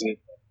 saying as it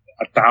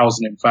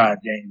 1,005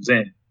 games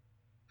in,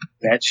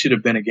 that should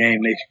have been a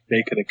game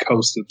they could have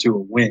coasted to a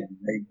win.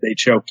 They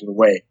choked it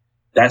away.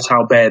 That's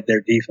how bad their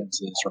defense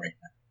is right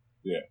now.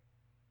 Yeah.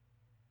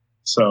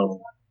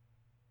 So,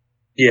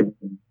 yeah,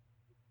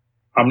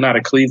 I'm not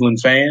a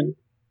Cleveland fan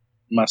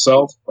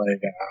myself.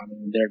 Like, I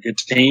mean, they're a good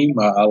team.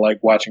 I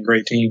like watching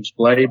great teams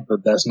play,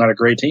 but that's not a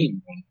great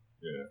team.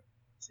 Yeah.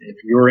 If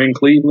you're in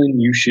Cleveland,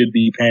 you should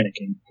be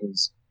panicking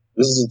because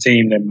this is a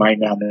team that might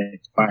not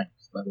make the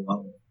finals, let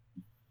alone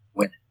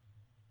win.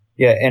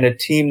 Yeah, and a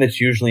team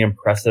that's usually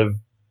impressive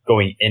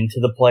going into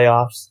the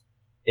playoffs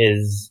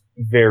is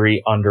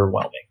very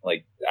underwhelming.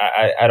 Like,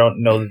 I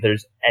don't know that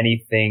there's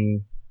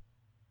anything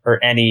or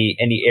any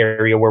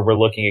area where we're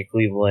looking at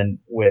Cleveland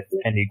with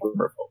any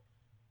glimmer of hope.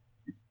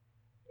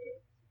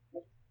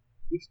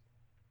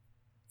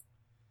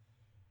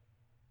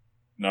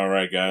 All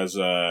right, guys.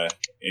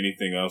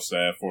 Anything else to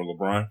add for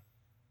LeBron?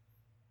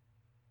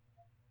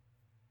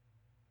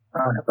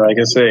 Like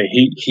I said,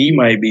 he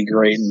might be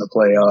great in the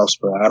playoffs,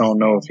 but I don't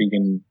know if he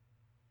can.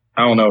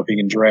 I don't know if he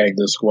can drag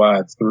the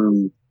squad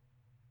through,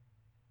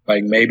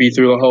 like maybe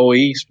through the whole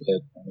East. But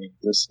I mean,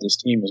 this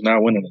team is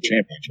not winning the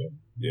championship.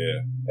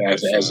 Yeah,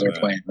 as they're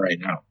playing right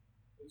now.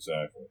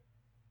 Exactly.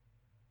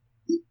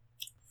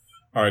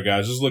 All right,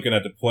 guys. Just looking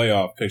at the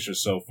playoff picture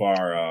so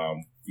far,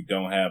 we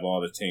don't have all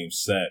the teams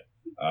set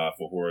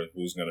for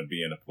who's going to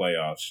be in the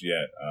playoffs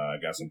yet.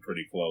 Got some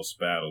pretty close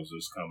battles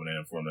just coming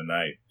in from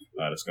tonight.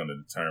 That's going to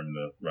determine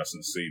the rest of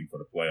the season for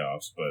the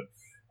playoffs. But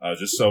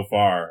just so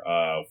far,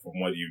 from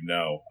what you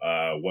know,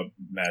 what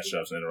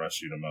matchups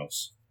interest you the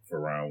most for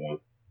round one?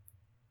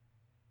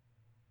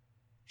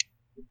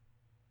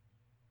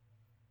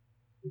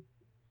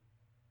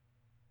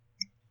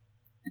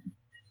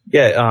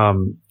 Yeah,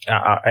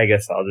 I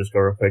guess I'll just go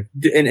real quick.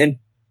 And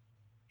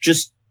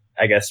just,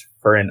 I guess,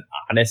 for an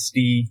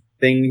honesty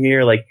thing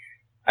here, like,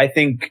 I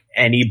think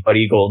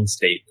anybody Golden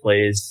State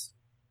plays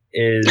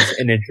is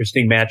an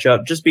interesting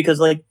matchup just because,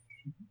 like,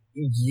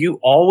 you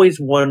always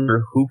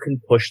wonder who can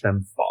push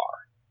them far.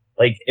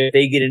 Like, if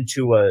they get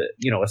into a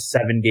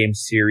 7-game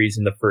series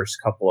in the first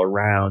couple of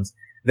rounds,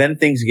 then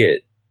things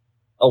get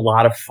a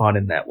lot of fun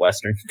in that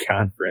Western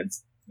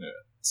Conference. Yeah.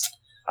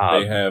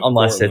 They have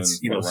unless Portland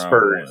it's,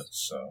 Spurs. One,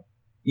 so.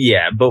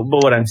 Yeah, but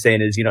what I'm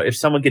saying is, if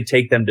someone could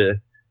take them to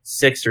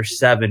 6 or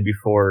 7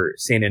 before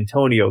San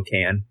Antonio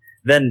can,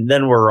 then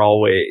we're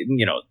always,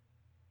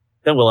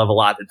 then we'll have a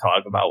lot to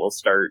talk about. We'll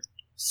start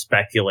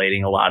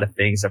speculating a lot of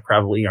things that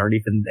probably aren't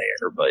even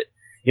there. But,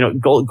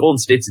 Golden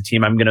State's a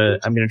team I'm gonna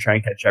try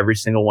and catch every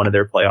single one of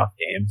their playoff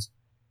games.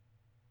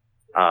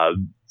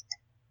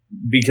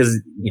 Because,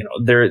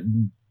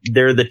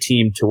 they're the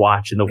team to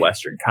watch in the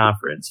Western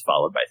Conference,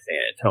 followed by San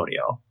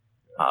Antonio.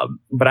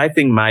 But I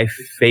think my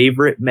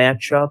favorite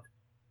matchup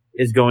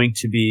is going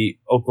to be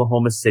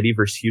Oklahoma City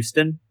versus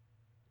Houston,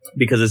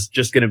 because it's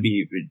just going to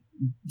be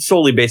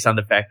solely based on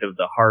the fact of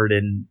the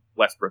Harden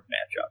Westbrook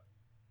matchup.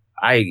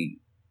 I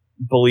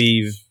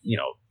believe,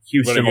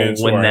 Houston will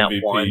win that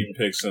MVP one.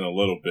 Picks in a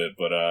little bit,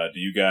 but do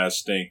you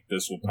guys think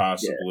this will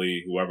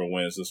possibly, whoever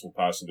wins, this will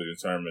possibly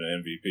determine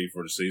the MVP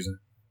for the season?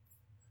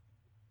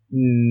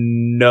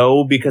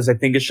 No, because I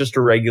think it's just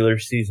a regular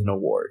season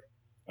award.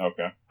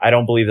 Okay. I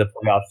don't believe the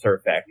playoffs are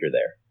a factor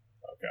there.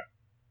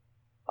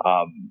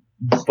 Okay.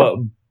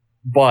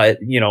 But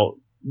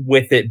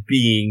with it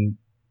being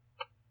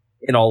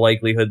in all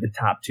likelihood the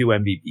top 2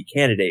 MVP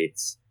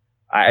candidates,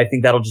 I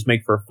think that'll just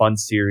make for a fun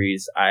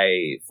series.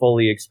 I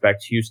fully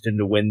expect Houston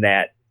to win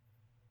that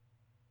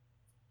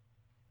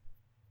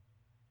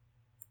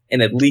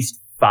in at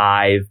least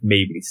 5,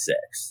 maybe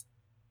 6.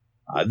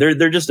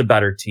 They're just a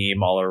better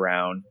team all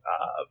around,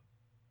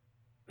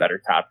 better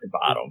top to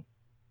bottom.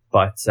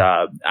 But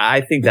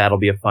I think that'll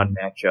be a fun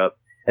matchup.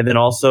 And then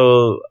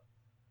also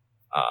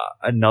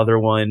another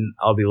one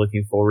I'll be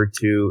looking forward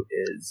to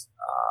is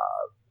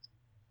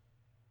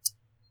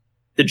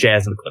the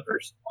Jazz and the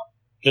Clippers.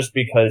 Just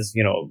because,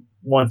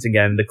 once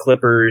again, the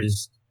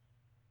Clippers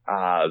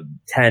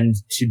tend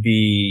to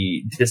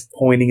be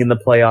disappointing in the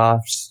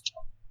playoffs.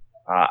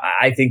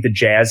 I think the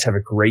Jazz have a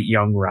great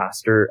young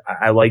roster.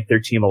 I like their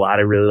team a lot.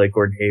 I really like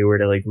Gordon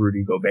Hayward. I like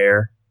Rudy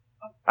Gobert.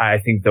 I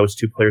think those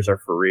 2 players are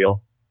for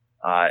real.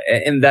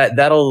 And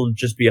that'll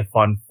just be a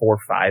fun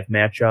 4-5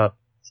 matchup.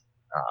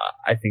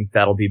 I think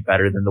that'll be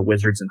better than the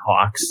Wizards and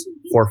Hawks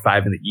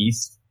 4-5 in the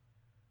East.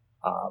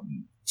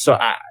 So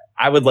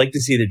I would like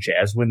to see the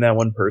Jazz win that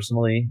one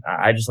personally.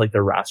 I just like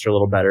their roster a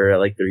little better. I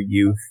like their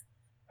youth.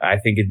 I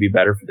think it'd be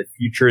better for the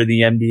future of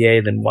the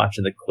NBA than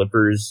watching the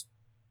Clippers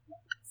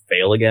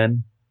fail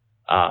again.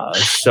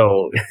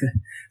 So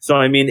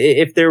I mean,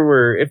 if there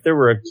was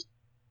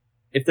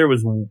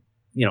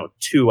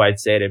 2, I'd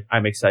say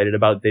I'm excited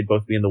about, they'd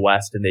both be in the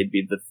West, and they'd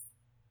be the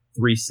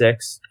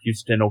 3-6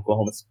 Houston,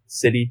 Oklahoma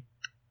City,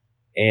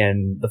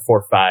 and the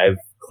 4-5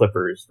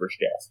 Clippers versus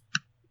Jazz.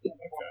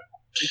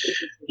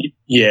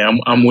 Yeah,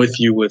 I'm with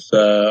you with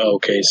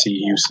OKC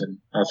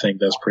Houston. I think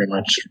that's pretty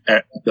much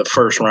the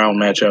first round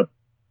matchup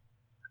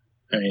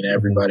I mean,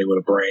 everybody with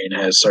a brain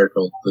has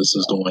circled this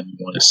is the one you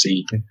want to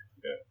see.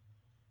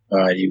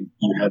 You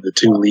have the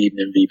two leading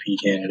MVP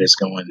candidates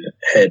going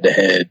head to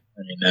head.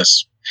 I mean,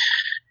 that's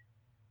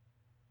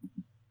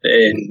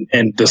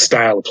and the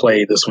style of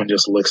play. This one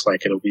just looks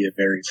like it'll be a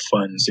very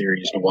fun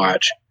series to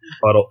watch.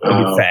 But it'll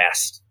be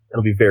fast.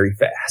 It'll be very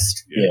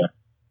fast.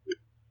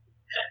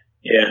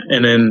 Yeah.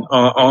 And then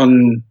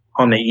on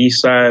the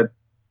East side,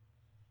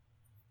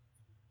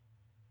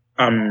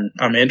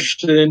 I'm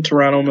interested in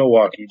Toronto,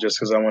 Milwaukee, just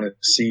because I want to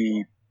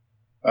see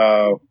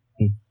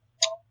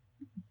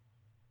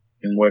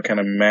and what kind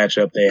of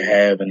matchup they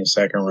have in the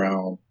second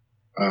round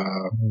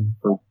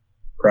for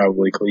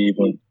probably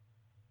Cleveland.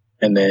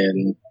 And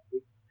then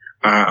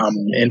I'm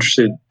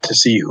interested to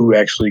see who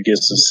actually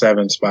gets the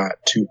 7th spot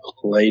to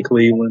play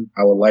Cleveland.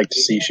 I would like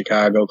to see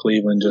Chicago,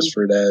 Cleveland, just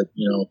for that,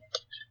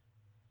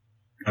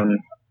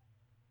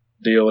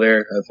 deal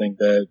there. I think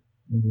that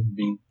would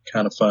be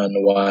kind of fun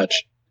to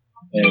watch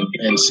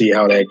and see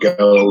how that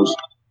goes.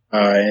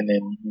 And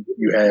then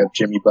you have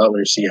Jimmy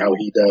Butler, see how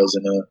he does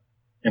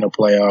in a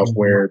playoff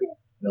where,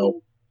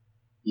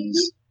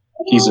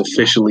 he's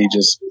officially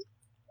just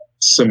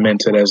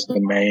cemented as the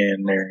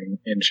man there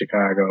in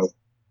Chicago,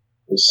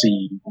 to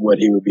see what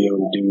he would be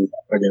able to do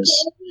against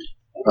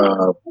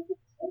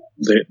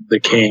the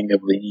king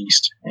of the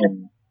East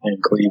in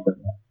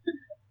Cleveland.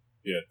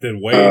 Yeah, did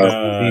Wade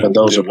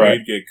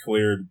Wade get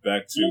cleared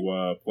back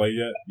to play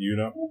yet? You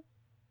know?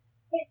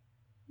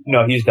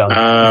 No, he's done.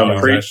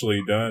 He's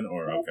actually done,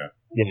 or okay?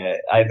 Yeah,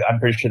 I'm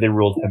pretty sure they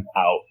ruled him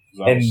out.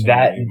 And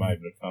that, he might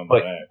have come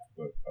back.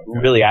 But okay.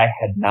 Really, I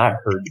had not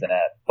heard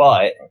that.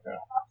 But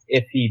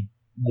if he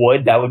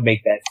would, that would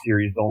make that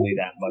series only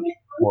that much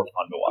more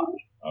fun to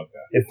watch.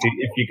 Okay. If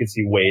you could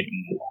see Wade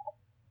and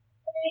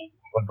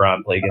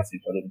LeBron play against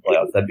each other in the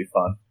playoffs, that'd be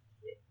fun.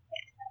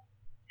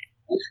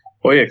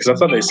 Well, yeah, because I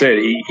thought they said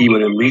he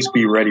would at least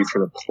be ready for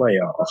the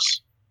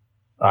playoffs.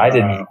 I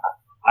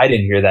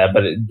didn't hear that,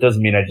 but it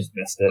doesn't mean I just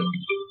missed it.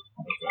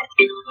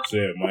 Okay. So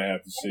yeah, might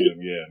have to see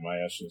them. Yeah,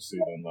 might actually see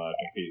them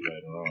compete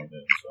later on.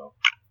 Then, so.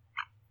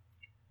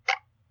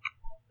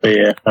 But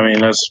yeah, I mean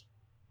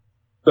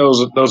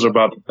those are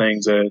about the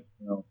things that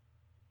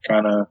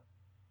kind of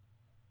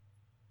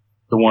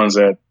the ones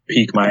that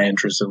pique my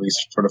interest, at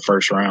least for the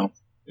first round.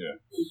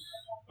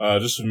 Yeah.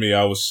 Just for me,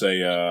 I would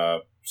say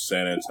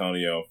San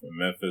Antonio and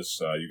Memphis.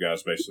 You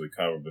guys basically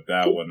covered, but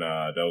that one,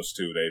 those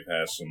two, they've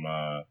had some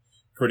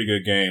pretty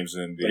good games,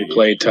 and they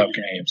played tough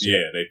games.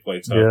 Yeah, they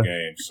played tough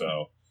games.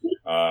 So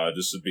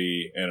this would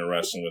be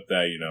interesting with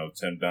that.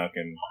 Tim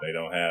Duncan, they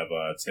don't have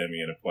Timmy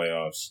in the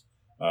playoffs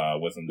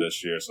with them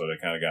this year, so they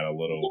kind of got a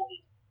little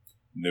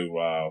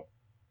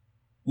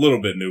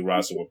bit new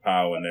roster with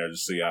Powell in there to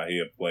see how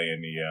he'll play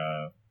in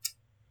the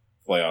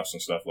playoffs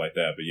and stuff like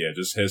that. But yeah,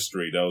 just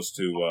history. Those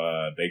two,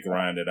 they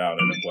grind it out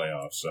in the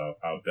playoffs, so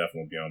I'll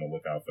definitely be on the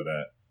lookout for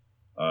that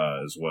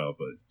as well.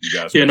 But you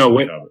guys,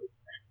 covered.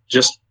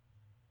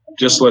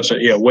 Just let you.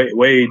 Yeah,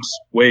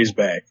 Wade's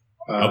back.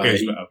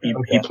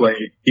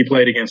 He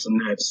played against the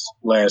Nets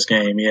last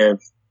game. He had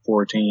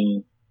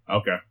 14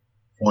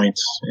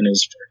 points in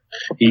his.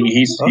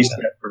 He's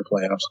set for the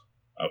playoffs.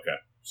 Okay.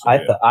 So,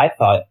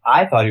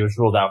 I thought he was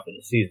ruled out for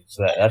the season.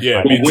 So that's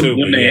yeah, fine. me too.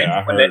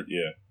 I heard.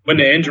 When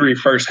the injury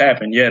first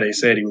happened, they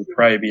said he would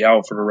probably be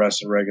out for the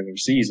rest of the regular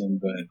season,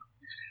 but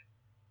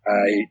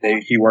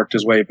he worked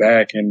his way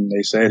back, and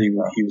they said he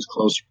was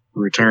close to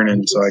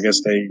returning. So I guess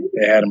they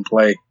had him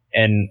play.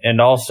 And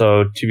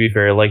also, to be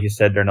fair, like you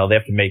said, Darnell, they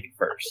have to make it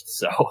first.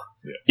 So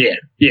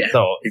yeah.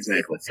 So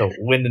exactly. So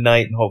win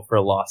tonight and hope for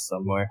a loss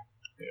somewhere.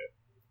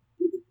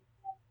 Yeah.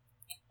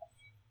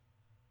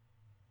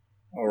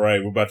 All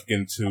right, we're about to get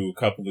into a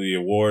couple of the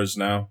awards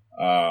now.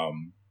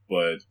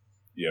 But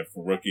yeah,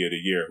 for Rookie of the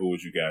Year, who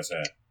would you guys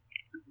have?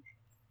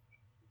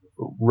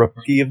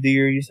 Rookie of the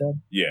Year, you said?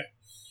 Yeah.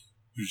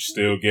 Would you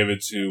still give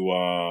it to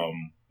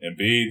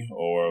Embiid,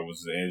 or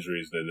was the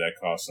injuries that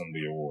cost him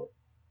the award?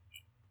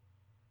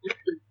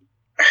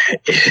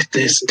 It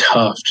is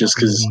tough, just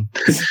because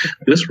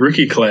this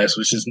rookie class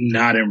was just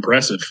not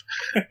impressive.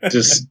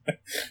 Just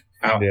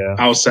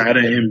outside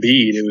of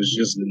Embiid, it was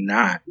just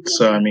not.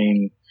 So, I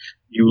mean,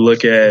 you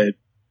look at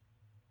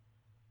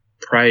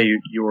probably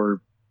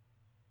your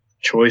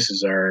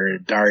choices are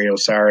Dario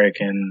Saric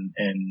and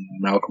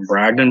Malcolm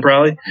Brogdon,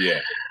 probably.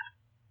 Yeah,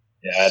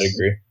 I'd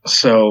agree.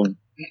 So,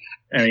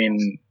 I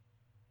mean,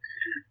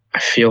 I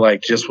feel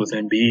like just with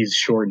Embiid's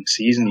shortened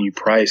season, he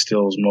probably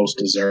still is most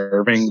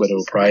deserving, but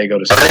it'll probably go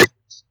to Saric.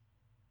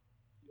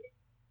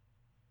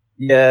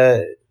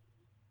 Yeah,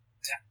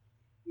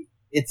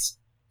 it's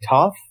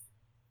tough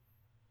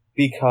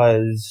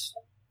because,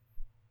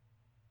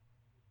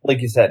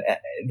 like you said,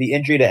 the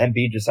injury to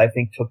Embiid just, I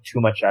think, took too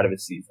much out of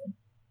his season.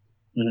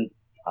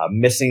 Mm-hmm.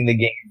 Missing the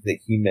games that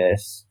he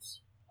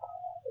missed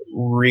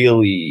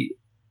really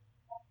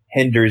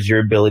hinders your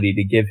ability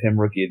to give him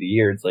Rookie of the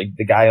Year. It's like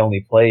the guy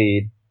only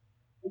played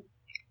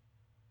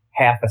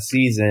half a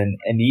season,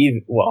 and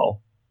a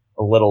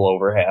little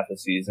over half a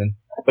season.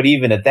 But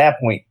even at that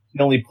point, he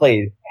only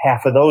played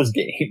half of those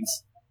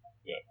games.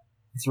 Yeah.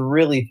 It's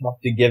really tough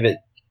to give it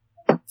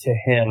to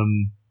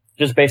him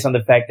just based on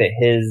the fact that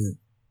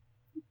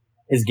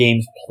his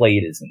games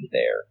played isn't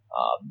there.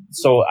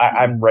 So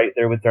I'm right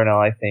there with Darnell.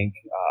 I think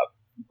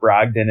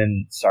Brogdon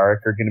and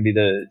Saric are going to be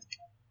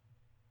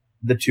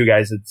the two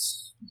guys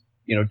that's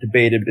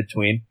debated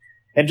between.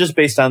 And just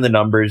based on the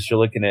numbers, you're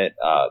looking at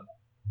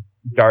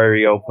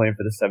Dario playing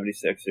for the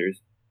 76ers,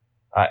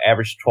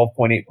 averaged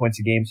 12.8 points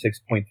a game,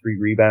 6.3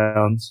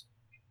 rebounds.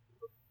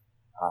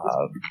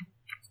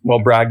 While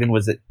Brogdon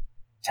was at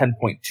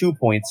 10.2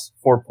 points,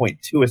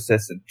 4.2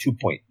 assists, and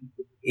 2.8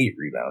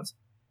 rebounds.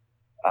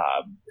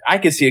 I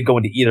could see it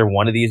going to either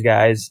one of these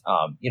guys.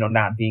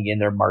 Not being in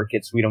their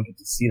markets, we don't get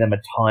to see them a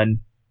ton.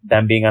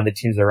 Them being on the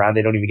teams around,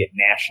 they don't even get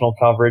national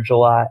coverage a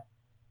lot.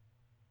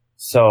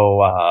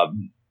 So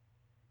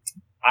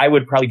I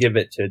would probably give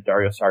it to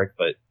Dario Saric,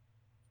 but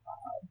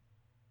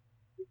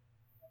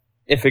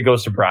if it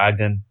goes to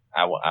Brogdon,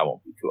 I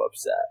won't be too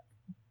upset.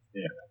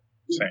 Yeah,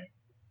 same.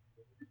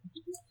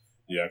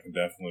 Yeah, I can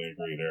definitely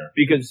agree there.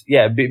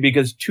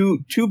 Because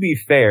to be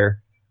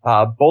fair,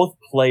 both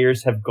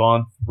players have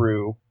gone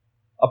through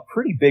a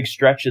pretty big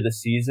stretch of the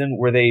season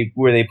where they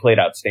played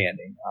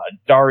outstanding.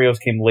 Dario's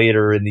came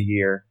later in the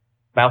year.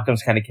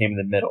 Malcolm's kind of came in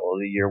the middle of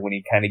the year when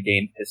he kind of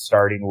gained his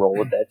starting role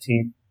with that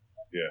team.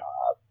 Yeah.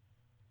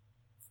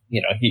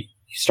 He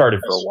started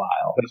for a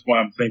while. That's why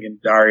I'm thinking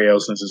Dario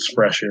since it's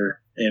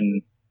fresher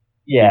in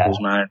people's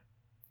mind.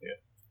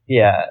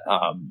 Yeah.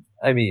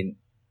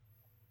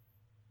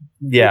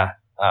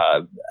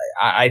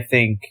 I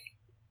think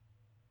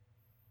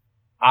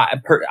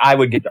I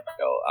would get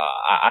Dario.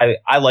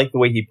 I like the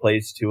way he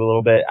plays too a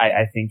little bit.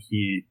 I think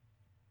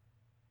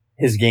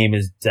his game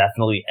is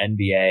definitely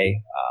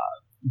NBA.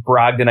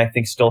 Brogdon, I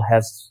think, still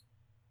has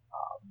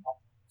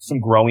some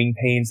growing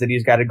pains that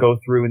he's got to go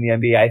through in the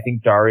NBA. I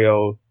think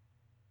Dario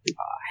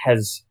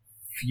has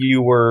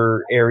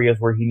fewer areas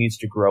where he needs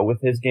to grow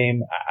with his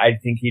game. I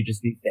think he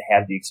just needs to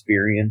have the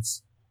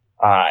experience.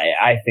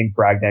 I think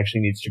Brogdon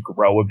actually needs to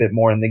grow a bit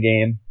more in the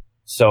game.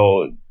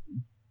 So,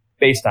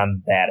 based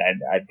on that,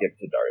 I'd give it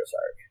to Dario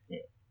Saric.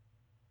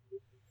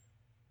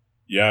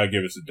 Yeah, I'd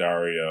give it to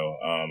Dario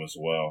as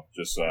well.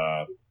 Just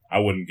I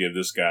wouldn't give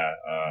this guy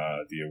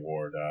the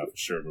award for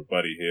sure, but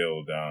Buddy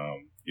Hield,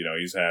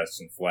 he's had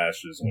some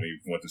flashes when he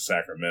went to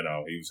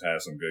Sacramento. He's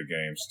had some good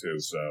games too.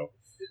 So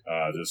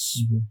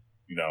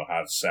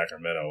how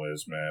Sacramento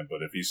is, man.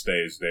 But if he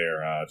stays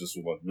there, just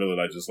would really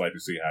like to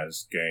see how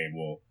his game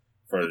will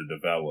further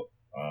develop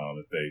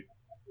if they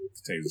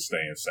continue to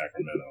stay in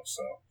Sacramento.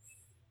 So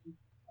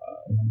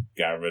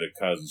got rid of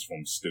Cousins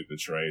from stupid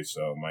trade,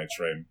 so might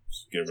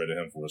get rid of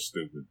him for a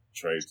stupid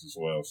trade as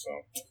well. So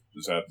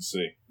just have to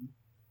see.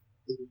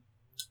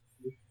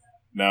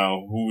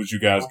 Now, who would you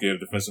guys give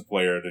Defensive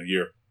Player of the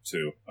Year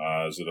to?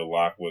 Is it a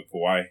lock with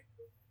Kawhi?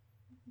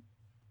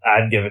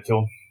 I'd give it to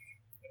him.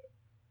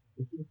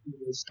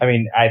 I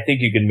mean, I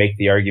think you can make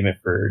the argument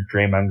for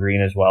Draymond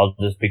Green as well,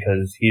 just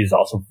because he's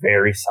also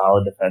very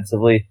solid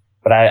defensively.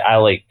 But I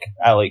like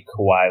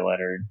Kawhi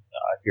Leonard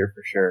here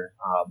for sure.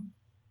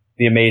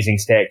 The amazing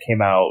stat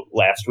came out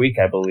last week,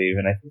 I believe,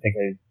 and I think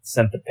I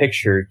sent the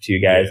picture to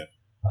you guys.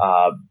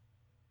 Yeah.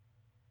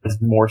 There's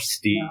more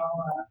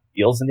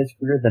steals in his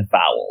career than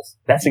fouls.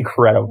 That's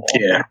incredible.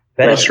 Yeah,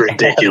 that's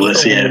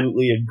ridiculous.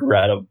 Absolutely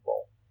incredible.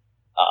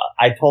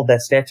 I told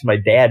that stat to my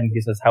dad, and he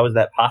says, "How is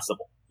that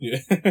possible?" Yeah.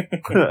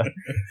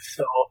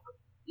 So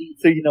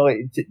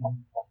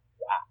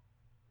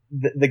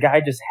the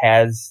guy just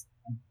has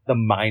the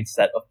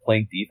mindset of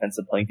playing defense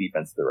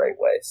the right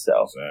way.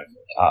 So, exactly.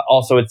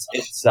 Also it's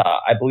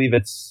I believe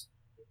it's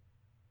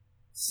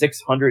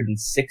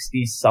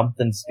 660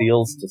 something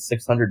steals to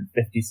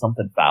 650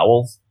 something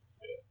fouls.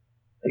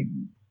 Like,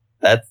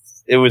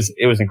 it was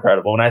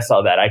incredible. When I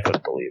saw that, I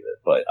couldn't believe it.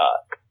 But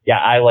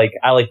I like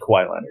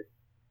Kawhi Leonard.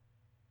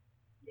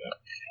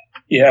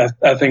 Yeah,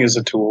 I think it's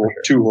a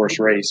two-horse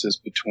race. It's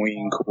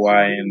between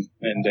Kawhi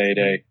and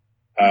Day-Day.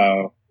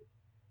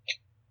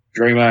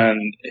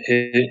 Draymond,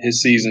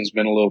 his season's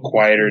been a little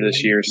quieter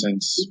this year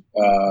since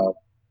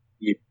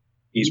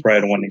he's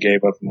probably the one that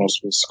gave up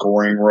most of his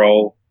scoring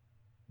role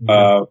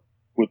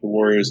with the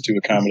Warriors to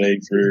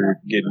accommodate for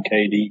getting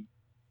KD.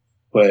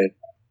 But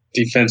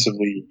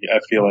defensively, I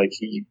feel like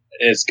he,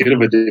 as good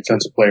of a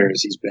defensive player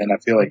as he's been, I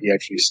feel like he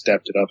actually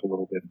stepped it up a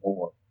little bit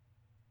more.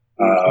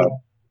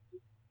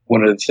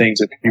 One of the things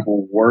that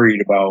people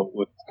worried about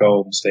with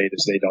Golden State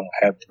is they don't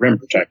have the rim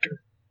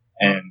protector.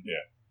 And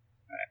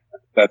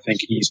I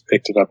think he's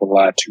picked it up a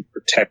lot to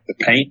protect the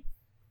paint.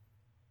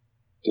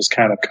 Just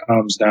kind of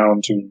comes down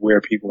to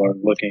where people are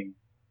looking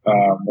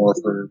more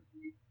for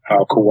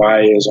how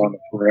Kawhi is on the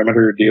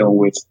perimeter, dealing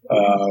with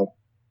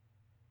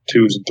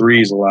twos and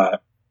threes a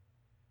lot,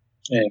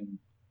 and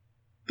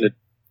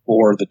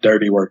the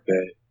dirty work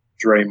that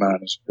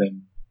Draymond has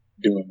been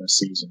doing this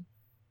season.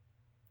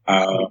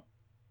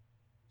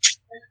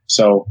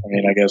 So I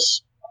mean, I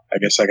guess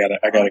I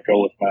gotta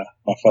go with my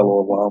fellow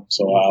alum.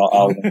 So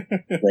I'll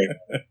wait.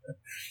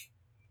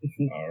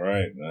 All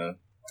right, man.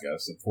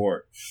 Got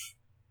support.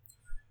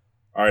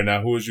 All right,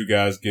 now who would you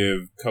guys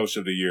give Coach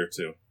of the Year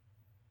to?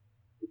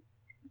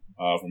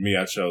 For me,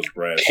 I chose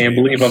Brad. Can't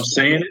believe I'm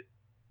saying it.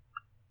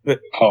 But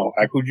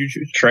who'd you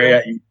choose?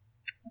 Trey.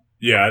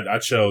 Yeah, I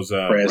chose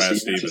Brad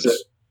Stevens.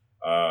 Stevens.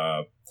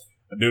 I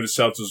knew the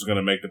Celtics was going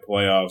to make the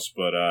playoffs,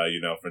 but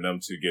for them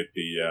to get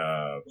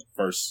the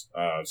first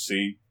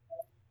seed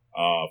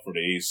for the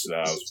East,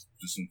 I was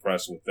just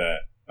impressed with that.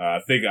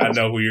 I think I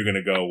know who you're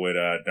going to go with,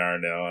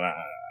 Darnell, and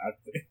I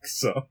think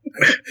so.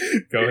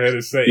 Go ahead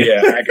and say it.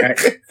 Yeah,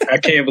 I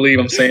can't believe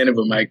I'm saying it,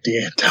 but Mike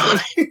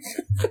D'Antoni.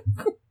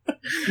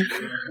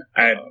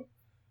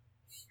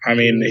 I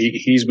mean,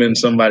 he's been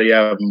somebody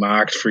I've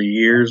mocked for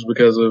years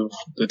because of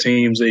the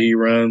teams that he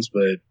runs,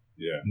 but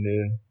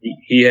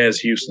he has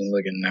Houston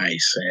looking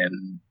nice.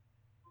 And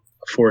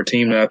for a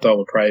team that I thought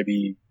would probably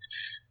be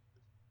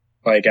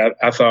like,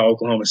 I thought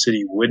Oklahoma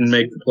City wouldn't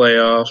make the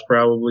playoffs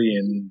probably,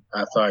 and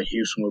I thought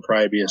Houston would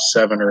probably be a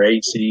 7 or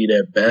 8 seed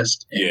at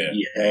best, and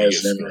he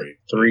has them at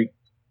 3.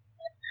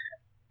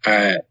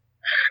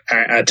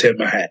 I tip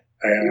my hat.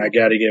 I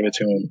got to give it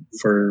to him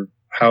for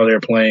how they're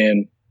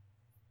playing,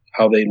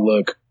 how they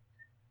look.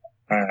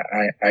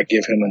 I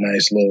give him a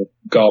nice little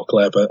golf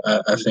clap.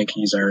 I think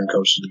he's earned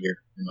Coach of the Year.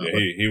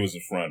 Yeah, he was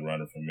a front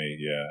runner for me.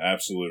 Yeah,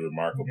 absolutely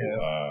remarkable.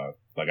 Yeah.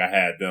 Like I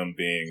had them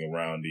being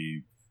around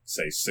the,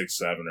 say, 6,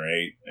 7, or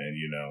 8, and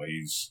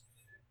he's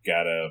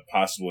got a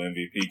possible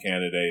MVP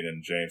candidate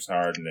in James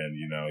Harden, and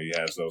he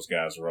has those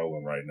guys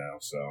rolling right now.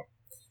 So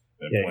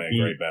they're playing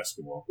great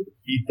basketball.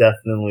 He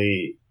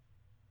definitely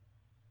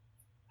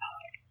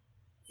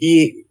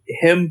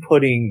him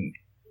putting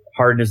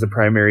Harden as the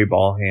primary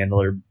ball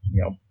handler.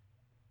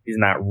 He's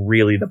not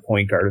really the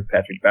point guard of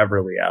Patrick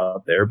Beverly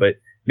out there, but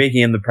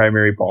making him the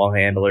primary ball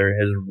handler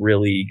has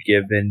really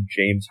given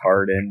James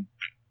Harden.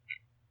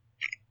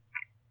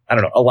 I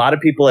don't know. A lot of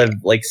people have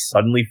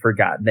suddenly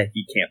forgotten that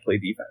he can't play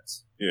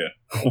defense. Yeah.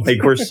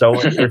 We're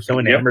so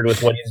enamored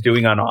with what he's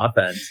doing on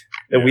offense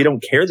that we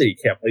don't care that he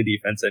can't play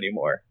defense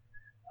anymore.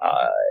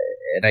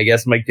 And I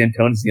guess Mike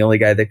D'Antoni's the only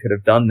guy that could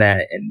have done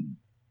that.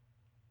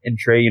 And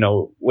Trey,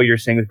 what you're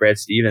saying with Brad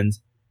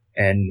Stevens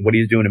and what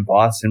he's doing in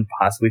Boston,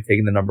 possibly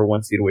taking the number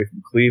 1 seed away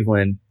from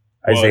Cleveland.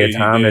 Isaiah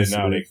Thomas.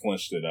 Now they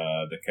clinched it.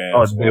 The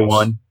Oh, Cavs. they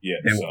won? Yeah.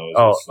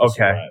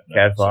 Okay.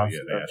 Cavs lost.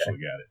 They actually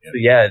got it.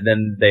 Yeah. So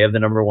then they have the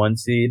number 1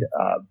 seed.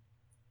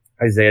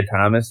 Isaiah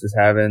Thomas is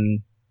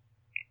having,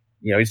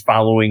 he's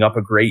following up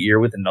a great year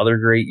with another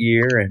great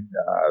year. And,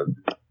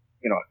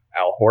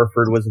 Al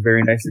Horford was a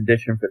very nice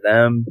addition for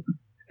them.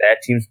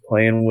 That team's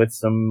playing with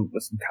some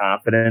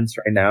confidence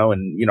right now.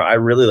 And, I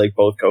really like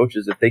both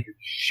coaches. If they could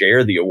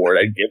share the award,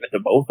 I'd give it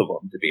to both of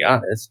them, to be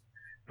honest.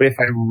 But if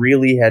I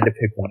really had to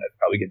pick one, I'd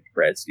probably give it to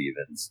Brad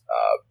Stevens.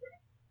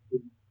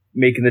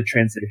 Making the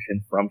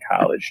transition from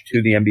college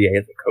to the NBA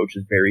as a coach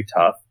is very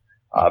tough.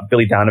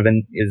 Billy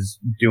Donovan is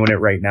doing it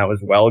right now as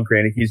well.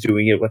 Granted, he's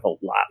doing it with a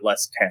lot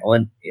less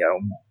talent,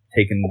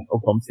 taking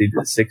Oklahoma City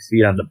to the 6th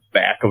seed on the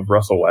back of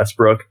Russell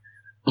Westbrook.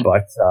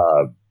 But,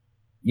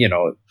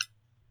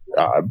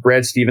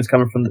 Brad Stevens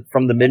coming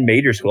from the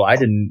mid-major school, I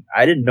didn't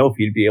know if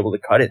he'd be able to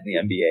cut it in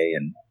the NBA,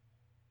 and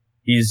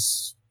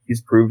he's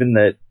proven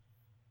that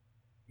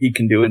he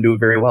can do it and do it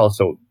very well.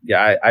 So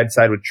yeah, I'd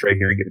side with Trey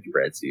here and give it to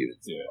Brad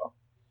Stevens. Yeah.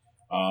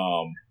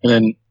 And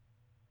then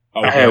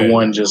I had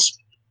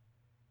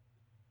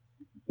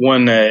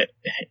one that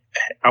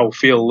I would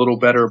feel a little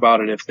better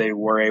about it if they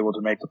were able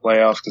to make the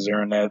playoffs because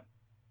they're in that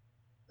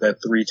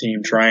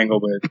 3-team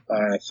triangle. But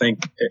I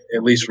think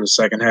at least for the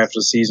second half of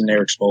the season,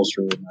 Eric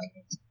Spoelstra would not.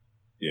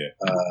 Yeah.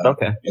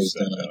 Okay.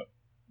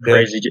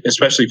 Crazy,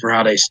 especially for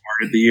how they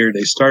started the year.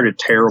 They started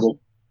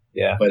terrible.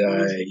 Yeah. But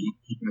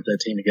he put that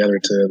team together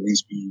to at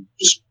least be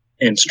just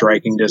in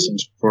striking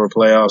distance for a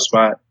playoff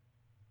spot.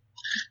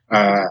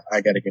 I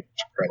got to give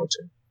credit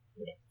to him.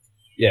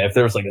 Yeah, if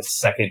there was a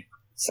second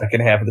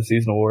half of the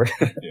season award.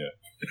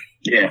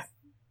 Yeah.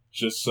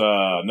 Just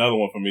another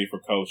one for me for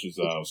coaches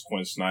was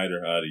Quinn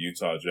Snyder, the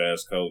Utah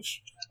Jazz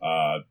coach.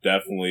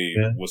 Definitely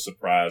was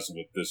surprised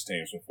with this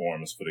team's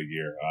performance for the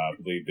year. I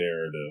believe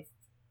they're the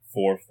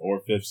 4th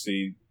or 5th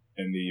seed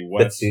in the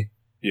West. 5th seed.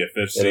 Yeah,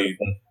 5th seed.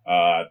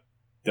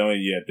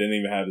 Didn't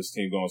even have this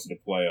team going to the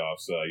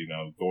playoffs.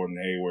 Gordon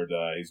Hayward,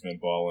 he's been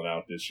balling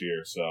out this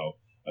year. So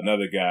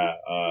another guy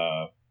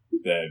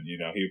that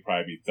he'd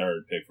probably be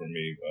 3rd pick for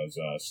me was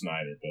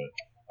Snyder, but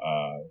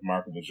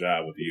remarkable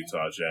job with the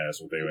Utah Jazz,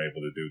 what they were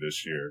able to do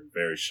this year.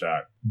 Very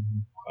shocked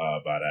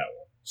by that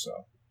one.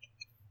 So,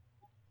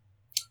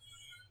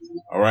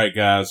 all right,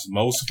 guys,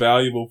 most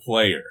valuable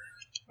player.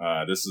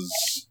 This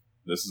is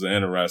an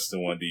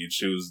interesting one. Do you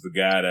choose the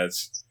guy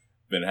that's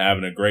been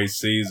having a great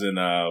season,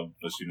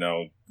 but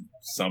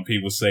some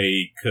people say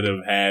he could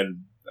have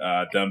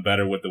done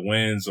better with the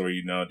wins, or do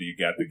you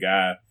got the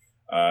guy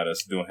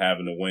that's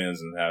having the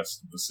wins and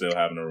still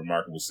having a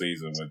remarkable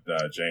season with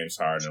James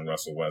Harden and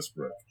Russell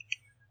Westbrook?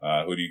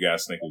 Who do you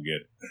guys think will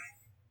get it?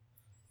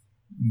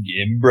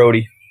 Yeah,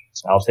 Brody.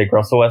 I'll take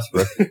Russell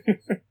Westbrook.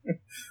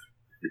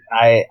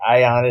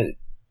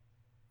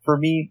 For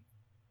me,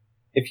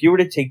 if you were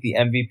to take the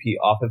MVP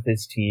off of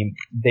his team,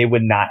 they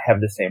would not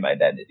have the same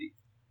identity.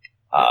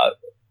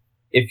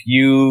 If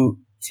you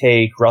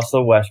take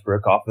Russell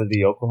Westbrook off of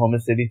the Oklahoma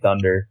City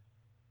Thunder,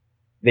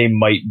 they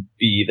might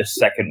be the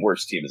second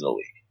worst team in the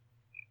league.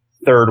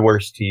 Third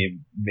worst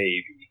team,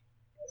 maybe.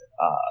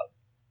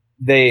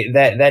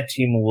 That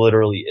team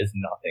literally is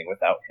nothing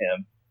without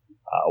him.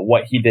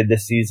 What he did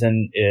this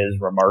season is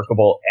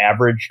remarkable.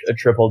 Averaged a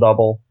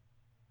triple-double.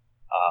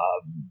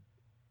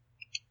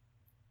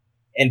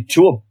 And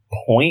to a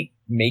point,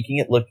 making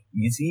it look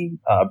easy,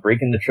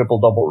 breaking the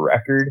triple-double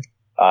record.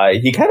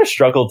 He kind of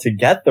struggled to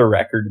get the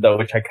record, though,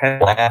 which I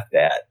kind of laughed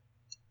at.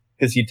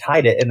 Because he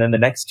tied it, and then the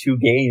next 2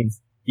 games,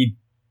 he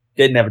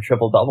didn't have a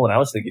triple-double, and I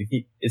was thinking,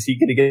 is he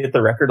going to get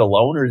the record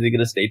alone, or is he going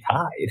to stay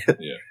tied?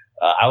 Yeah.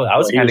 I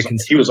was kind of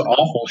concerned. He was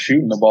awful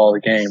shooting the ball the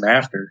game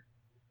after.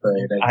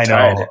 I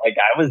know. Like,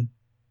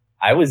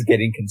 I was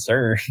getting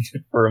concerned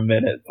for a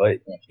minute, but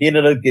he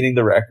ended up getting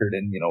the record,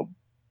 and,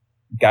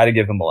 got to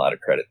give him a lot of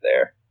credit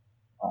there.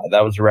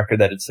 That was a record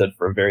that had stood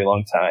for a very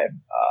long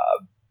time.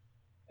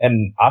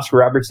 And Oscar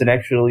Robertson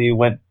actually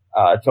went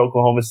to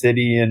Oklahoma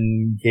City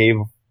and gave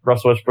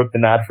Russell Westbrook the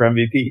nod for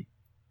MVP.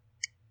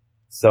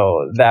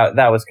 So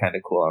that was kind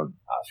of cool on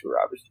Oscar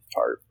Robertson's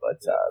part.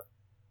 But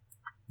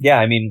yeah,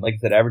 I mean, like I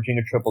said, averaging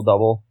a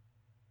triple-double,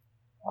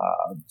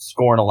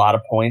 scoring a lot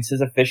of points.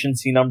 His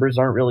efficiency numbers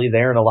aren't really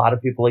there, and a lot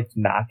of people like to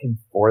knock him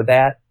for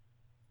that.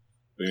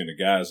 Being the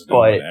guys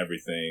doing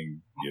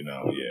everything,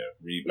 rebounds. Yeah,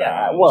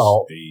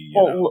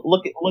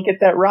 look at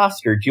that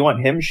roster. Do you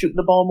want him shooting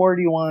the ball more? Or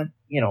do you want,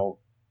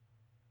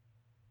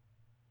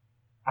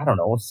 I don't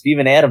know,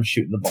 Steven Adams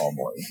shooting the ball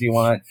more? Do you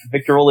want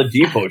Victor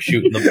Oladipo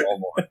shooting the ball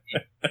more?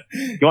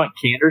 Do you want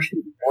Kanter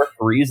shooting more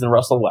threes than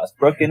Russell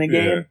Westbrook in a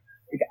game? Yeah.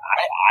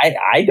 Like,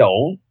 I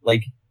don't.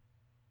 Like,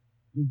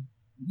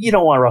 you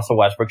don't want Russell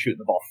Westbrook shooting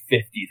the ball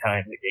 50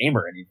 times a game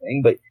or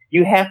anything, but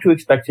you have to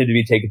expect him to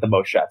be taking the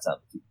most shots on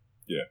the team.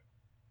 Yeah.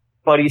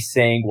 But he's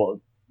saying, well,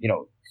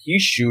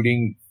 he's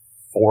shooting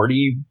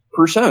 40%.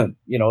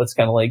 It's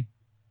kind of like,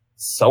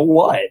 so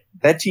what?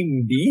 That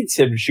team needs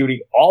him shooting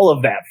all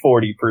of that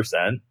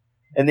 40%,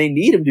 and they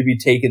need him to be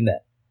taking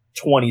that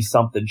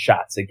 20-something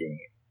shots a game.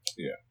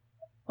 Yeah.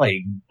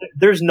 Like,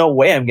 there's no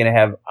way I'm going to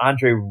have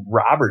Andre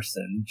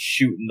Robertson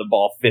shooting the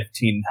ball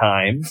 15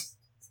 times.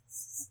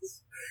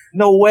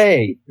 No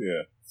way.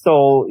 Yeah.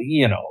 So,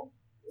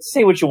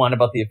 say what you want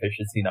about the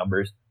efficiency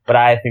numbers, but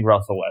I think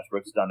Russell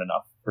Westbrook's done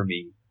enough for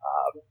me.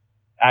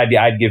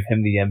 I'd give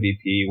him the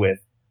MVP with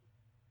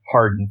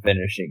Harden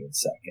finishing in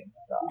second.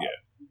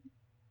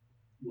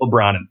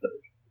 LeBron in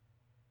third.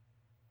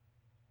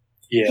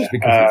 Yeah. Just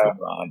because he's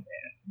LeBron,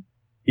 man.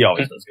 He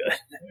always does good.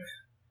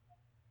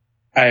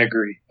 I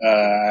agree.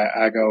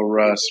 I go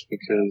Russ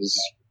because,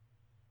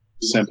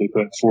 simply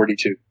put,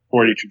 42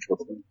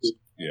 triple doubles.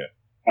 Yeah.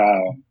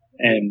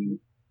 And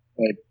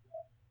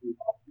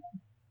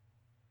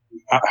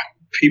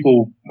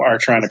people are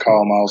trying to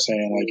call him out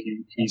saying like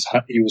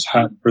he was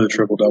hunting for the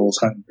triple doubles,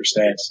 hunting for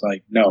stats.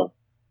 Like, no,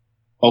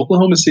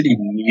 Oklahoma City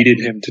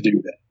needed him to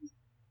do that.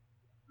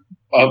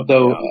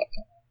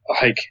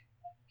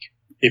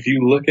 If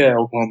you look at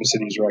Oklahoma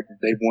City's record,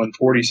 they've won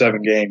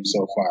 47 games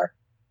so far.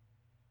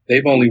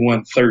 They've only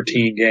won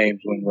 13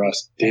 games when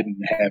Russ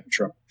didn't have a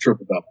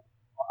triple double.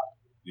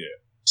 Yeah.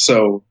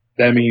 So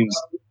that means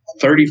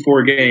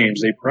 34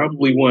 games they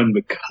probably won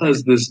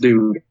because this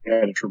dude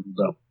had a triple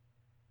double.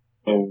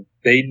 So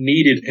they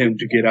needed him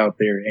to get out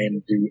there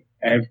and do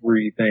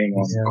everything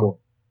on the court.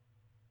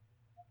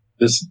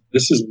 This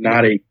is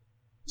not a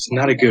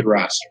good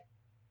roster.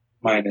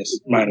 Minus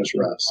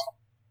Russ.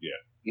 Yeah.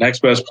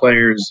 Next best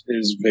player is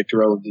Victor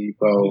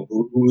Oladipo,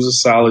 who's a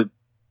solid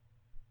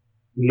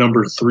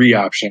number 3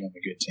 option on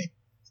a good team.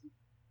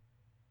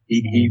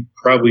 He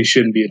probably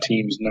shouldn't be a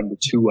team's number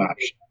 2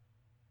 option.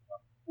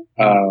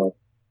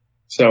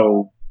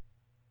 So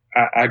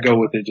I go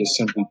with it just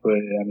simply put.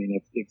 I mean,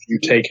 if you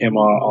take him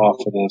off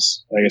of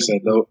this, like I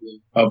said,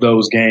 of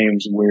those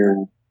games where,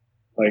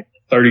 like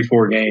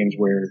 34 games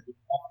where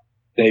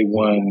they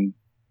won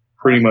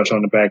pretty much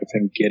on the back of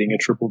him getting a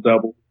triple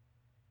double,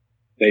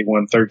 they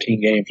won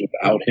 13 games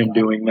without him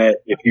doing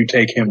that. If you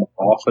take him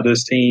off of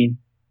this team,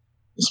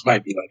 this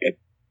might be like a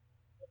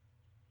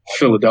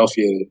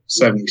Philadelphia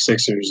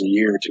 76ers a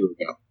year or 2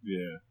 ago.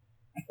 Yeah.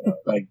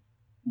 Like,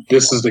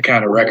 this is the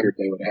kind of record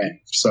they would have.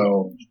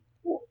 So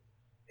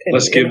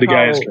let's give the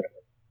guys credit.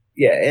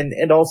 Yeah,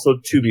 and also,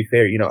 to be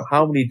fair,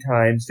 how many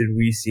times did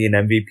we see an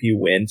MVP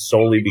win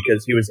solely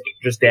because he was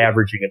just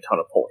averaging a ton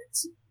of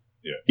points?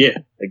 Yeah.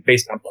 Like,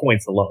 based on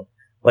points alone.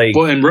 Like,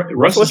 well, and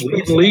Russell's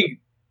leading the league.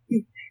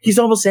 He's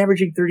almost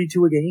averaging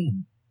 32 a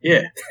game.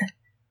 Yeah.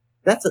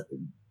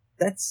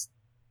 That's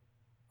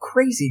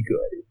crazy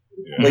good.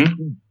 Yeah.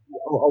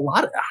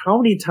 Like, how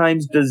many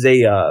times does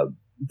the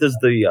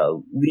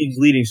league's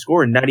leading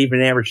scorer not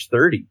even average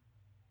 30?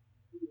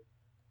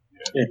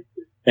 Yeah.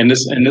 And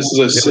this is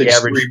a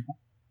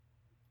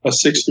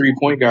 6'3"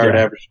 point guard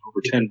averaging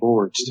over 10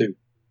 boards too.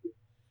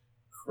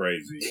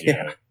 Crazy.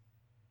 Yeah.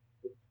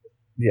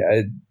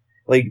 Yeah.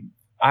 Like,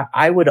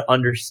 I would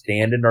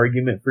understand an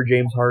argument for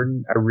James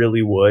Harden. I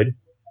really would.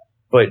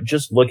 But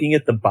just looking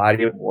at the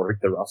body of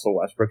work that Russell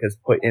Westbrook has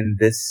put in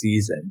this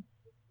season,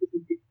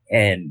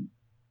 and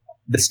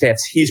the stats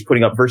he's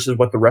putting up versus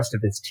what the rest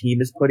of his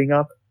team is putting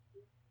up,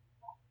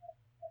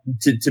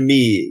 to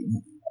me,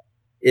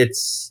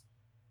 it's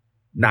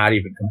not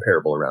even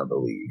comparable around the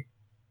league.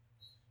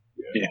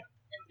 Yeah.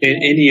 In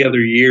any other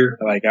year,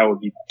 like, I would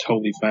be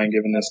totally fine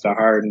giving this to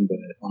Harden, but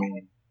I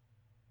mean,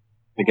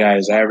 the guy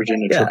is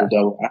averaging a triple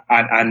double.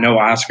 I know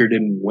Oscar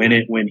didn't win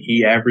it when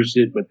he averaged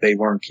it, but they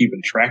weren't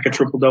keeping track of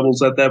triple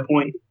doubles at that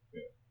point.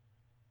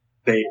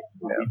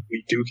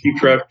 We do keep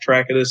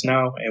track of this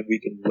now, and we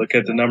can look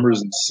at the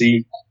numbers and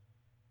see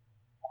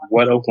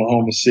what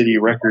Oklahoma City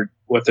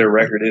what their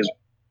record is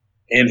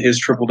in his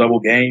triple double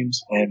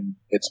games, and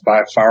it's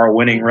by far a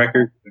winning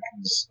record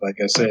because, like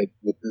I said,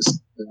 with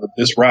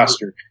this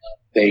roster,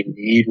 they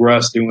need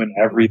Russ doing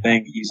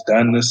everything he's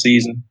done this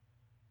season.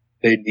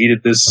 They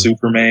needed this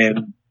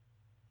Superman,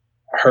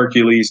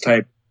 Hercules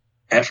type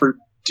effort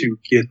to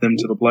get them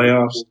to the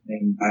playoffs,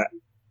 and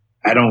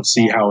I don't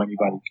see how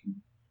anybody can.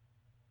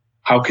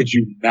 How could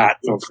you not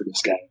vote for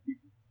this guy?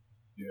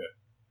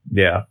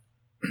 Yeah.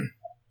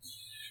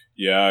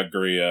 Yeah, I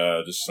agree.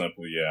 Just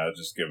simply, I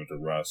just give it to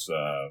Russ.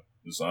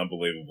 This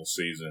unbelievable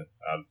season.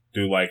 I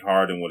do like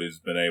Harden, what he's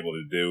been able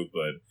to do,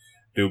 but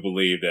do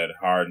believe that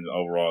Harden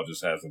overall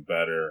just has a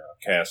better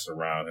cast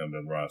around him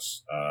than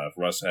Russ. If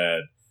Russ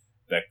had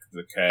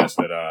the cast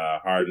that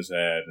Harden's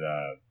had,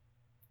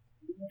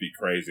 it'd be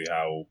crazy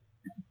how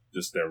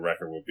just their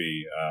record would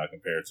be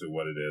compared to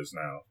what it is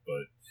now.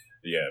 But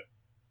yeah,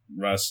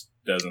 Russ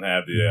doesn't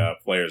have the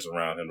players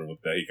around him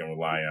that he can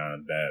rely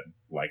on that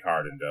like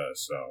Harden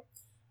does. So,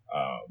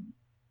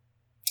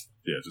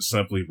 just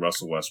simply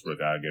Russell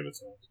Westbrook, I give it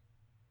to him.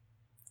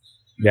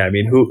 Yeah, I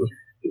mean, who,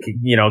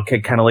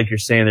 kind of like you're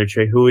saying there,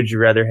 Trey, who would you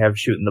rather have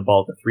shooting the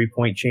ball, the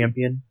 3-point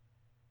champion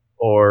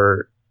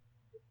or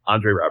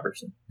Andre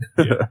Robertson?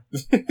 Yeah.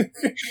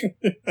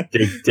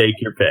 Take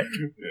your pick.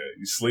 Yeah,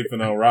 you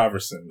sleeping on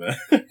Robertson, man.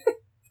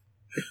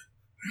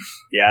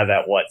 Yeah,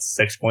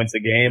 6 points a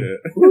game?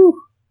 Yeah. Woo.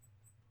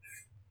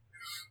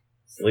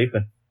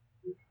 Sleeping.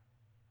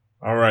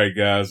 All right,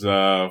 guys.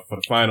 For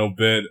the final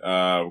bit,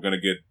 we're gonna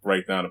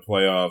break down the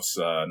playoffs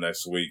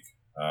next week,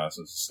 since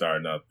it's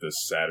starting up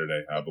this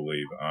Saturday, I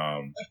believe.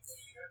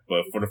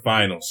 But for the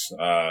finals,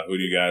 who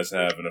do you guys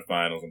have in the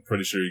finals? I'm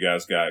pretty sure you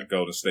guys got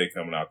Golden State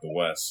coming out the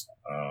West.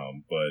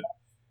 But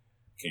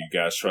can you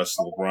guys trust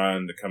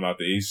LeBron to come out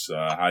the East?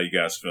 How you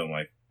guys feeling?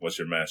 Like, what's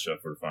your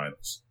matchup for the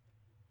finals?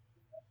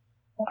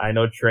 I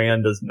know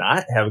Trayon does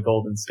not have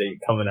Golden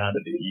State coming out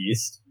of the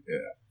East.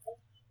 Yeah.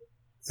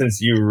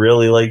 Since you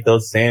really like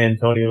those San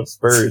Antonio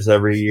Spurs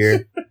every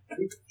year.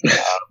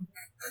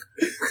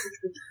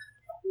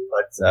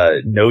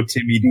 But no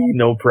Timmy D,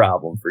 no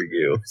problem for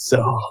you.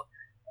 So,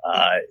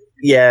 I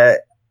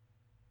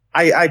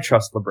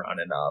trust LeBron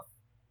enough.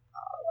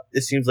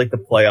 It seems like the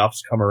playoffs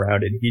come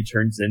around and he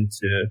turns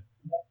into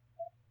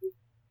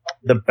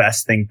the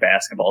best thing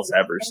basketball's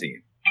ever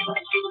seen.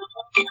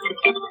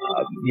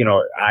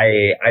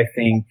 I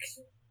think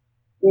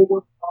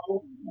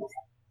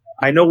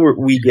I know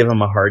we give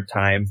him a hard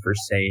time for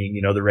saying,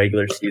 the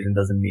regular season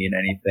doesn't mean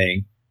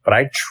anything, but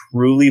I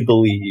truly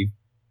believe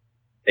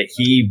that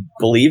he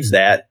believes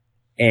that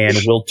and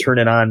will turn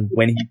it on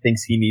when he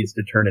thinks he needs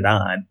to turn it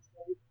on,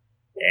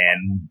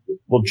 and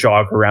will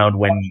jog around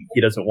when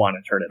he doesn't want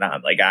to turn it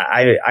on. Like,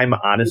 I'm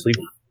honestly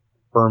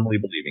firmly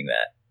believing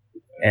that.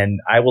 And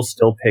I will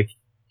still pick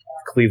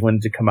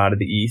Cleveland to come out of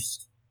the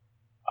East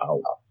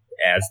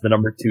as the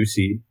number 2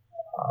 seed.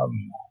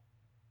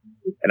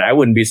 And I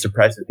wouldn't be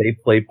surprised if they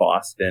play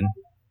Boston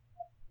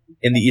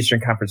in the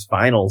Eastern Conference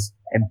Finals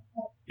and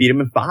beat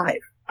them in 5.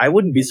 I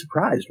wouldn't be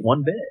surprised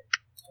one bit.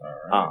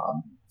 Right.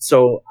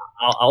 So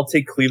I'll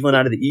take Cleveland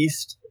out of the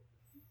East,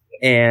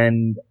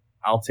 and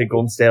I'll take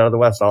Golden State out of the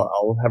West.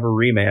 I'll have a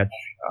rematch,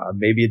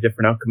 maybe a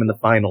different outcome in the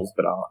finals,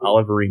 but I'll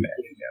have a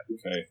rematch.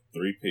 Yeah. Okay,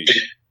 3-peat.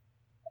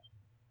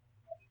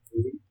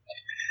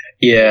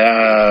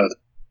 Yeah,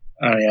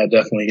 I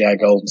definitely got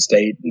Golden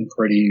State and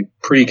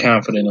pretty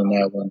confident in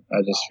that one.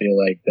 I just feel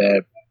like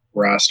that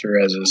roster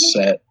as a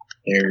set,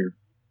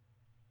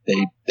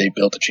 they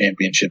built a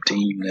championship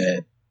team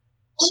that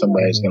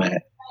somebody's gonna.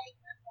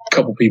 A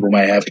couple people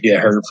might have to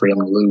get hurt for them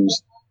to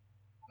lose.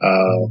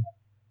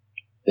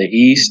 The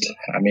East,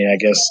 I mean, I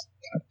guess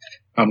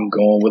I'm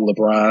going with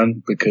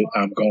LeBron because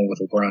I'm going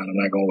with LeBron. I'm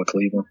not going with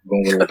Cleveland. I'm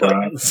going with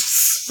LeBron.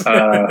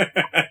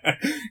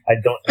 I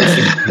don't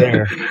disagree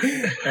there.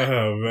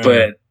 Oh, man.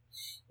 But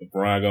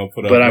LeBron gonna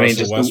put up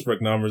Russell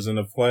Westbrook numbers in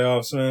the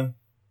playoffs, man.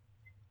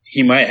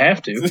 He might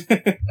have to,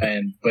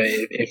 but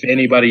if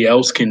anybody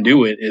else can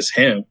do it, it's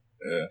him.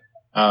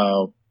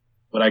 Yeah.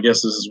 But I guess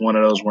this is one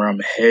of those where I'm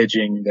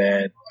hedging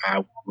that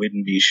I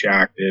wouldn't be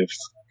shocked if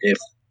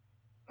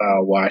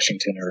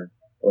Washington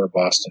or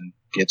Boston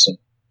gets him.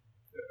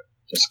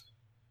 Yeah.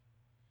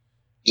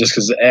 Just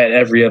because at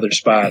every other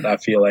spot, I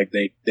feel like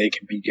they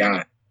can be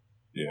got.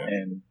 Yeah.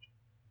 And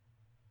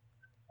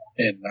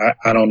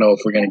I don't know if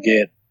we're gonna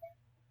get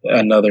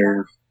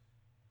another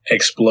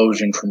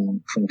explosion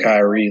from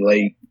Kyrie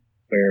late,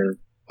 where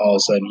all of a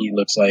sudden he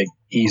looks like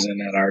he's in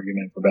that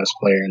argument for best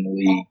player in the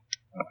league.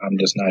 I'm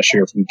just not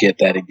sure if we get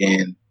that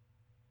again,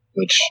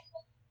 which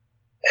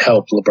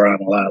helped LeBron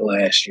a lot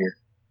last year.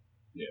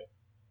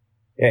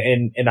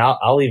 And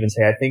I'll even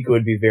say I think it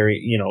would be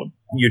very,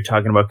 you're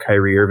talking about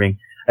Kyrie Irving.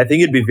 I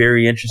think it'd be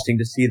very interesting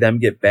to see them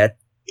get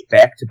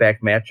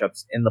back-to-back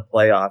matchups in the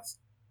playoffs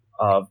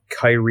of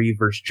Kyrie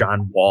versus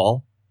John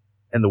Wall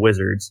and the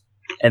Wizards,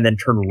 and then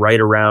turn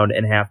right around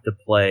and have to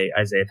play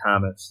Isaiah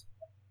Thomas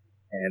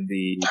and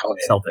the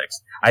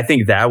Celtics. I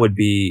think that would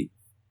be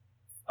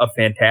a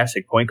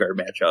fantastic point guard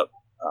matchup,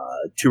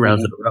 2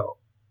 rounds in a row.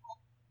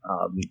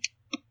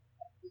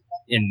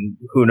 And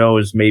who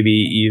knows, maybe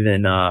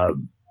even,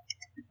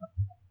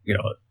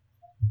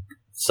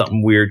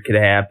 something weird could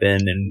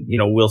happen, and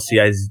we'll see.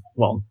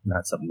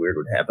 Not something weird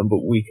would happen,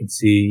 but we could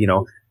see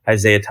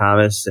Isaiah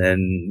Thomas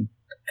and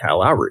Kyle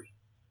Lowry,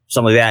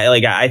 something like that.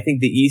 Like I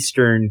think the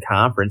Eastern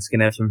Conference can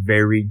have some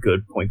very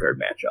good point guard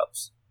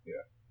matchups.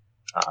 Yeah,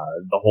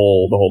 the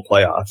whole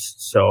playoffs.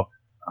 So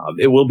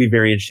it will be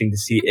very interesting to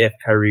see if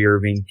Kyrie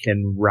Irving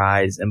can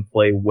rise and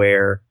play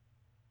where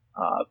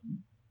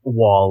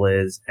Wall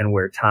is and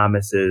where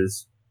Thomas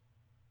is,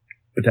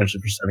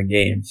 potentially for 7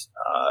 games.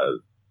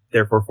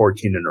 Therefore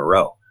 14 in a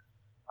row.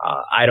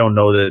 I don't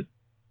know that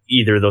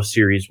either of those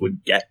series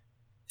would get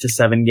to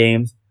 7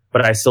 games,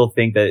 but I still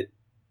think that,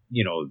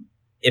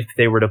 if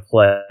they were to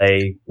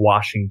play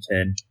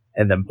Washington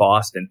and then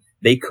Boston,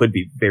 they could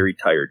be very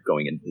tired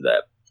going into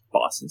that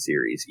Boston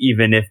series.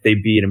 Even if they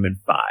beat them in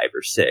 5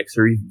 or 6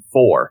 or even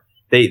 4,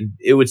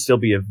 it would still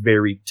be a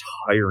very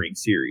tiring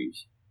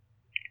series.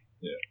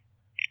 Yeah.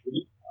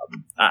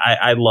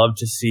 I'd love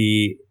to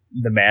see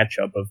the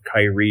matchup of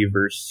Kyrie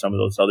versus some of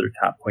those other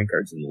top point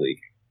guards in the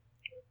league.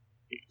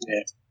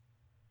 Yeah.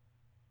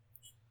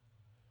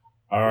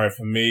 All right,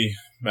 for me,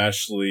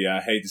 actually,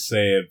 I hate to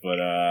say it, but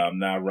I'm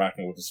not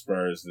rocking with the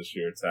Spurs this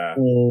year, Ty.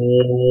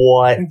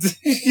 What?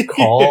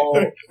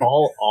 Call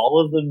all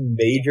of the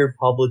major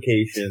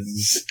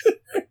publications.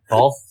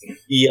 Call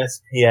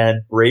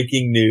ESPN,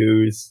 breaking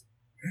news.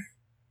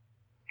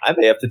 I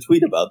may have to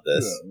tweet about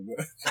this.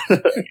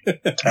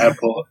 I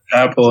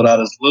pulled out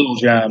his little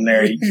John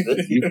there. He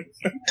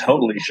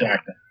totally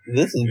shocked him.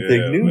 This is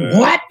big news. Man.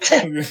 What?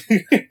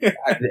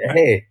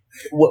 Hey,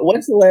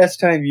 when's the last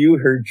time you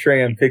heard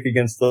Tran pick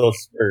against those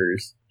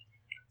Spurs?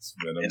 It's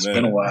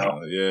been a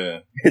while. Yeah.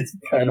 It's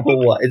been a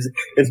while.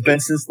 It's been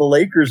since the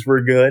Lakers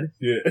were good.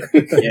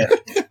 Yeah.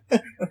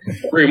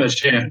 Pretty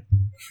much, yeah.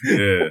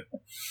 Yeah.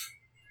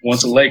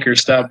 Once the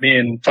Lakers stopped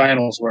being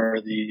finals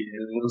worthy,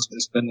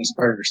 it's been the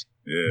Spurs.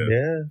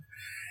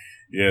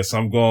 Yeah, so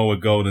I'm going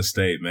with Golden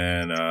State,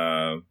 man.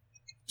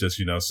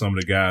 Just, some of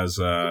the guys,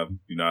 I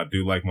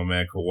do like my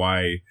man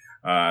Kawhi.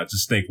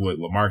 Just think with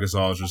LaMarcus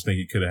Aldridge, think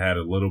he could have had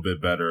a little bit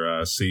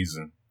better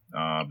season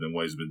than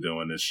what he's been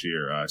doing this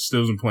year.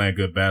 Still isn't playing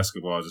good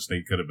basketball. I just think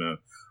he could have been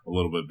a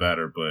little bit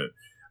better. But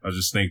I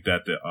just think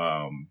that the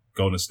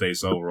Golden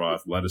State's overall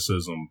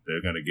athleticism,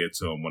 they're going to get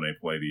to him when they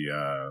play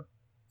the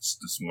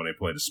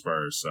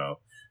Spurs. So I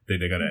think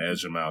they're going to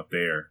edge them out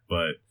there.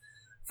 But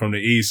from the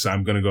East,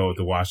 I'm going to go with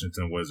the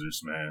Washington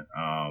Wizards, man.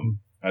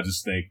 I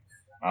just think,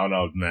 I don't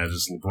know, man,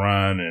 just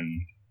LeBron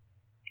and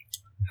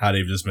how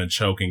they've just been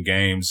choking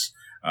games.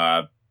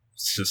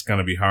 It's just going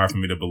to be hard for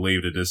me to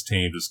believe that this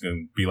team just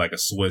going to be like a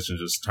switch and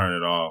just turn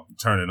it on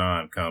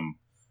come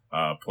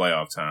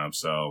playoff time.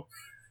 So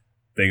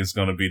I think it's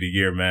going to be the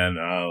year, man.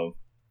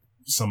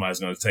 Somebody's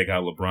going to take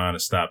out LeBron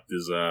and stop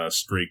this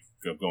streak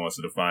of going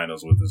to the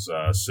finals with his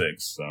 6.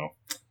 So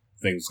I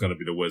think it's going to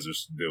be the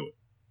Wizards to do it.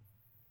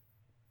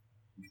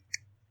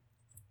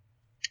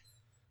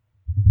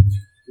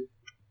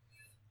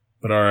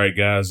 But all right,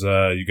 guys,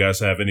 you guys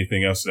have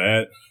anything else to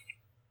add?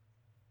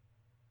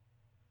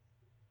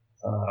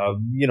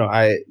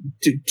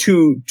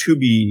 To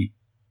be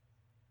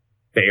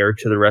fair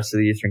to the rest of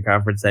the Eastern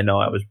Conference, I know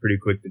I was pretty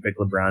quick to pick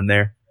LeBron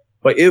there,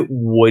 but it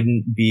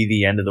wouldn't be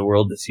the end of the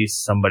world to see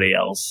somebody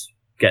else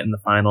get in the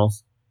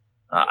finals.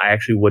 I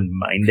actually wouldn't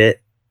mind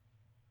it,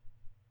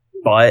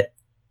 but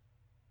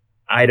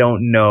I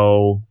don't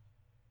know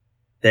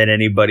that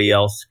anybody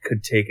else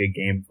could take a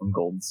game from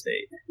Golden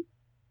State.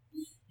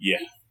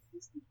 Yeah.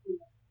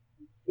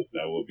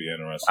 That would be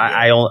interesting.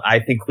 I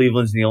think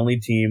Cleveland's the only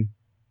team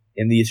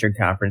in the Eastern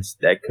Conference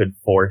that could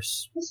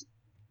force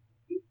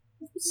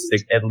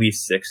at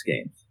least 6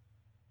 games.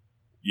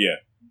 Yeah.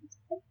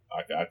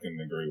 I can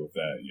agree with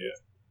that, yeah.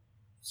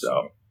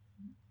 So,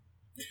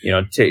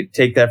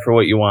 take that for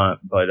what you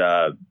want, but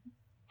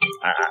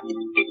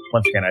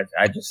once again,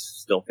 I just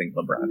still think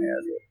LeBron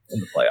has it in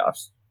the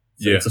playoffs.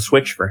 So yeah. It's a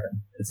switch for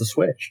him. It's a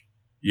switch.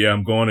 Yeah,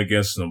 I'm going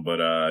against them, but,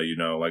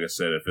 like I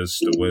said, if it's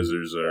the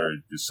Wizards or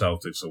the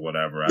Celtics or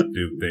whatever, I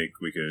do think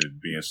we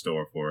could be in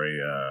store for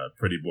a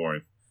pretty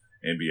boring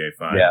NBA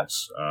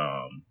Finals.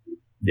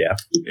 Yeah.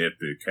 If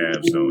the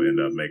Cavs don't end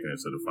up making it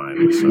to the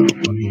finals. So.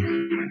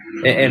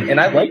 And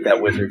I like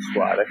that Wizards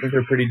squad. I think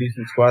they're a pretty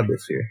decent squad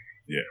this year.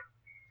 Yeah.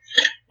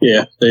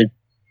 Yeah, they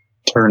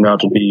turned out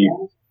to be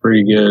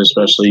pretty good,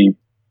 especially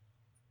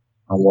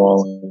on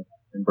Wall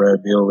and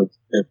Brad Beal.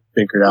 They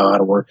figured out how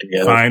to work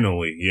together.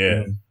 Finally,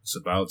 yeah. It's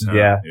about time.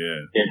 Yeah.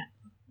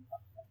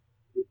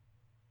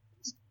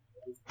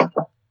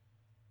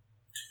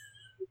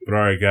 But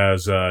all right,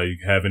 guys, you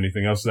have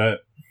anything else that?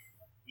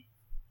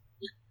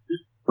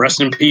 Rest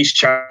in peace,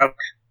 child.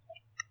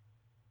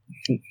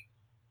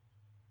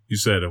 You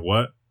said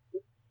what?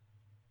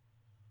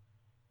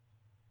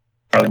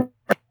 Hold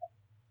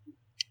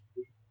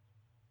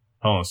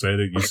on, say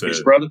it. You said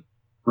Peace, brother.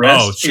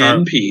 Rest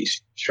in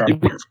peace, Charlie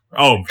Murphy.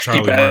 Oh,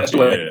 Charlie passed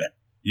Murphy. away.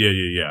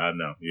 Yeah. I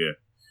know. Yeah,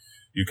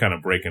 you kind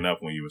of breaking up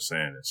when you were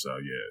saying it. So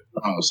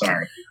yeah. Oh,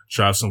 sorry.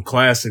 Try some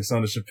classics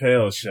on the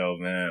Chappelle Show,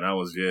 man.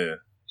 Yeah.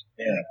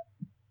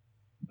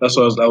 That's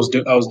what I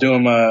was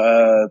doing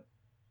my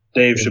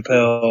Dave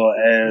Chappelle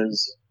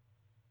as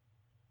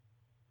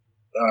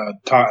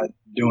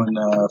doing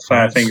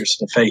five fingers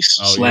to the face.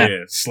 Oh slap.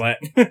 yeah, slap.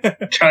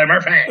 Charlie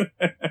Murphy.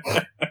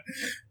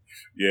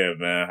 Yeah,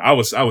 man. I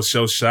was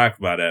so shocked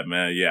by that,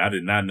 man. Yeah, I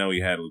did not know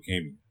he had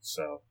leukemia.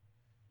 So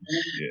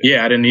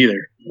yeah, I didn't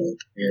either.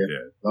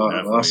 Yeah.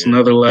 Lost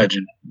another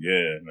legend.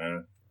 Yeah,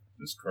 man.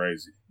 It's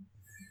crazy.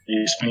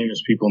 These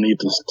famous people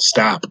need to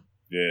stop.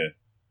 Yeah.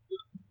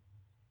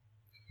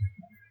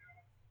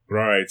 All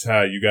right,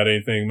 Ty, you got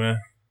anything, man?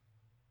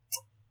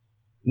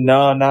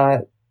 No,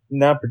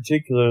 not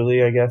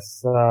particularly. I guess.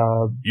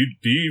 Do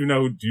you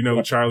know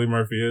who Charlie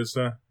Murphy is,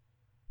 Ty?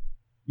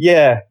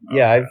 Yeah.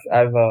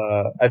 I've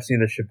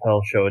seen the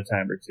Chappelle Show a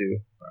time or two.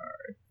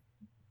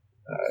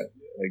 All right.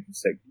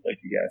 Like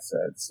you guys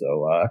said.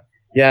 So,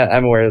 yeah,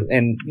 I'm aware,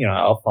 and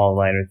I'll fall in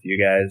line with you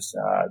guys.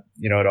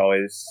 It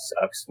always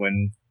sucks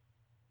when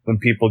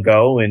people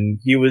go, and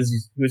he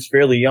was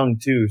fairly young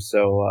too.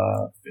 So,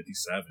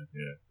 57.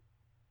 Yeah.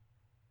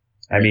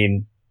 I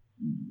mean,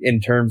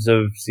 in terms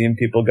of seeing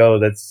people go,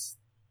 that's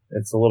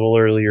a little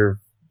earlier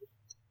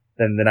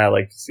than I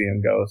like to see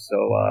them go.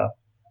 So,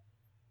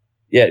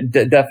 yeah,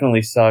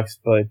 definitely sucks.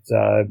 But,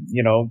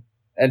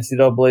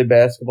 NCAA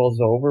basketball's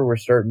over. We're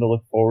starting to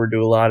look forward to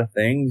a lot of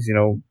things.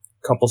 A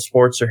couple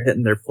sports are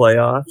hitting their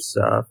playoffs.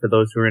 For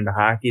those who are into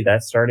hockey,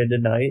 that's starting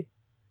tonight.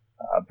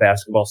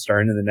 Basketball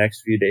starting in the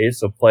next few days.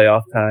 So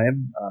playoff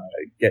time,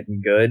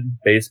 getting good.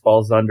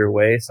 Baseball's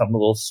underway. Something a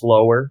little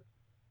slower.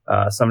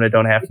 Something I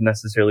don't have to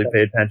necessarily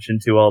pay attention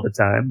to all the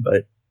time,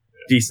 but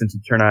decent to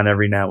turn on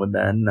every now and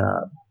then.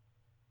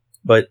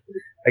 But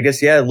I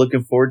guess, yeah,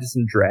 looking forward to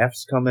some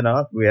drafts coming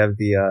up. We have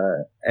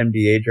the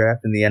NBA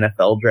draft and the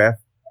NFL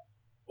draft.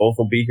 Both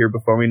will be here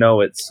before we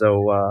know it.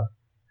 So,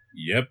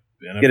 yep.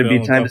 It's going to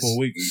be time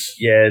weeks.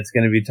 Yeah, it's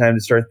going to be time to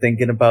start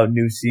thinking about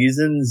new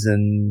seasons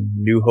and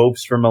new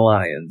hopes for my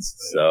Lions.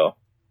 So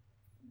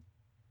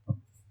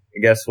I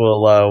guess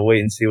we'll wait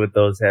and see what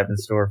those have in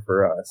store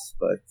for us.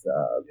 But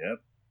yep.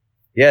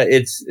 Yeah,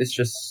 it's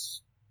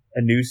just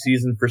a new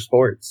season for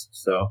sports.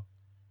 So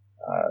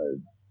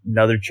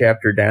another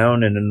chapter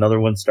down and another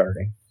one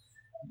starting.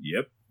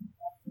 Yep.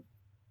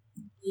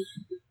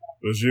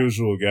 As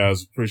usual,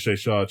 guys,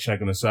 appreciate y'all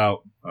checking us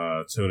out,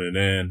 tuning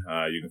in.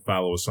 You can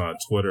follow us on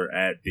Twitter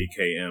at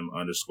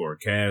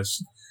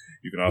DKM_cast.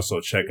 You can also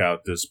check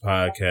out this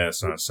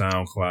podcast on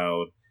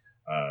SoundCloud,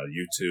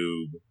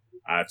 YouTube,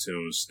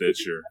 iTunes,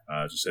 Stitcher.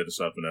 Just hit us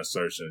up in that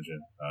search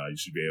engine. You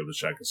should be able to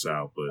check us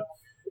out. But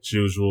as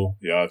usual,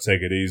 y'all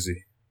take it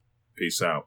easy. Peace out.